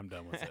power, and I'm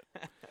done with it.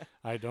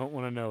 I don't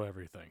want to know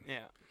everything.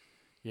 Yeah.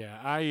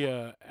 Yeah,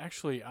 I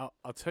actually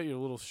I'll tell you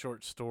a little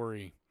short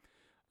story.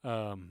 It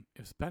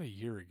was about a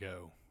year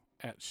ago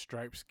at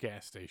Stripes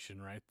gas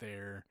station right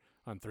there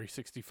on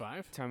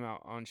 365. Time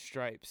out on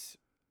Stripes.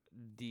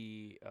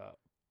 The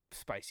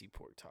spicy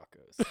pork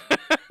tacos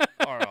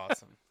are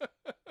awesome.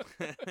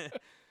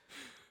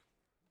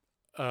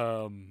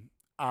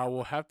 I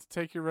will have to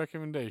take your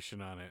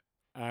recommendation on it.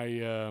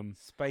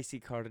 Spicy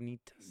carnitas.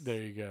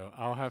 There you go.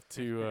 I'll have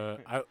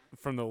to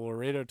from the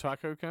Laredo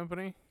Taco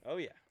Company. Oh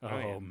yeah.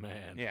 Oh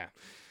man. Yeah.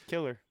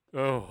 Killer.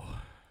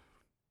 Oh.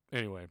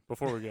 Anyway,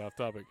 before we get off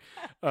topic,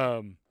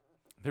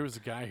 there was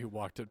a guy who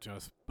walked up to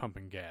us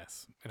pumping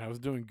gas, and I was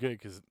doing good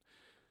because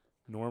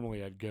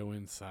normally I'd go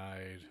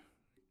inside,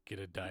 get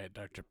a Diet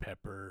Dr.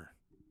 Pepper,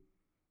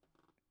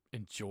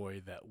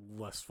 enjoy that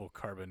lustful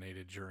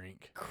carbonated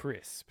drink.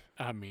 Crisp.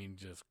 I mean,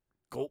 just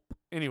gulp.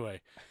 Anyway,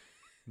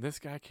 this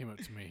guy came up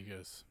to me. He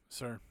goes,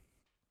 "Sir,"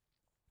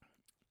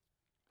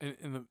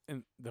 and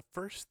the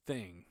first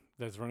thing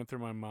that's running through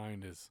my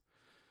mind is,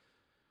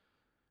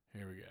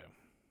 here we go.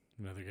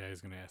 Another guy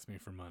is going to ask me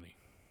for money.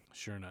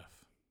 Sure enough,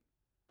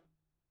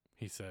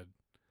 he said,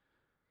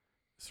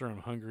 "Sir, I'm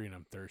hungry and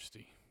I'm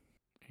thirsty."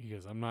 He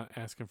goes, "I'm not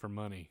asking for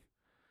money.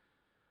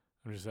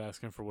 I'm just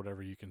asking for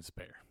whatever you can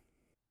spare."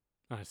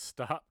 I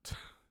stopped.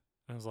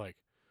 I was like,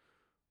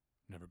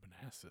 never been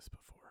asked this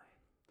before.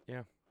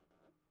 Yeah.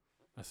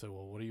 I said,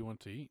 "Well, what do you want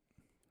to eat?"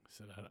 I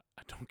said,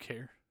 I don't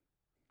care.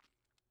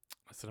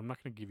 I said, "I'm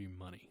not going to give you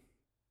money."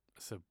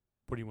 I said,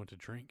 "What do you want to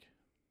drink?"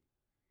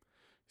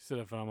 He said,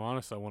 "If I'm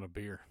honest, I want a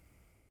beer."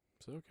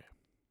 I said, "Okay."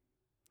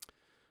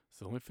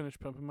 So let me finish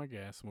pumping my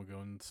gas and we'll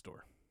go in the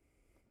store.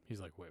 He's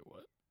like, "Wait,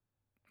 what?"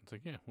 I was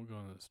like, "Yeah, we'll go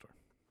into the store."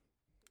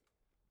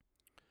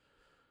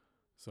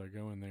 So I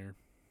go in there.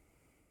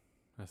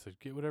 I said,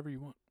 "Get whatever you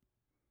want.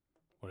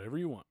 Whatever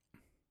you want.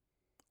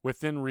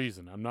 Within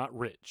reason. I'm not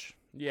rich,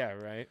 Yeah,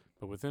 right.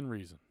 but within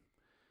reason."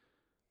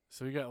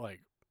 So he got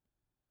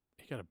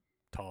a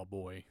tall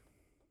boy.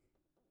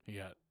 He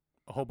got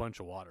a whole bunch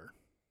of water.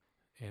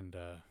 And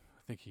I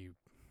think he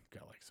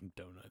got like some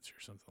donuts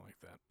or something like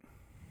that.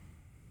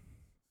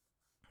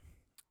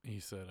 He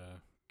said,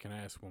 "Can I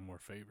ask one more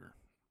favor?"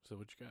 I said,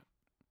 "What you got?"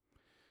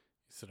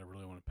 He said, "I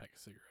really want a pack of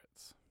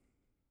cigarettes."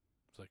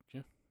 I was like,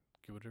 "Yeah,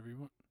 get whatever you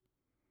want."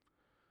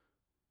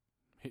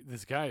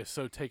 This guy is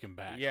so taken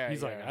back. Yeah,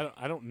 he's like, yeah.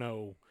 I don't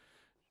know.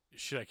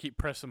 Should I keep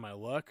pressing my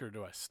luck or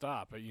do I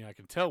stop? But, I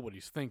can tell what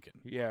he's thinking.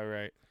 Yeah,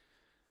 right.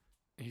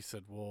 He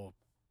said, "Well,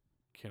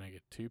 can I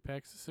get 2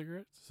 packs of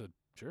cigarettes?" I said,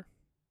 "Sure."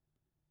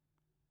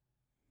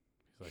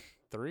 He's like,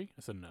 3?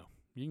 I said, "No,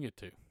 you can get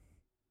 2.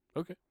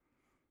 Okay.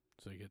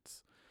 So he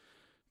gets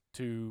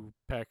 2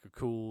 pack of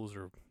Cools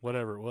or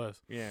whatever it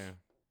was. Yeah.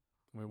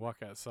 We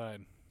walk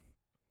outside.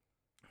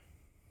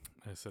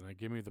 I said, "Now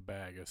give me the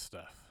bag of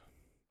stuff."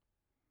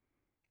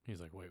 He's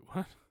like, "Wait, what?" I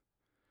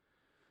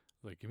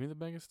was like, "Give me the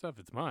bag of stuff.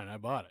 It's mine. I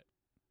bought it."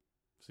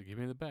 So give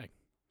me the bag.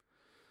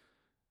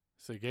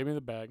 So he gave me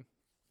the bag.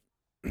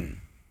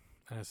 And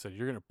I said,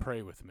 "You're gonna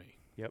pray with me."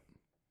 Yep.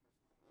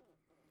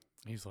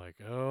 He's like,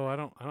 "Oh, I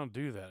don't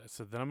do that." I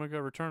said, "Then I'm gonna go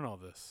return all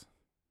this."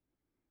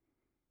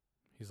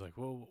 He's like,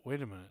 "Well,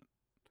 wait a minute."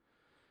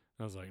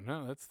 And I was like,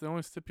 "No, that's the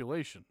only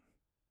stipulation."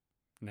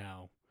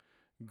 Now,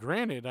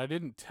 granted, I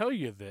didn't tell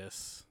you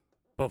this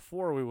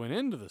before we went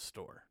into the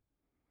store.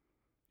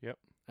 Yep.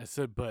 I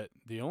said, "But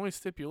the only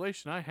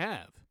stipulation I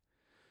have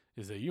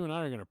is that you and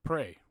I are going to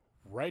pray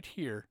right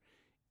here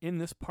in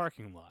this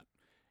parking lot.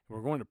 And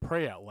we're going to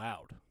pray out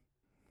loud."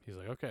 He's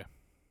like, "Okay,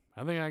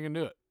 I think I can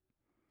do it."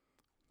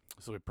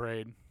 So we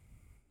prayed.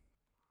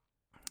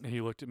 And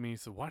he looked at me and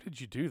said, "Why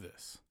did you do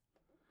this?"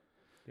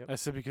 Yep. I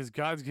said, "Because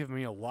God's given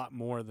me a lot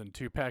more than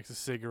 2 packs of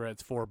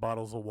cigarettes, 4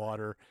 bottles of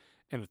water,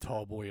 and a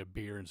tall boy of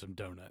beer and some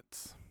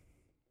donuts."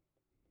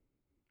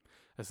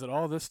 I said,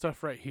 "All this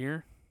stuff right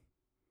here,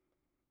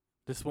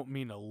 this won't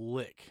mean a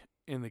lick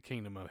in the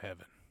kingdom of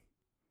heaven."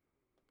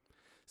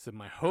 I said,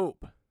 "My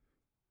hope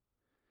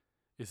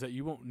is that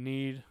you won't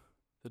need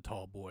the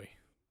tall boy.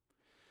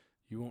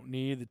 You won't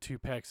need the 2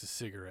 packs of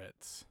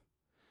cigarettes.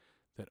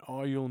 That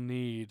all you'll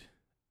need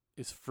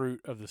is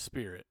fruit of the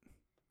Spirit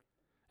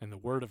and the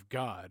Word of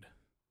God,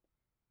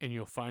 and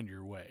you'll find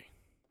your way."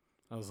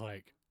 I was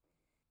like,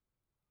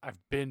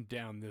 "I've been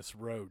down this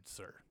road,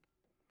 sir.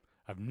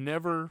 I've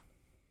never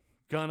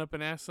gone up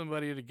and asked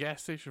somebody at a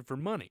gas station for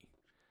money.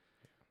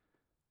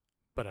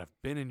 But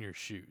I've been in your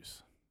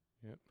shoes."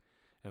 Yep.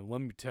 And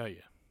let me tell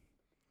you,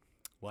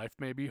 life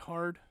may be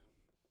hard.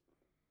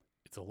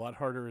 It's a lot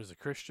harder as a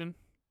Christian,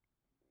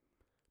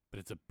 but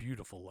it's a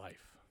beautiful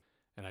life.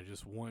 And I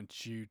just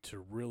want you to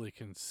really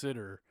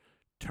consider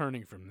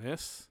turning from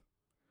this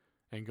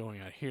and going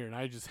out here. And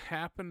I just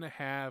happen to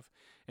have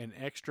an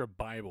extra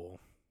Bible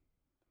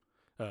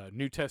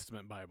New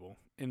Testament Bible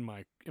in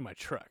my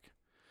truck.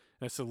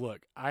 And I said,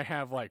 look, I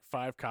have like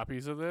 5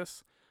 copies of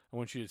this. I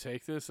want you to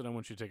take this, and I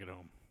want you to take it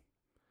home.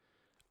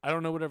 I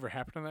don't know whatever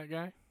happened to that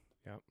guy.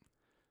 Yep.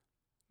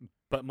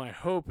 But my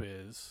hope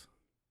is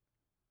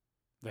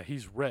that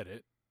he's read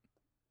it,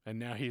 and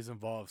now he's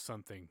involved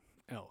something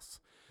else.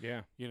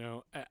 Yeah. You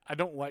know, I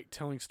don't like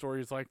telling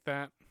stories like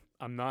that.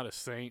 I'm not a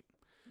saint.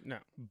 No.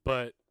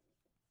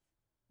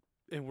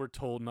 And we're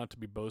told not to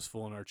be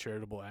boastful in our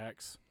charitable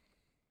acts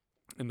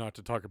and not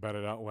to talk about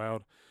it out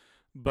loud.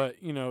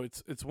 But, you know,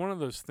 it's one of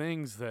those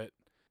things that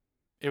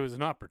it was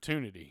an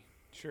opportunity.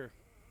 Sure.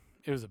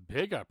 It was a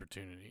big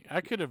opportunity.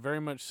 I could have very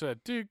much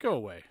said, dude, go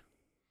away.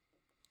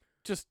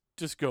 Just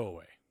go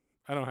away.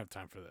 I don't have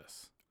time for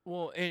this.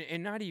 Well,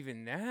 and not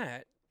even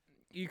that.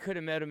 You could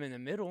have met him in the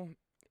middle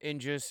and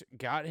just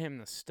got him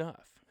the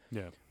stuff.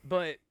 Yeah.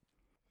 But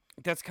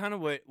that's kind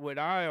of what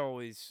I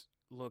always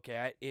look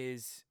at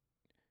is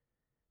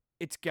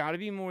it's got to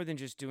be more than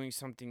just doing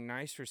something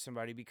nice for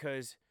somebody,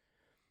 because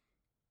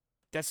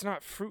that's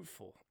not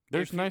fruitful.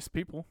 There's nice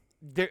people.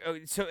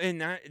 That's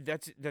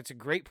a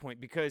great point,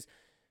 because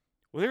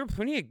there are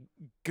plenty of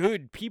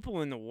good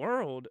people in the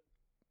world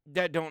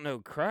that don't know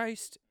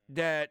Christ,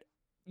 that,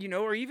 you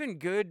know, are even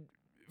good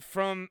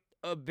from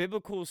a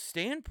biblical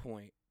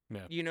standpoint.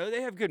 Yeah. You know,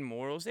 they have good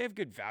morals, they have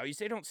good values,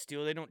 they don't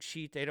steal, they don't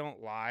cheat, they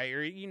don't lie,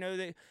 or, you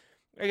know,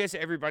 I guess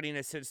everybody in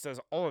a sense does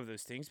all of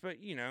those things, but,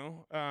 you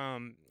know,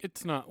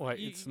 it's not like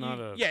it's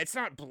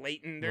not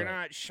blatant. They're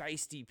not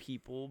shisty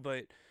people,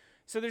 but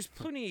so there's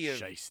plenty of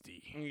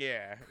shisty.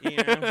 Yeah, you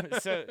know.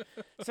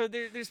 so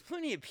there's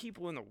plenty of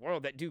people in the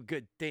world that do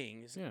good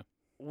things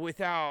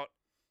without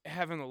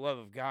having the love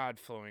of God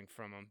flowing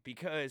from them,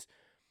 because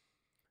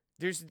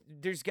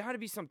there's got to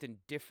be something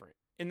different.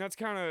 And that's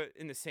kind of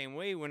in the same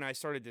way when I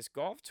started this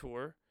golf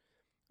tour.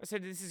 I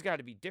said, this has got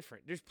to be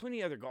different. There's plenty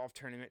of other golf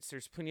tournaments.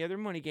 There's plenty of other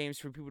money games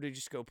for people to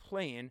just go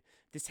play in.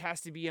 This has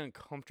to be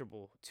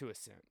uncomfortable to a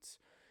sense.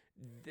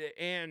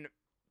 And,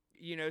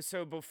 you know,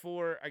 so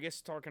before, I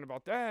guess talking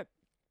about that,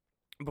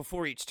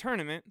 before each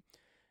tournament,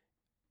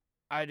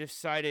 I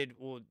decided,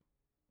 well,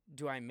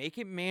 do I make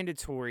it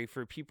mandatory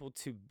for people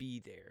to be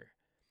there?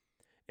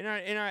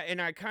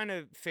 And I kind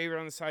of favor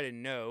on the side of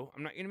no.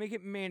 I'm not going to make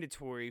it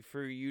mandatory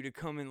for you to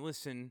come and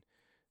listen,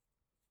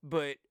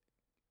 but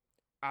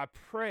I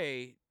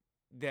pray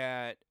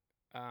that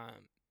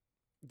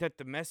that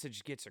the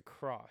message gets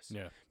across.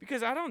 Yeah.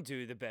 Because I don't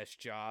do the best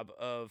job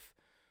of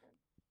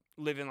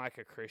living like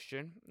a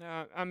Christian.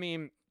 I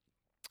mean,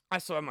 I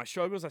still have my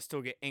struggles. I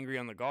still get angry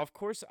on the golf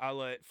course. I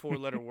let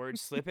 4-letter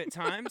words slip at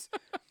times.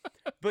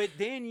 But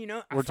then, you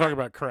know, we're talking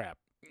about crap.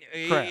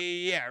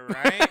 Yeah,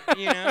 right.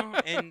 You know,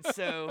 and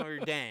so, or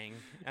dang.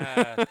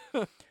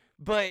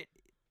 But,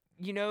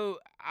 you know,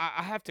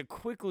 I have to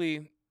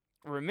quickly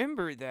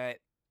remember that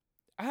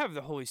I have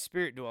the Holy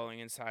Spirit dwelling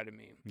inside of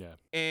me. Yeah.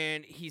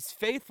 And he's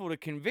faithful to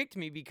convict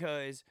me,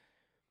 because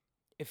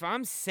if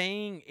I'm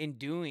saying and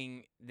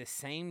doing the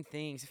same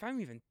things, if I'm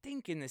even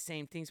thinking the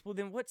same things, well,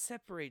 then what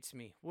separates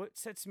me? What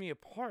sets me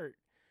apart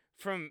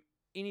from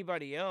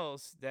anybody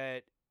else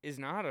that is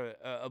not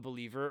a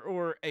believer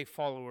or a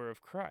follower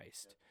of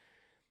Christ?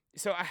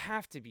 So I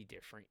have to be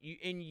different.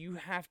 You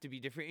have to be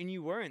different, and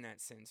you were in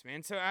that sense,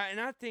 man. So I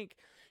think,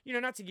 you know,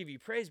 not to give you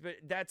praise, but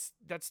that's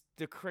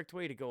the correct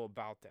way to go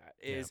about that.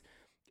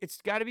 It's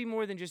got to be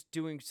more than just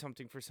doing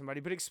something for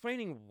somebody, but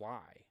explaining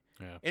why.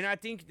 Yeah. And I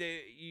think that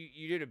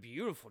you did a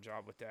beautiful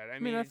job with that. I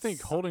mean, I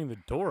think holding the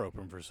door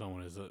open for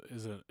someone is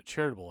a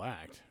charitable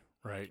act,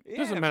 right? It Yeah,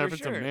 doesn't matter for if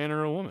it's sure. a man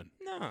or a woman.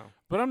 No.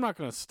 But I'm not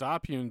going to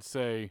stop you and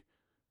say,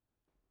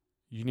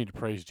 you need to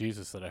praise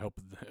Jesus that I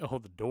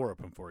hold the door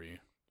open for you.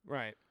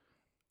 Right.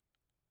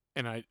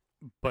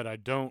 But I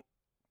don't,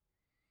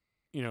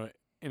 you know,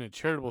 in a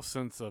charitable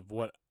sense of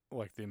what,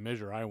 like the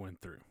measure I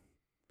went through.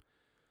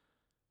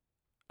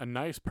 A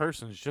nice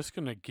person is just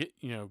going to get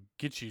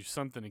you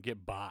something to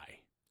get by.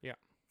 Yeah.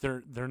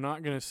 They're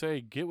not going to say,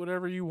 get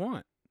whatever you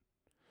want.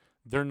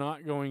 They're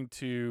not going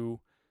to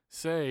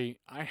say,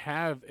 I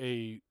have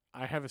a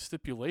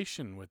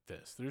stipulation with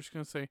this. They're just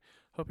going to say,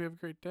 hope you have a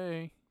great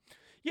day.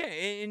 Yeah,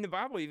 and the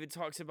Bible even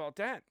talks about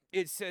that.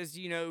 It says,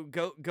 you know,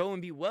 go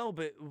and be well,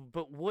 but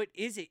what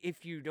is it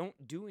if you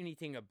don't do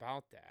anything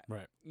about that?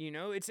 Right. You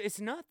know, it's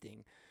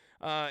nothing.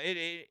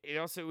 It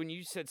also, when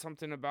you said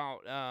something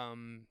about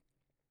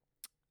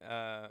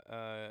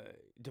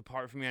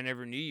depart from me, I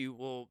never knew you.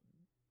 Well,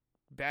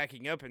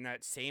 backing up in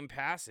that same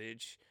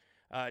passage,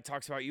 it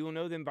talks about you will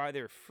know them by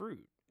their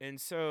fruit.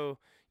 And so,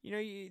 you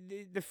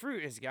know, the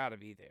fruit has got to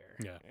be there.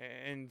 Yeah.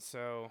 And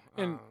so,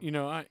 and you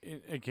know,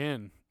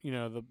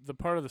 the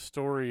part of the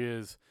story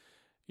is,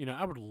 you know,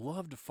 I would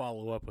love to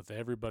follow up with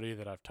everybody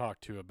that I've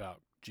talked to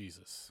about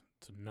Jesus.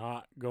 It's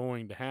not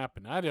going to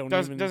happen.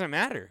 Doesn't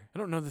matter. I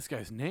don't know this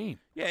guy's name.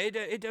 Yeah,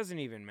 it doesn't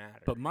even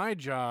matter. But my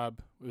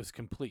job was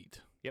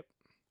complete. Yep.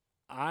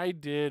 I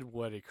did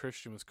what a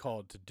Christian was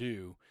called to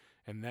do,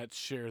 and that's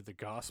share the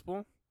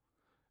gospel,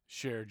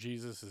 share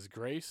Jesus'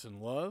 grace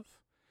and love,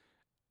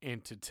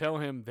 and to tell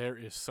him there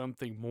is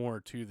something more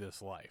to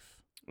this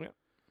life. Yep.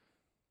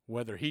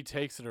 whether he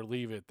takes it or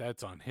leave it,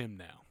 that's on him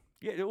now.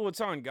 Yeah, well, it's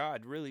on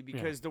God, really,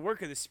 because the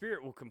work of the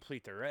Spirit will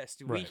complete the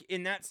rest. Right.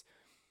 And that's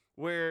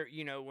where,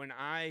 when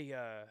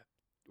I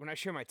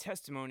share my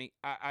testimony,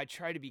 I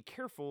try to be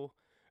careful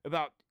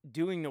about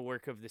doing the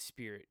work of the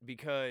Spirit,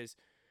 because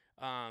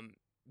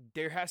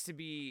there has to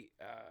be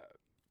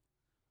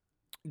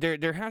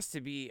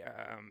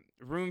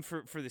room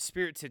for the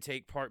Spirit to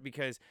take part,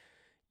 because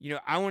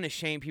I want to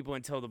shame people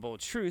and tell the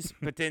bold truths,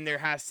 but then there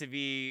has to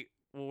be,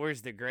 well,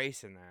 where's the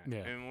grace in that?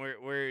 Yeah. And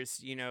where's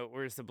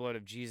the blood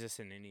of Jesus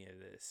in any of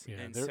this? Yeah,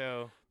 And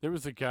there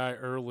was a guy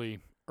early.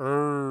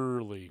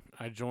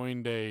 I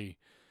joined a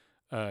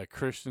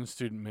Christian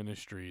Student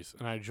Ministries,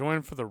 and I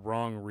joined for the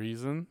wrong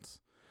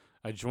reasons.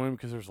 I joined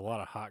because there's a lot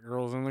of hot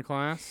girls in the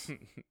class.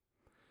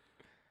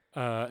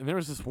 And there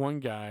was this one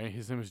guy.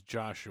 His name was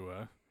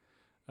Joshua.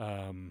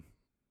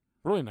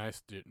 Really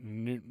nice dude.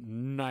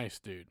 Nice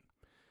dude.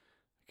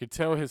 Could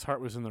tell his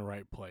heart was in the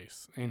right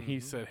place. And he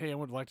said, "Hey, I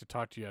would like to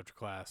talk to you after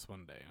class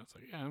one day." I was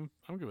like, "Yeah,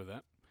 I'm good with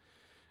that."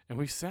 And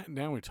we sat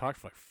down. We talked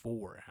for like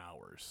 4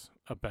 hours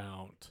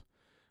about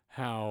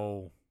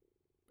how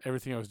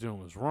everything I was doing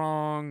was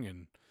wrong.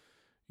 And,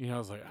 I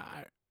was like,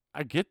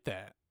 I get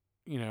that,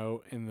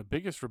 and the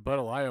biggest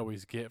rebuttal I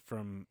always get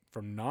from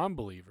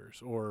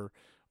non-believers or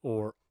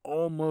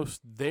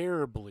almost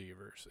there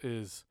believers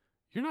is,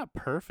 you're not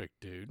perfect,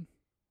 dude.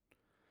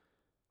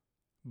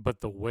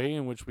 But the way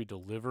in which we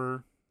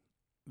deliver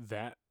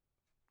that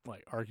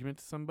argument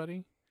to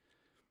somebody,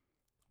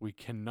 we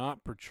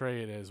cannot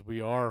portray it as we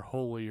are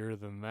holier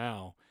than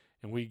thou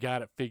and we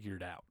got it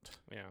figured out.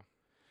 Yeah.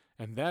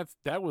 And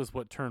that was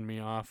what turned me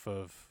off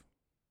of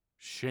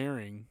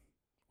sharing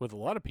with a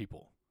lot of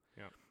people.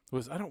 Yeah.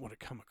 Was I don't want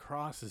to come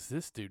across as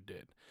this dude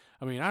did.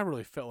 I mean, I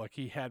really felt like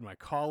he had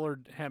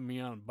me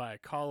on by a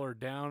collar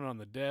down on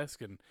the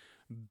desk and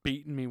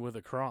beating me with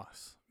a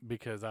cross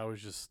because I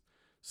was just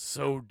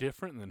so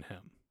different than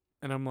him.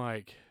 And I'm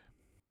like,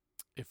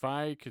 if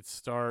I could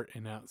start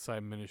an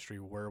outside ministry,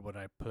 where would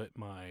I put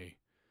my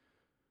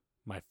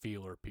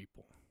feeler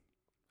people?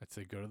 I'd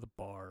say go to the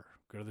bar,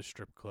 go to the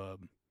strip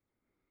club,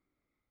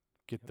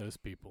 get those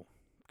people,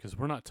 because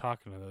we're not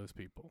talking to those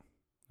people.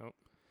 Nope.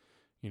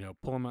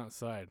 Pull them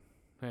outside.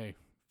 Hey,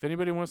 if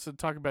anybody wants to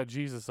talk about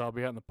Jesus, I'll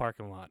be out in the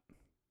parking lot.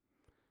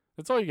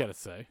 That's all you got to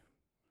say.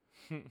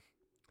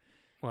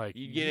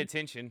 You get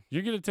attention.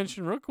 You get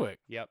attention real quick.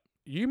 Yep.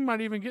 You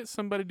might even get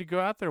somebody to go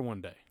out there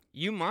one day.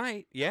 You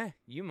might. Yeah,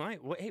 you might.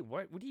 Hey,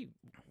 what do you,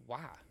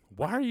 why?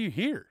 Why are you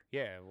here?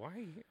 Yeah, why are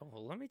you here? Oh,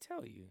 well, let me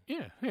tell you.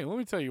 Yeah, hey, let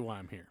me tell you why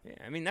I'm here. Yeah,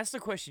 I mean, that's the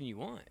question you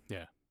want.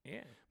 Yeah.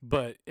 Yeah.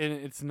 But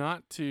it's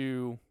not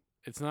to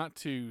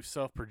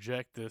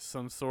self-project this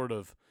some sort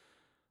of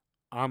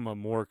I'm a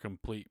more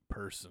complete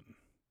person.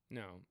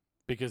 No.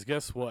 Because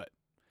guess what?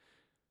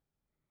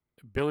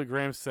 Billy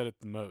Graham said it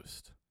the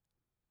most.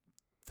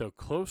 The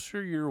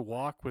closer your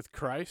walk with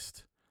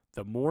Christ,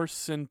 the more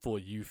sinful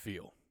you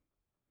feel.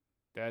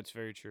 That's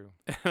very true.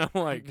 And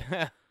I'm like,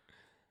 oh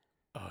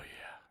yeah.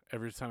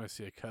 Every time I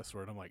see a cuss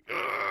word, I'm like,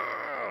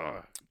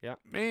 ugh, yeah,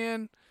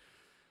 man.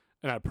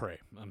 And I pray,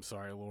 I'm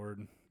sorry,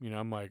 Lord.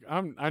 I'm like,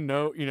 I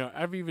know,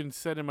 I've even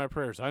said in my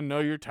prayers, I know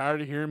you're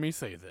tired of hearing me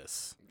say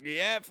this.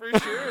 Yeah, for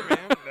sure,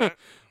 man.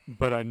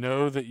 But I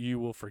know that you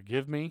will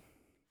forgive me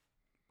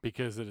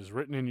because it is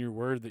written in your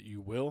word that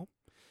you will,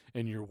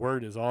 and your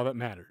word is all that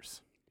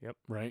matters. Yep.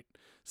 Right?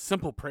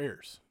 Simple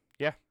prayers.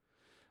 Yeah.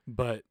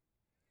 But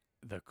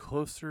the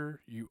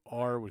closer you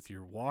are with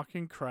your walk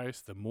in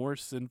Christ, the more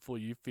sinful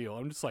you feel.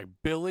 I'm just like,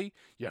 Billy,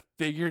 you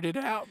figured it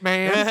out,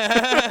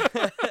 man.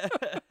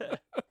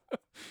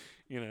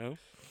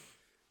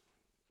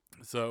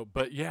 So,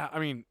 but yeah, I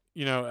mean,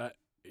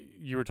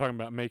 you were talking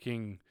about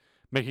making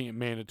it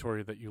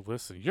mandatory that you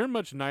listen. You're a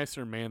much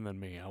nicer man than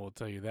me, I will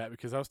tell you that,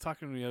 because I was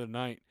talking to him the other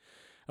night.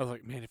 I was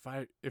like, man,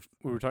 if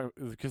we were talking,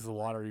 because the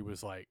lottery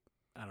was like,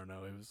 I don't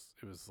know, it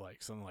was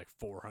like something like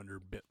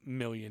 $400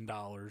 million,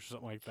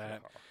 something like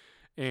that.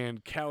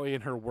 And Callie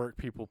and her work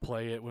people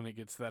play it when it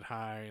gets that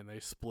high, and they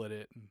split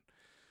it. And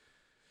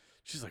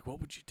she's like,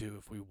 what would you do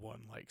if we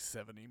won like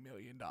 $70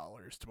 million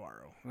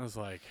tomorrow? I was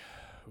like,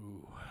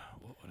 ooh,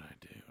 what would I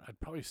do? I'd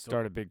probably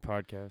start a big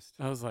podcast.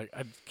 I was like,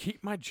 I'd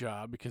keep my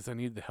job because I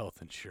need the health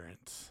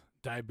insurance.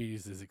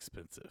 Diabetes is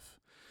expensive.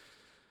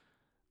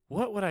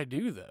 What would I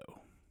do,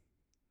 though?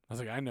 I was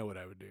like, I know what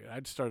I would do.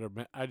 I'd start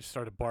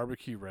a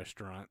barbecue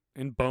restaurant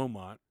in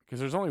Beaumont, because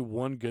there's only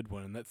one good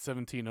one, and that's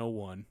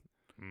 1701.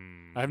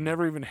 I've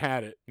never even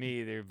had it.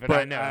 Me either, but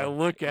I know. I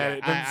look at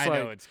it. I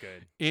know it's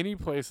good. Any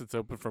place that's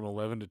open from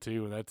 11 to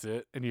 2 and that's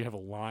it, and you have a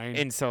line.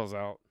 And sells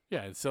out.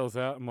 Yeah, it sells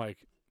out. I'm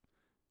like,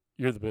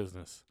 you're the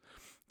business.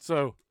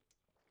 So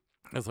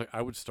I was like,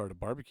 I would start a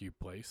barbecue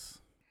place.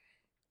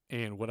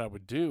 And what I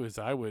would do is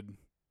I would,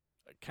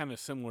 kind of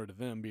similar to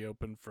them, be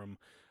open from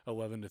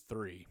 11 to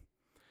 3.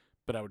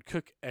 But I would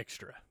cook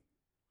extra.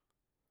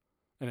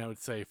 And I would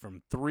say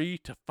from 3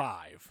 to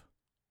 5.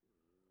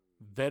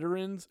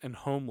 veterans and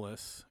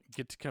homeless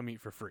get to come eat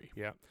for free.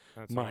 Yeah,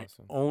 that's My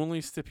awesome.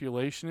 only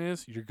stipulation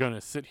is you're going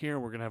to sit here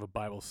and we're going to have a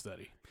Bible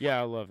study. Yeah,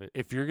 I love it.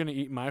 If you're going to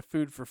eat my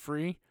food for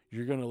free,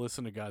 you're going to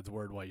listen to God's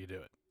word while you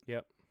do it.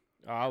 Yep.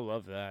 Oh, I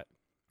love that.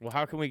 Well,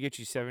 how can we get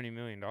you $70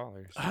 million?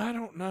 I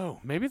don't know.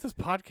 Maybe this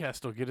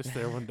podcast will get us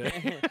there one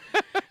day.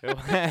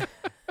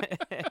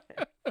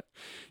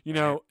 You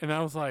know, and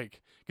I was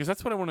like, because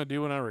that's what I want to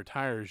do when I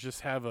retire is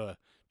just have a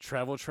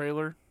travel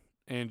trailer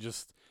and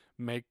just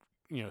make,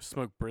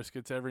 smoke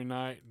briskets every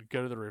night,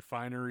 go to the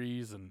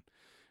refineries and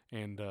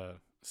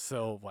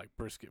sell like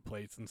brisket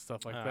plates and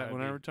stuff like that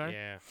when I retire.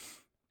 Yeah.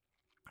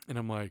 And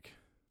I'm like,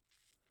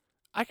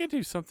 I could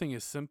do something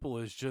as simple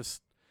as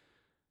just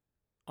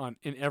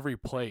in every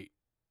plate,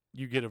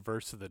 you get a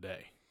verse of the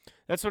day.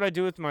 That's what I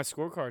do with my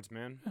scorecards,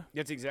 man.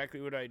 That's exactly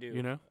what I do.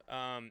 You know?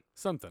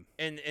 Something.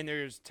 And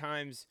there's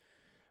times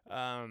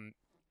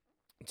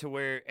to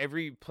where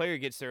every player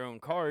gets their own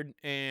card,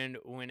 and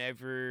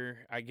whenever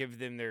I give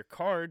them their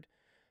card,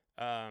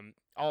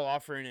 I'll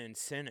offer an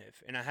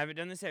incentive. And I haven't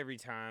done this every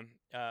time,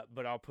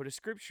 but I'll put a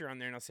scripture on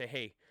there and I'll say,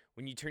 hey,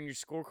 when you turn your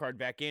scorecard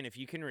back in, if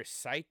you can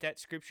recite that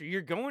scripture,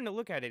 you're going to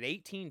look at it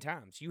 18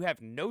 times. You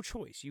have no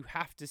choice. You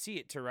have to see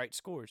it to write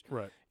scores.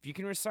 Right. If you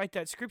can recite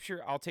that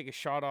scripture, I'll take a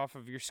shot off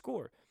of your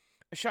score.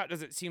 A shot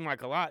doesn't seem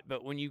like a lot,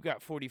 but when you've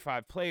got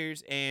 45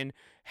 players and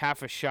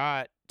half a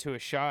shot to a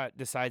shot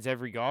decides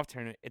every golf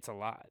tournament, it's a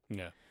lot.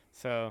 Yeah.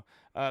 So,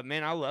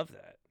 man, I love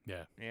that.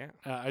 Yeah. Yeah.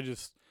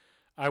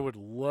 I would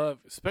love,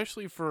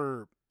 especially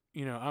for,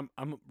 I'm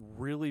a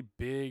really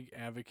big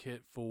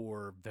advocate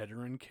for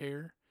veteran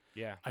care.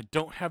 Yeah. I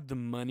don't have the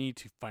money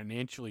to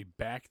financially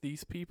back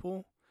these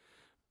people,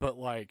 but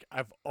like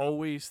I've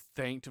always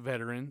thanked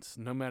veterans,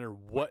 no matter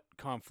what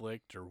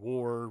conflict or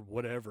war,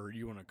 whatever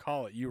you want to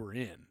call it, you were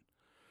in.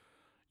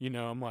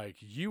 I'm like,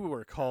 you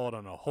were called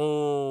on a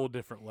whole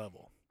different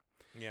level.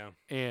 Yeah.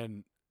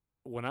 And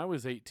when I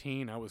was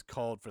 18, I was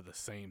called for the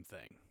same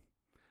thing.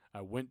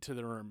 I went to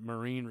the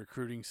Marine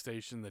recruiting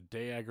station the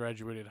day I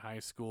graduated high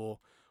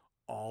school.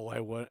 All I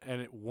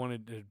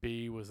wanted to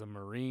be was a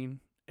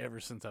Marine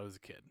ever since I was a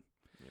kid.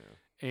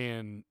 Yeah.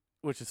 And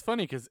which is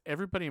funny because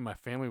everybody in my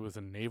family was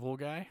a naval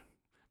guy,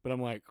 but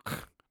I'm like,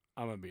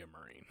 I'm going to be a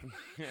Marine.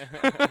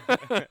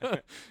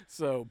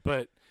 So,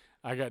 but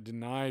I got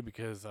denied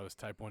because I was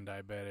type 1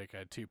 diabetic. I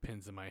had 2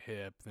 pins in my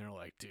hip. And they're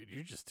like, dude,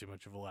 you're just too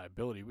much of a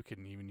liability. We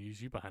couldn't even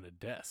use you behind a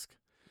desk.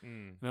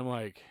 And I'm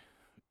like,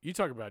 you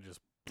talk about just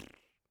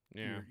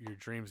your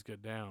dreams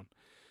get down.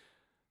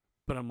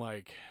 But I'm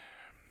like,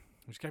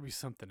 there's got to be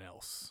something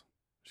else.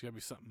 There's got to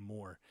be something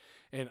more.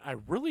 And I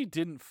really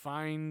didn't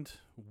find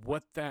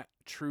what that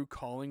true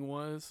calling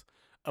was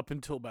up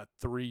until about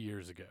 3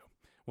 years ago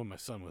when my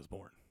son was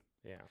born.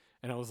 Yeah.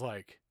 And I was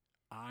like,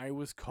 I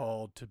was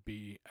called to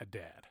be a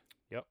dad.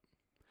 Yep.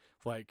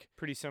 Like,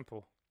 pretty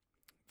simple.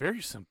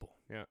 Very simple.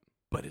 Yeah.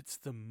 But it's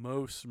the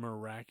most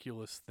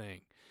miraculous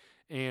thing.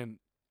 And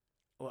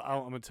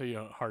I'm going to tell you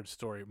a hard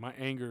story. My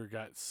anger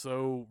got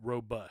so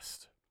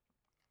robust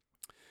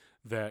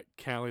that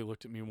Callie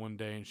looked at me one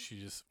day and she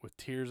just, with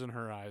tears in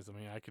her eyes, I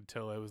mean, I could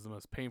tell it was the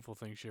most painful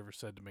thing she ever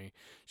said to me.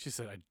 She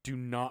said, I do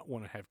not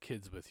want to have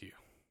kids with you.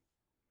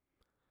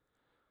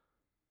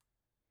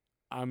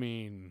 I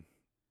mean,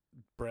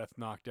 breath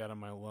knocked out of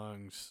my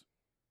lungs,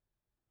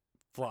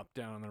 flopped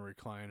down on the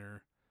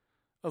recliner.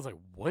 I was like,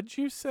 what'd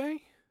you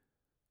say?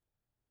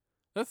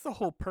 That's the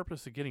whole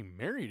purpose of getting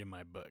married in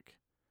my book.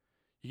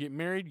 You get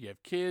married, you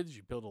have kids,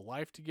 you build a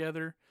life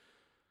together,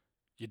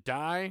 you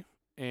die,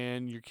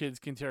 and your kids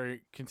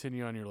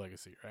continue on your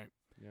legacy, right?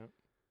 Yep.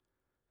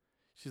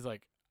 She's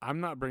like, I'm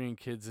not bringing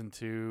kids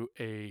into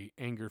a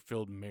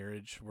anger-filled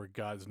marriage where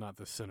God's not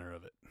the center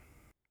of it.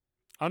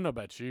 I don't know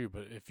about you,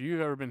 but if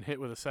you've ever been hit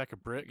with a sack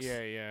of bricks,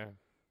 yeah,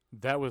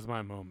 that was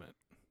my moment.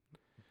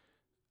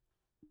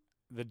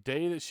 The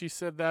day that she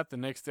said that, the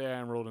next day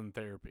I enrolled in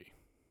therapy,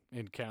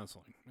 in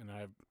counseling, and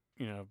I've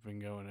been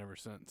going ever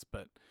since.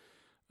 But,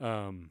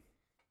 I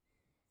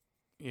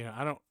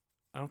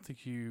don't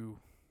think you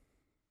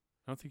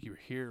were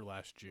here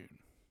last June.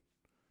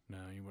 No,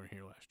 you weren't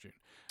here last June.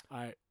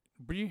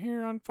 Were you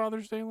here on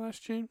Father's Day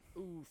last June?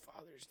 Ooh,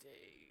 Father's Day.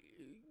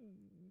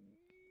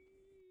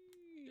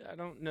 I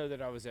don't know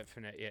that I was at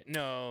Finette yet.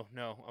 No,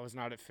 I was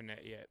not at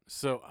Finette yet.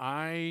 So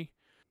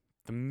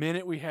the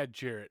minute we had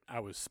Jarrett,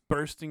 I was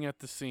bursting at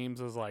the seams.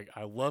 I was like,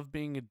 I love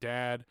being a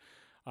dad.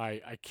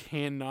 I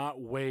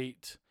cannot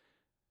wait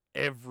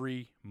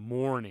every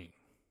morning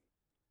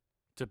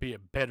to be a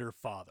better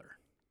father.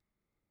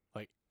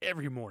 Like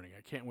every morning,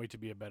 I can't wait to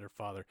be a better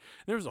father.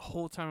 There was a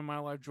whole time in my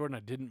life, Jordan,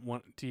 I didn't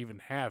want to even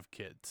have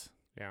kids.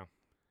 Yeah.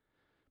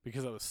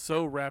 Because I was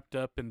so wrapped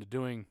up into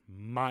doing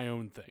my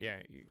own thing.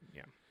 Yeah.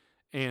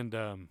 And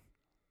I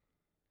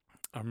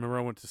remember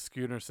I went to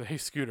Scooter and said, hey,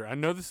 Scooter, I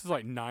know this is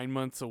like 9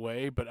 months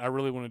away, but I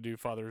really want to do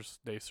Father's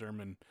Day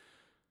sermon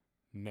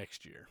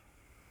next year.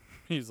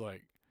 He's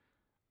like,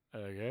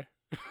 okay.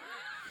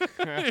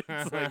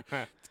 It's like,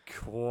 it's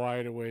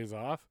quite a ways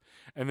off.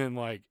 And then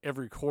like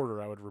every quarter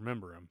I would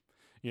remember him.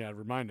 I'd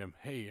remind him,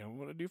 hey, I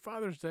want to do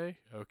Father's Day.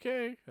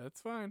 Okay,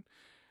 that's fine.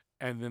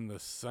 And then the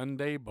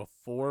Sunday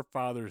before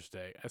Father's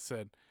Day, I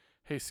said,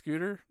 "Hey,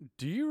 Scooter,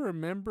 do you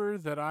remember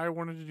that I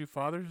wanted to do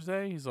Father's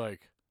Day?" He's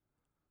like,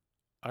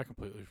 "I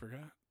completely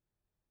forgot."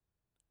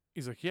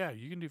 He's like, "Yeah,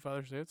 you can do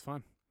Father's Day. It's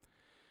fine."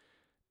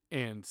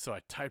 And so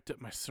I typed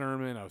up my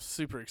sermon. I was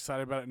super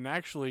excited about it. And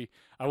actually,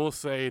 I will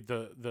say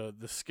the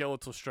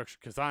skeletal structure,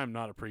 because I am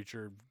not a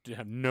preacher,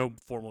 have no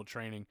formal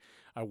training.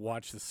 I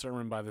watched the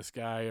sermon by this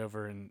guy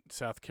over in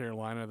South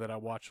Carolina that I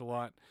watch a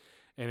lot,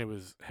 and it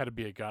was How to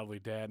Be a Godly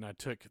Dad. And I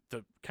took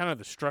the kind of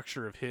the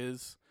structure of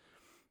his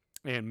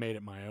and made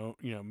it my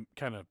own.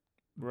 Kind of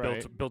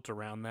built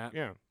around that.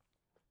 Yeah.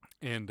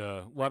 And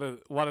a lot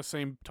of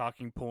same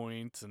talking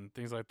points and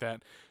things like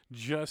that,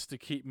 just to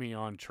keep me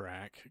on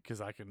track,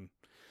 because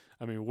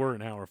we're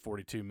an hour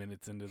 42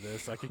 minutes into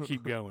this. I could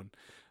keep going.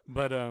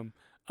 But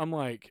I'm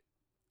like,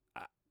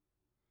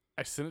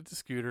 I sent it to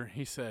Scooter.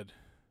 He said,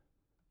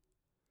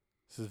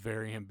 "This is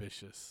very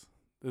ambitious.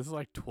 This is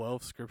like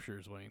 12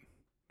 scriptures, Wayne."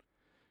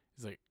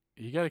 He's like,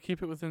 "You got to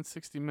keep it within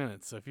 60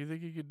 minutes. So if you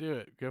think you could do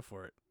it, go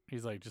for it."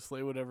 He's like, "Just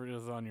lay whatever it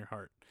is on your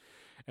heart."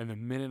 And the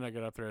minute I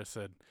got up there, I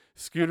said,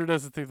 "Scooter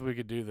doesn't think that we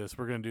could do this.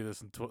 We're going to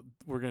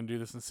do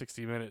this in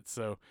 60 minutes.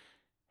 So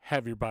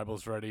have your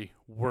Bibles ready.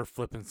 We're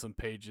flipping some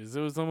pages."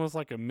 It was almost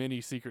like a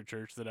mini secret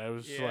church that I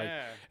was just like,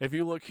 if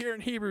you look here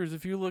in Hebrews,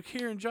 if you look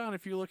here in John,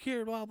 if you look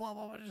here, blah, blah,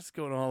 blah, just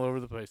going all over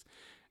the place.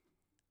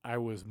 I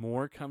was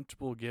more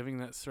comfortable giving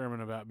that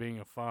sermon about being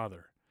a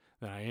father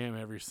than I am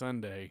every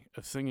Sunday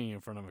of singing in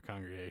front of a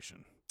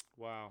congregation.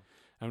 Wow.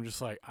 I'm just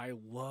like, I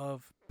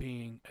love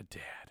being a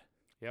dad.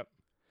 Yep.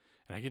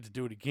 And I get to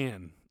do it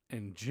again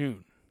in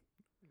June.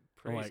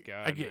 Praise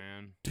God, I get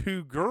man.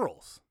 2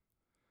 girls.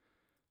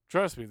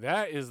 Trust me,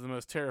 that is the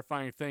most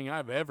terrifying thing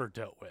I've ever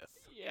dealt with.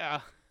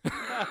 Yeah.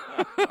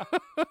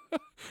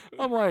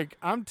 I'm like,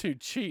 I'm too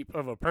cheap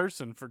of a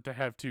person to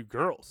have 2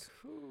 girls.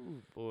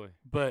 Ooh, boy.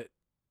 But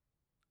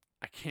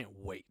I can't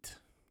wait.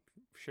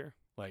 Sure.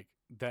 Like,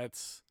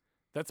 that's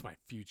my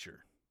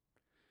future.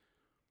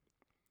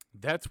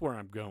 That's where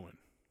I'm going.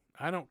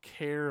 I don't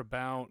care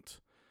about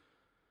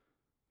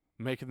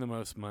making the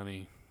most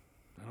money.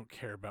 I don't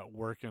care about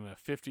working a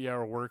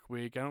 50-hour work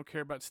week. I don't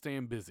care about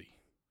staying busy.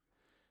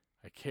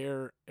 I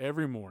care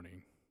every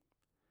morning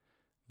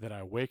that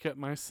I wake up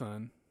my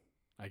son,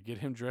 I get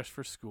him dressed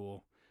for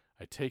school,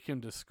 I take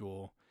him to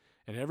school,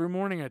 and every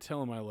morning I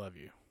tell him I love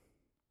you.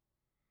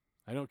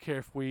 I don't care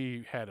if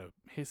we had a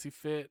hissy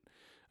fit.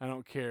 I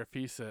don't care if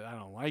he said, "I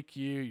don't like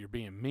you, you're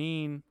being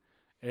mean."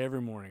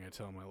 Every morning I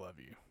tell him I love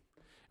you.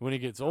 When he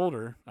gets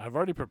older, I've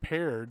already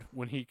prepared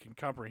when he can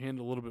comprehend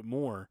a little bit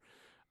more.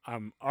 I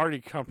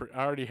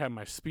already have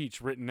my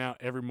speech written out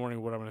every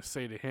morning, what I'm going to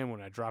say to him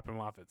when I drop him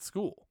off at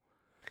school.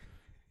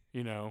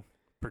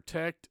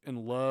 Protect and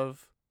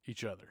love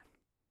each other.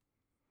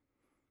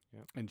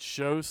 Yep. And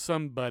show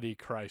somebody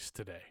Christ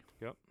today.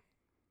 Yep.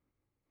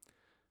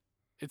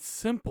 It's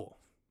simple.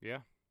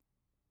 Yeah.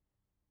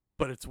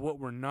 But it's what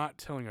we're not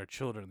telling our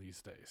children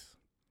these days.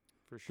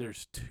 For sure.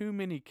 There's too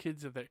many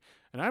kids that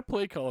and I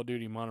play Call of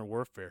Duty Modern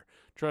Warfare.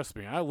 Trust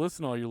me, I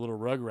listen to all you little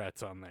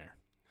rugrats on there.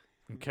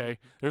 Okay?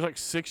 There's like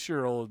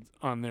 6-year-olds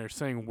on there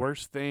saying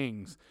worse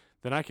things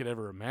than I could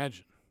ever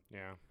imagine.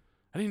 Yeah.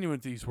 I didn't know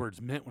what these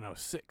words meant when I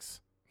was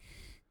 6.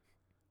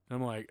 And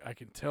I'm like, I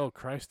can tell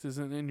Christ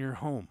isn't in your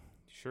home.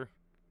 Sure.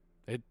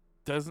 It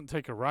doesn't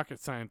take a rocket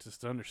scientist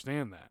to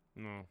understand that.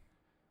 No.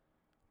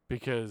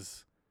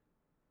 Because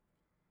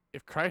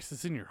if Christ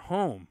is in your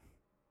home,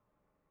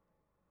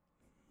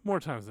 more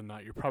times than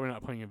not, you're probably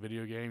not playing a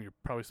video game. You're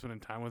probably spending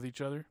time with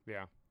each other.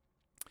 Yeah.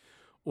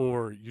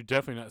 Or you're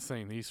definitely not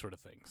saying these sort of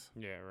things.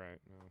 Yeah, right.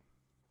 No.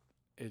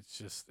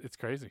 It's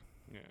crazy.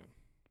 Yeah.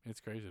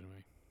 It's crazy to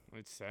me.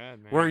 It's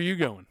sad, man. Where are you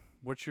going?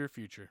 What's your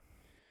future?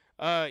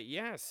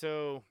 Yeah,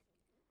 so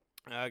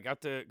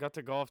got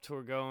the golf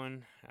tour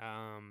going.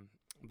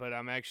 But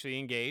I'm actually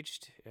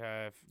engaged.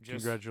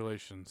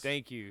 Congratulations.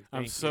 Thank you.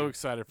 I'm so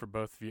excited for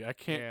both of you. I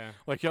can't,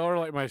 Yeah. y'all are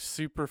like my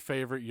super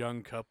favorite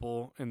young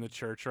couple in the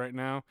church right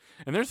now.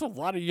 And there's a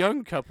lot of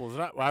young couples.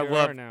 I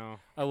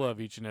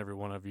love each and every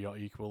one of y'all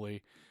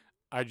equally.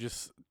 I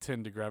just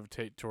tend to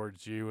gravitate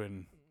towards you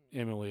and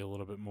Emily a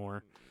little bit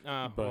more.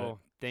 Well,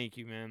 thank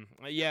you, man.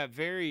 Yeah,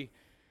 very,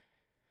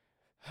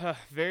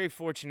 very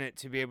fortunate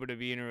to be able to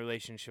be in a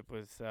relationship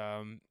with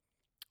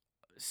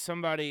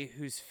somebody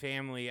whose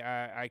family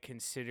I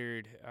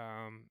considered,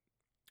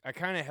 I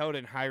kind of held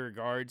in high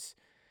regards,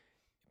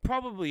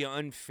 probably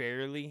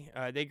unfairly.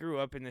 They grew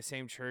up in the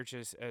same church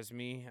as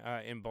me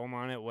in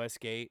Beaumont at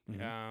Westgate.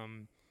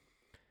 Mm-hmm.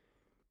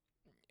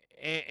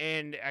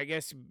 And I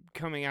guess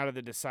coming out of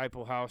the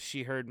disciple house,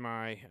 she heard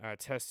my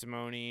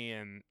testimony,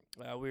 and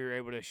we were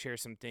able to share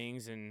some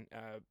things. And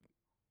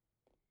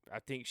I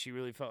think she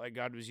really felt like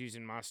God was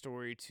using my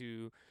story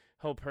to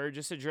help her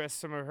just address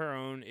some of her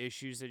own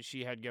issues that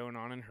she had going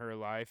on in her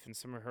life and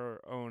some of her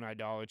own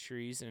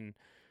idolatries. And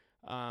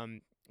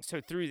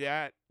so through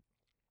that,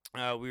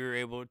 we were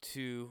able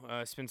to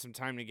spend some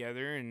time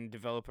together and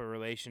develop a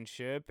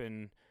relationship.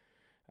 And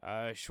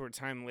a short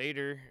time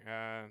later,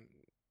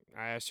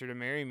 I asked her to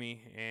marry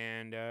me,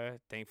 and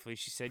thankfully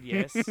she said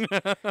yes.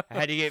 I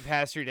had to get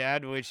past her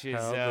dad, which is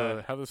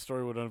how the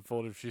story would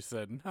unfold if she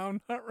said, "No,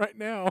 not right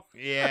now."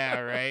 yeah,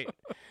 right.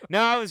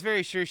 No, I was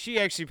very sure. She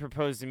actually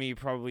proposed to me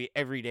probably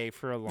every day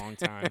for a long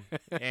time,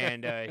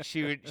 and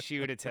she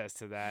would attest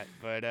to that.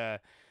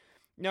 But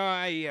no,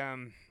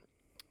 I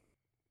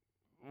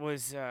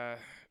was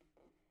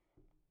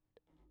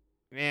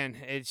man,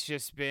 it's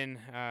just been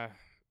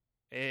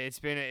it's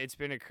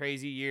been a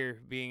crazy year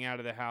being out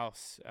of the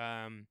house.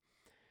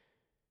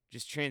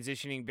 Just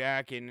transitioning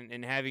back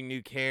and having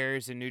new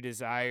cares and new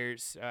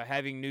desires,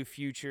 having new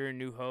future and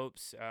new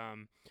hopes.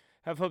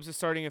 Have hopes of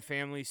starting a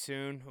family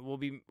soon. We'll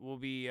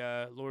be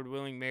Lord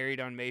willing married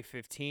on May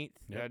 15th.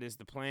 Yep. That is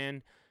the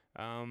plan.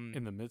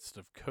 In the midst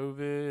of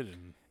COVID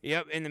and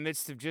Yep, in the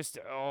midst of just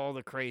all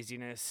the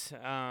craziness.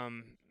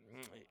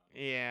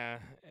 Yeah.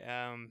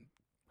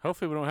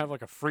 hopefully we don't have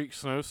like a freak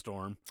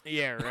snowstorm.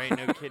 Yeah, right.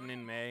 No kidding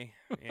in May.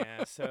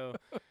 Yeah, so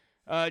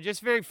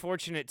just very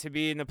fortunate to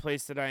be in the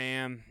place that I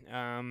am.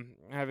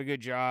 I have a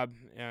good job.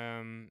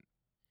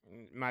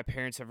 My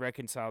parents have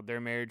reconciled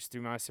their marriage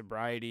through my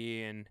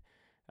sobriety, and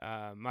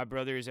my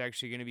brother is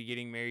actually going to be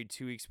getting married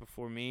 2 weeks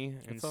before me.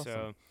 And That's so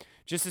awesome.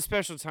 just a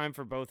special time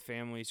for both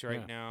families right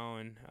Yeah. now,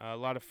 and a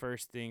lot of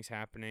first things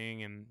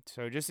happening. And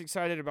so just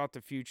excited about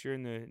the future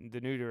and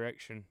the new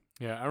direction.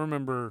 Yeah, I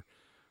remember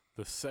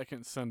the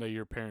second Sunday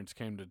your parents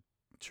came to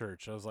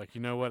church. I was like,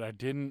 you know what?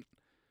 I'm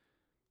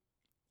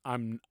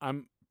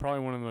probably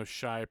one of the most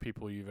shy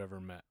people you've ever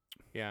met.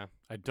 Yeah.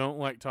 I don't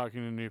like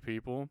talking to new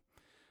people.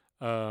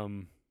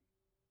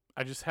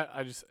 It's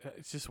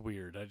just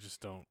weird. I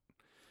just don't.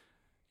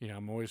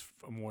 I'm always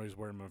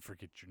worried I'm gonna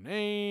forget your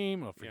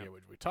name. I'll forget Yeah.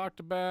 what we talked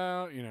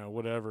about.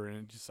 Whatever.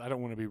 And I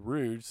don't want to be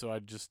rude, so I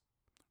just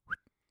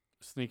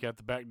sneak out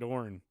the back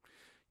door and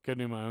go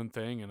do my own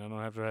thing, and I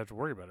don't have to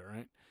worry about it,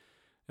 right?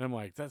 And I'm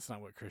like, that's not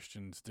what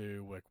Christians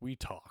do. Like, we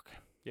talk.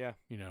 Yeah.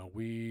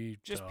 We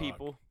Just talk.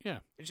 people. Yeah.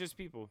 It's just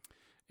people.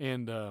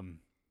 And I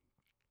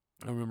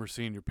remember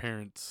seeing your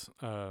parents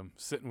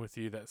sitting with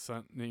you that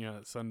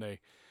Sunday,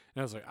 and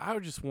I was like, I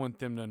would just want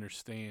them to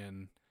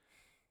understand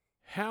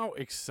how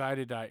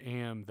excited I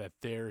am that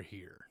they're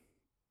here,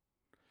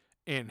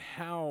 and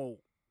how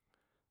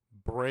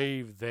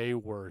brave they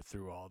were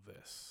through all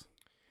this.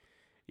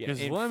 Yeah.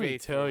 'Cause and let me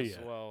faithful tell as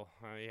ya, well.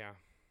 Yeah.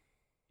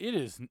 It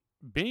is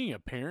being a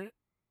parent.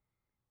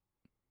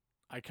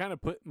 I kind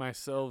of put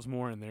myself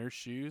more in their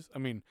shoes. I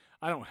mean,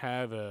 I don't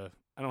have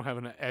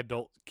an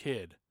adult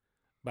kid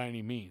by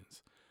any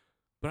means,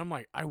 but I'm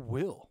like, I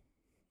will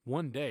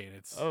one day, and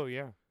it's Oh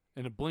yeah,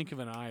 in a blink of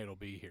an eye, it'll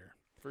be here.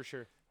 for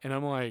sure. And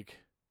I'm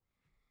like,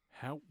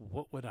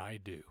 what would I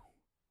do?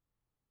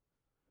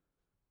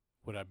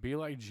 Would I be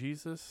like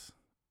Jesus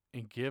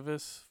and give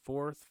us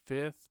 4th,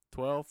 5th,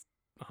 12th,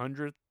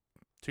 100th,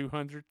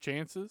 200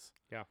 chances?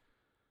 Yeah.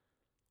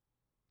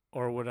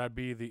 Or would I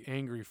be the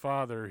angry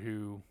father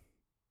who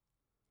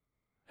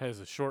has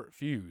a short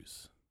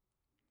fuse?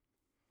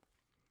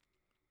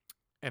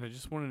 And I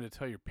just wanted to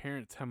tell your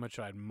parents how much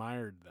I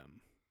admired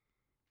them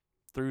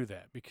through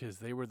that, because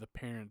they were the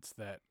parents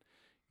that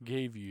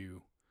gave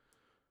you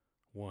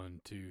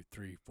 1, 2,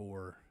 3,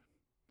 4,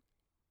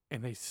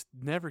 and they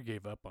never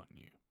gave up on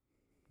you.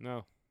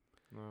 No.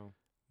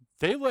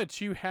 They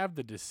let you have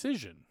the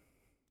decision.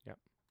 Yep.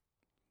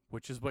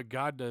 Which is what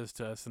God does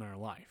to us in our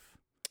life.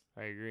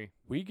 I agree.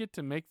 We get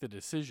to make the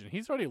decision.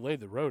 He's already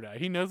laid the road out.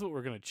 He knows what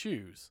we're going to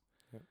choose.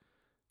 Yep.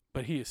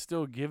 But he is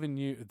still giving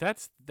you.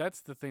 That's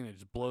the thing that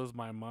just blows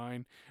my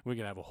mind. We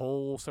can have a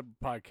whole separate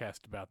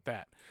podcast about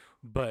that.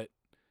 But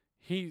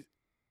he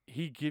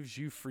gives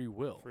you free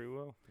will. Free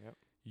will. Yep.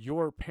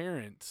 Your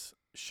parents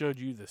showed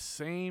you the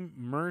same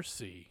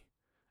mercy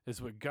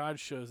as what God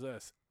shows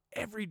us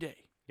every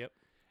day. Yep.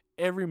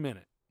 Every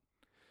minute.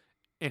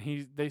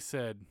 And they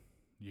said,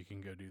 you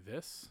can go do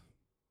this,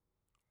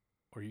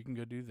 or you can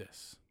go do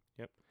this.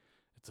 Yep.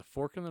 It's a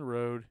fork in the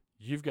road.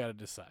 You've got to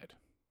decide.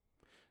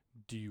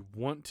 Do you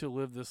want to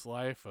live this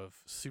life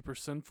of super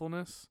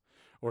sinfulness,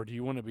 or do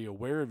you want to be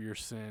aware of your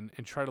sin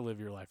and try to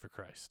live your life for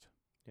Christ?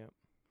 Yep.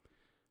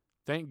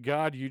 Thank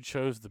God you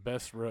chose the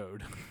best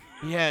road.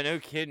 Yeah, no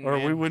kidding. Or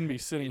man. we wouldn't be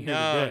sitting here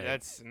today.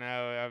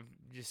 I'm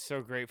just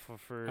so grateful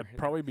for. I'd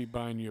probably be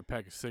buying you a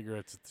pack of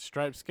cigarettes at the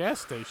Stripes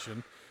gas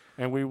station,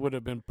 and we would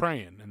have been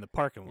praying in the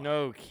parking lot.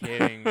 No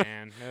kidding,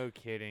 man. No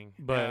kidding.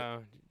 But-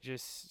 no,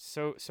 just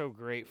so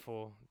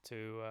grateful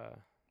to.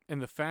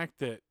 And the fact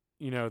that,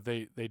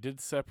 they did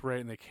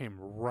separate and they came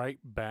right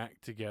back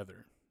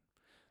together.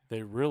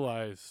 They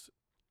realized,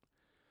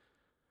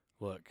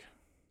 look,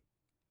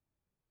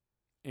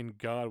 in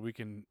God we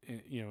can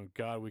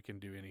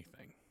do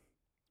anything.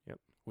 Yep.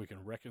 We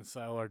can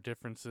reconcile our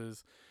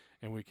differences,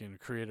 and we can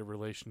create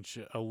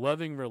a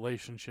loving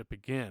relationship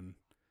again,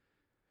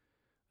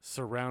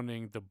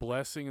 surrounding the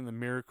blessing and the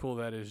miracle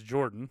that is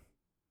Jordan,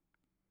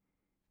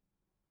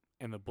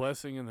 and the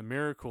blessing and the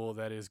miracle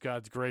that is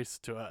God's grace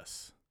to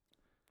us.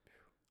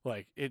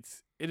 Like, it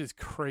is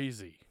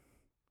crazy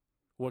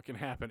what can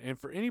happen. And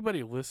for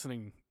anybody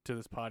listening to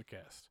this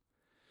podcast,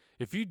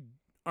 if you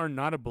are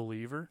not a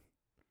believer,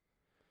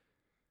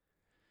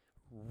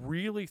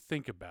 really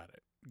think about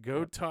it.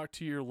 Go talk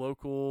to your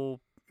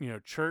local,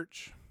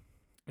 church.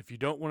 If you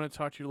don't want to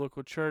talk to your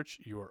local church,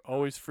 you are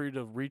always free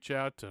to reach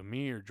out to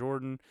me or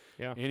Jordan,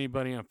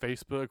 anybody on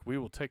Facebook. We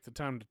will take the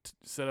time to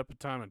set up a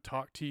time and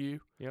talk to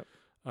you. Yep.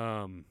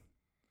 And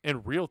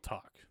real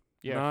talk.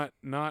 Yeah.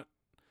 Not.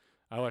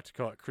 I like to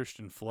call it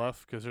Christian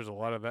fluff because there's a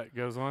lot of that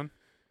goes on.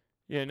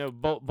 Yeah. No,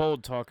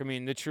 bold talk. I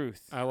mean, the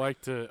truth. I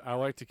like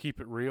to keep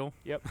it real.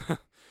 Yep.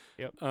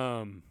 Yep.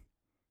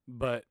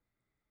 But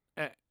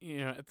at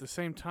the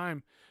same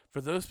time,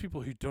 for those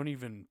people who don't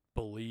even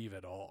believe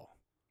at all,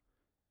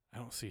 I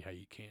don't see how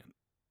you can.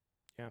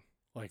 Yeah.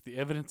 Like, the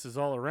evidence is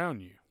all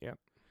around you. Yep.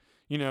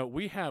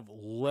 We have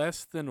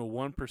less than a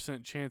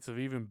 1% chance of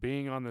even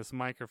being on this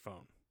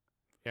microphone.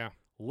 Yeah.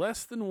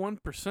 Less than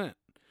 1%.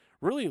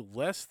 Really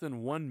less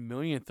than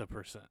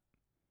 1/1,000,000%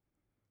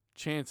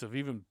 chance of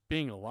even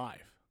being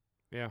alive.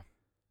 Yeah.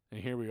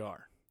 And here we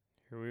are.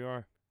 Here we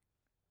are.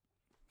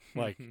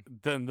 Like,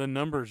 the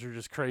numbers are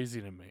just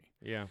crazy to me.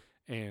 Yeah.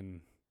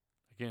 And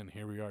again,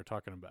 here we are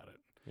talking about it.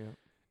 Yeah.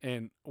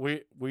 And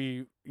we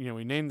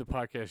named the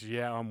podcast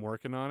 "Yeah, I'm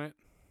Working on It,"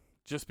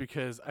 just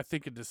because I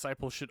think a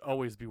disciple should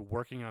always be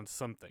working on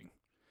something.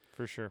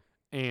 For sure.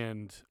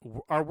 And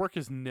our work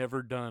is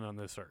never done on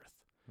this earth.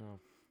 No.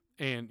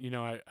 And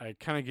I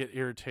kind of get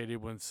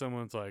irritated when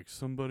someone's like,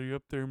 "Somebody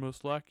up there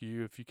must like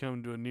you if you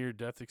come to a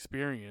near-death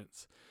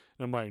experience."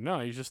 And I'm like,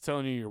 "No, he's just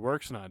telling you your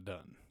work's not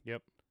done."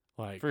 Yep.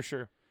 Like, for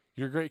sure.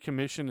 Your Great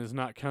Commission has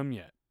not come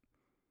yet.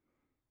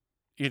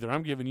 Either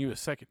I'm giving you a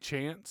second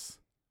chance,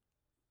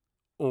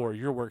 or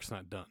your work's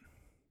not done.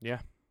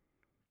 Yeah.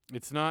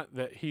 It's not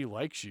that he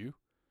likes you.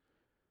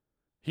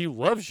 He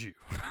loves you.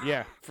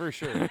 Yeah, for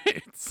sure.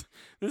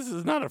 This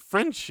is not a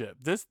friendship.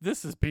 This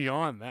is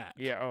beyond that.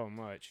 Yeah, oh,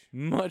 much.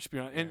 Much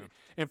beyond.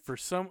 And for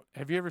some,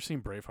 have you ever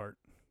seen Braveheart?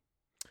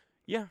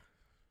 Yeah.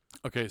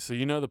 Okay, so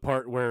you know the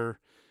part where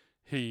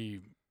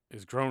he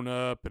is grown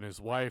up and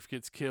his wife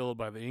gets killed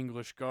by the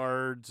English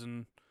guards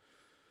and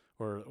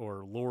or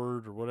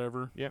Lord or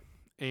whatever. Yep.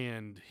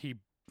 And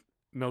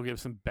Mel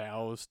Gibson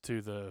bows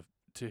to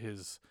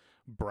his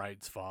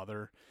bride's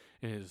father,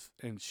 and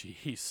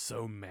he's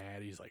so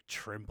mad, he's like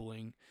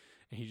trembling,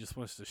 and he just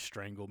wants to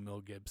strangle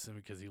Mel Gibson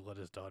because he let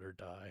his daughter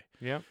die.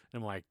 Yeah. And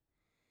I'm like,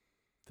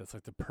 that's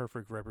like the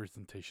perfect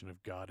representation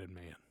of God and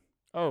man.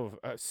 Oh,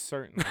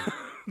 certainly.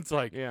 It's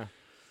like, yeah,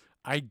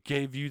 I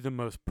gave you the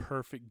most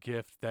perfect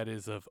gift that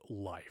is of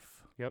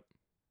life. Yep.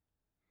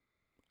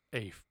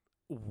 A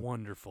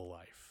wonderful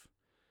life.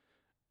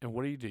 And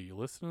what do? You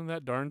listen to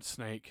that darn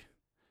snake.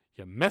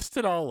 You messed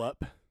it all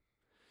up.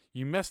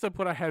 You messed up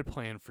what I had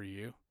planned for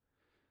you.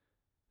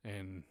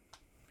 And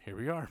here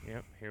we are.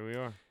 Yep, here we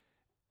are.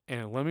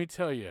 And let me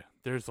tell you,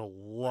 there's a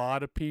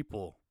lot of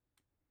people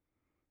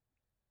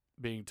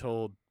being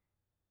told,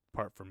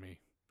 "Part from me."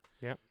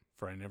 Yep.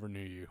 For I never knew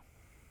you.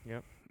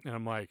 Yep. And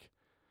I'm like,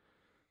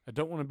 I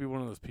don't want to be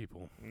one of those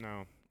people.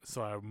 No.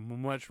 So I'd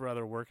much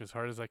rather work as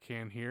hard as I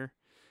can here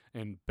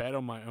and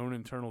battle my own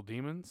internal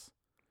demons.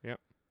 Yep.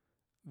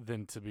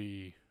 Than to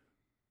be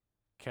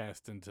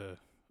cast into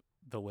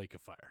the lake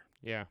of fire.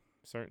 Yeah,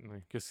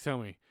 certainly. Because tell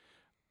me,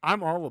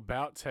 I'm all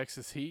about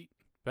Texas heat.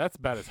 That's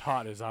about as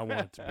hot as I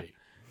want it to be.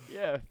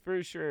 Yeah,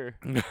 for sure.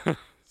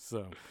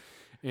 So,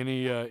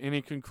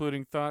 any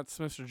concluding thoughts,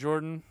 Mr.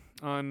 Jordan,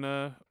 on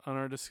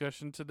our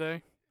discussion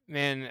today?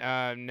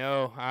 Man,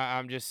 no,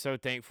 I'm just so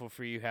thankful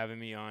for you having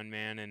me on,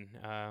 man. And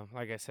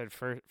like I said,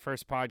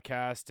 first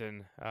podcast,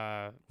 and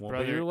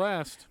Won't be your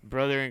last.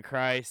 Brother in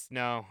Christ.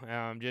 No,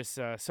 I'm just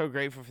so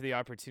grateful for the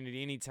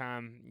opportunity.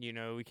 Anytime,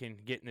 we can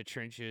get in the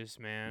trenches,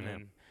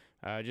 man,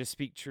 and just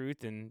speak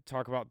truth and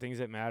talk about things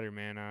that matter,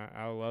 man.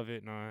 I love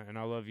it, and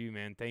I love you,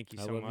 man. Thank you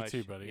so much. I love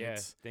you too, buddy. Yeah,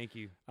 thank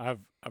you. I've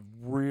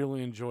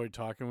really enjoyed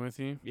talking with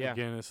you. Yeah.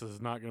 Again, this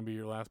is not going to be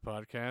your last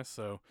podcast,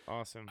 so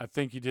awesome. I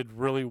think you did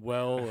really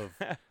well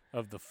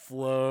of the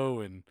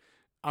flow, and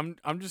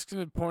I'm just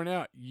gonna point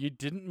out you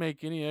didn't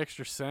make any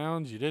extra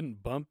sounds, you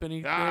didn't bump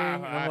anything.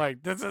 I'm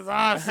like, this is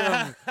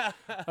awesome.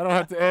 I don't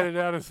have to edit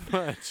out as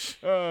much.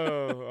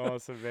 Oh,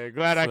 awesome, man.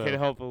 Glad I could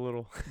help a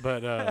little.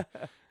 But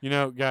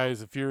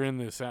guys, if you're in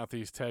the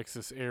Southeast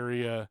Texas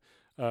area,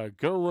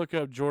 go look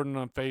up Jordan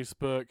on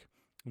Facebook.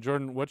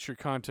 Jordan, what's your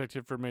contact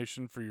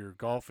information for your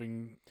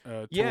golfing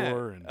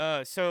tour?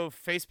 So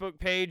Facebook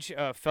page,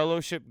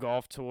 Fellowship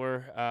Golf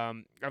Tour.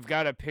 I've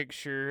got a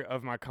picture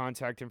of my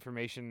contact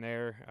information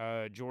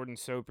there. Jordan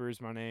Soper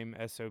is my name,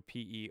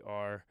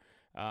 SOPER.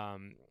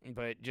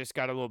 But just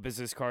got a little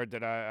business card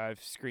that I've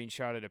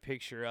screenshotted a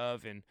picture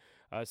of. And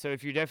so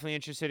if you're definitely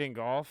interested in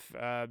golf,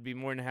 I'd be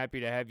more than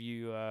happy to have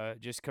you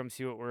just come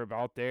see what we're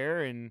about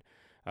there. And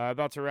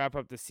about to wrap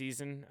up the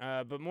season.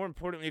 But more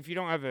importantly, if you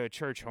don't have a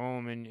church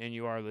home and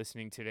you are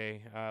listening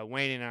today,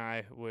 Wayne and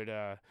I would,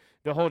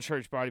 the whole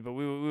church body, but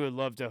we would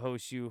love to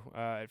host you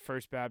at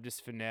First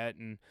Baptist Finette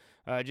and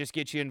just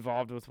get you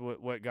involved with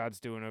what God's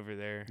doing over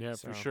there. Yeah,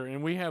 for sure.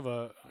 And we have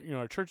our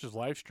church's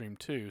live stream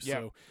too. Yeah,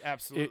 so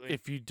absolutely.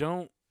 If you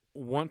don't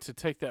want to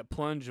take that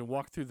plunge and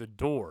walk through the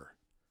door,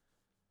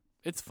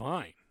 it's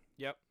fine.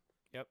 Yep.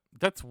 Yep.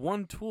 That's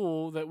one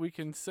tool that we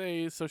can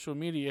say social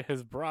media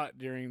has brought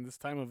during this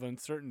time of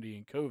uncertainty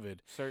and COVID.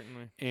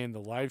 Certainly. And the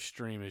live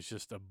stream is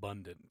just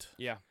abundant.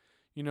 Yeah.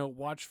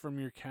 Watch from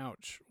your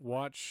couch.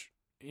 Watch,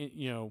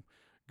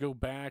 go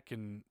back,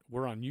 and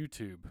we're on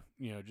YouTube.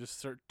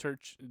 Just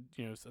search,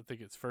 I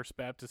think it's First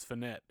Baptist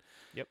Finette.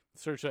 Yep.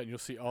 Search that and you'll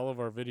see all of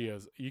our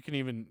videos. You can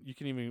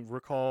even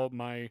recall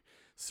my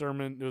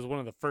sermon. It was one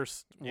of the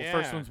first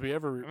ones we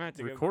ever I'm gonna have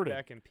to recorded. go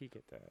back and peek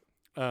at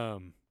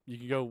that. You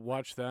can go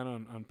watch that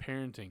on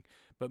parenting.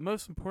 But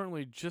most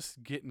importantly,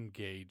 just get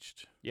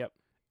engaged. Yep.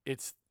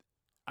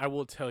 I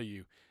will tell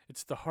you,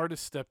 it's the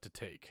hardest step to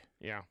take.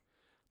 Yeah.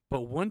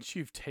 But once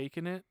you've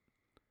taken it,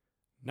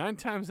 9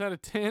 times out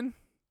of 10,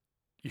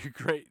 you're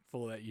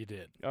grateful that you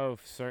did. Oh,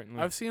 certainly.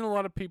 I've seen a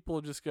lot of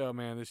people just go,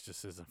 man, this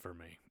just isn't for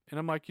me. And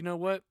I'm like, you know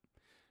what?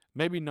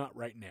 Maybe not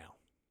right now.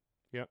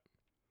 Yep.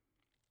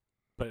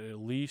 But at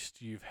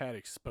least you've had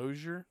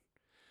exposure.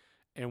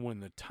 And when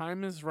the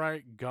time is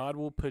right, God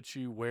will put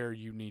you where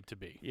you need to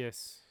be.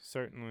 Yes,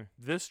 certainly.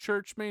 This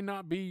church may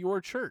not be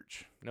your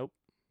church. Nope.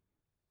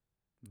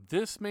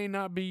 This may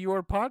not be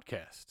your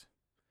podcast.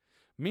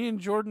 Me and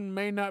Jordan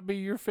may not be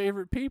your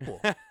favorite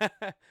people.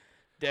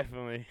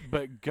 Definitely.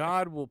 But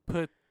God will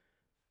put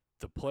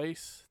the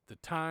place, the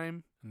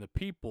time, and the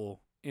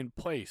people in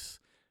place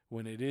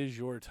when it is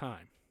your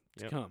time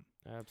to come.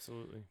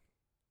 Absolutely.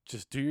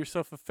 Just do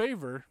yourself a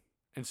favor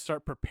and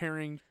start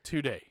preparing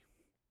today.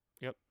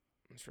 Yep.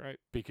 That's right.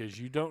 Because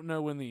you don't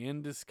know when the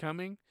end is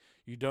coming.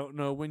 You don't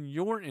know when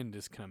your end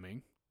is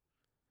coming.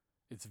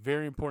 It's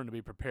very important to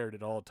be prepared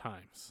at all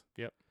times.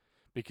 Yep.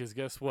 Because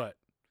guess what?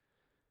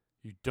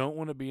 You don't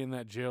want to be in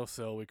that jail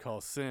cell we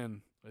call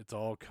sin. It's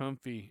all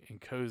comfy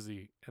and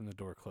cozy, and the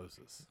door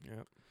closes.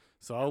 Yep.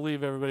 So I'll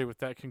leave everybody with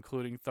that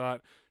concluding thought.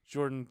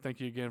 Jordan,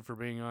 thank you again for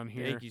being on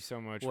here. Thank you so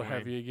much. We'll Wayne.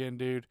 have you again,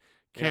 dude.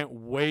 Can't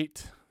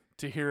wait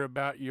to hear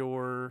about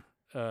your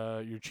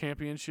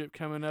championship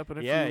coming up in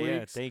a few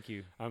weeks. Yeah, thank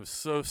you. I'm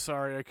so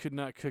sorry I could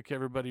not cook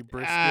everybody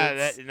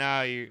briskets.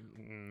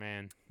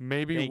 Man.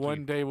 Maybe Thank one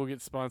you. day we'll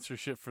get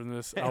sponsorship from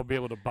this. I'll be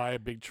able to buy a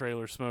big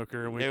trailer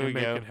smoker and we There can we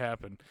make go. it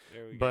happen.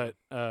 There we But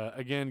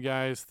again,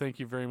 guys, thank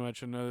you very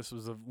much. I know this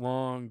was a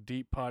long,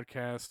 deep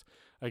podcast.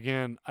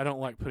 Again, I don't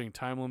like putting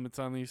time limits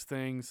on these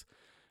things.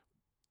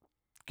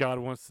 God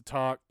wants to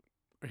talk.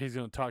 He's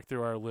going to talk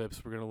through our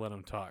lips. We're going to let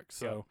him talk.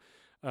 So,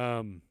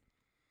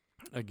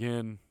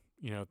 again,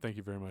 thank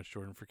you very much,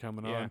 Jordan, for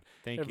coming on.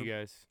 Thank you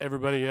guys.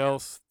 Everybody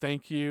else,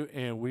 thank you,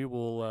 and we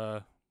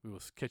will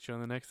catch you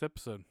on the next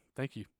episode. Thank you.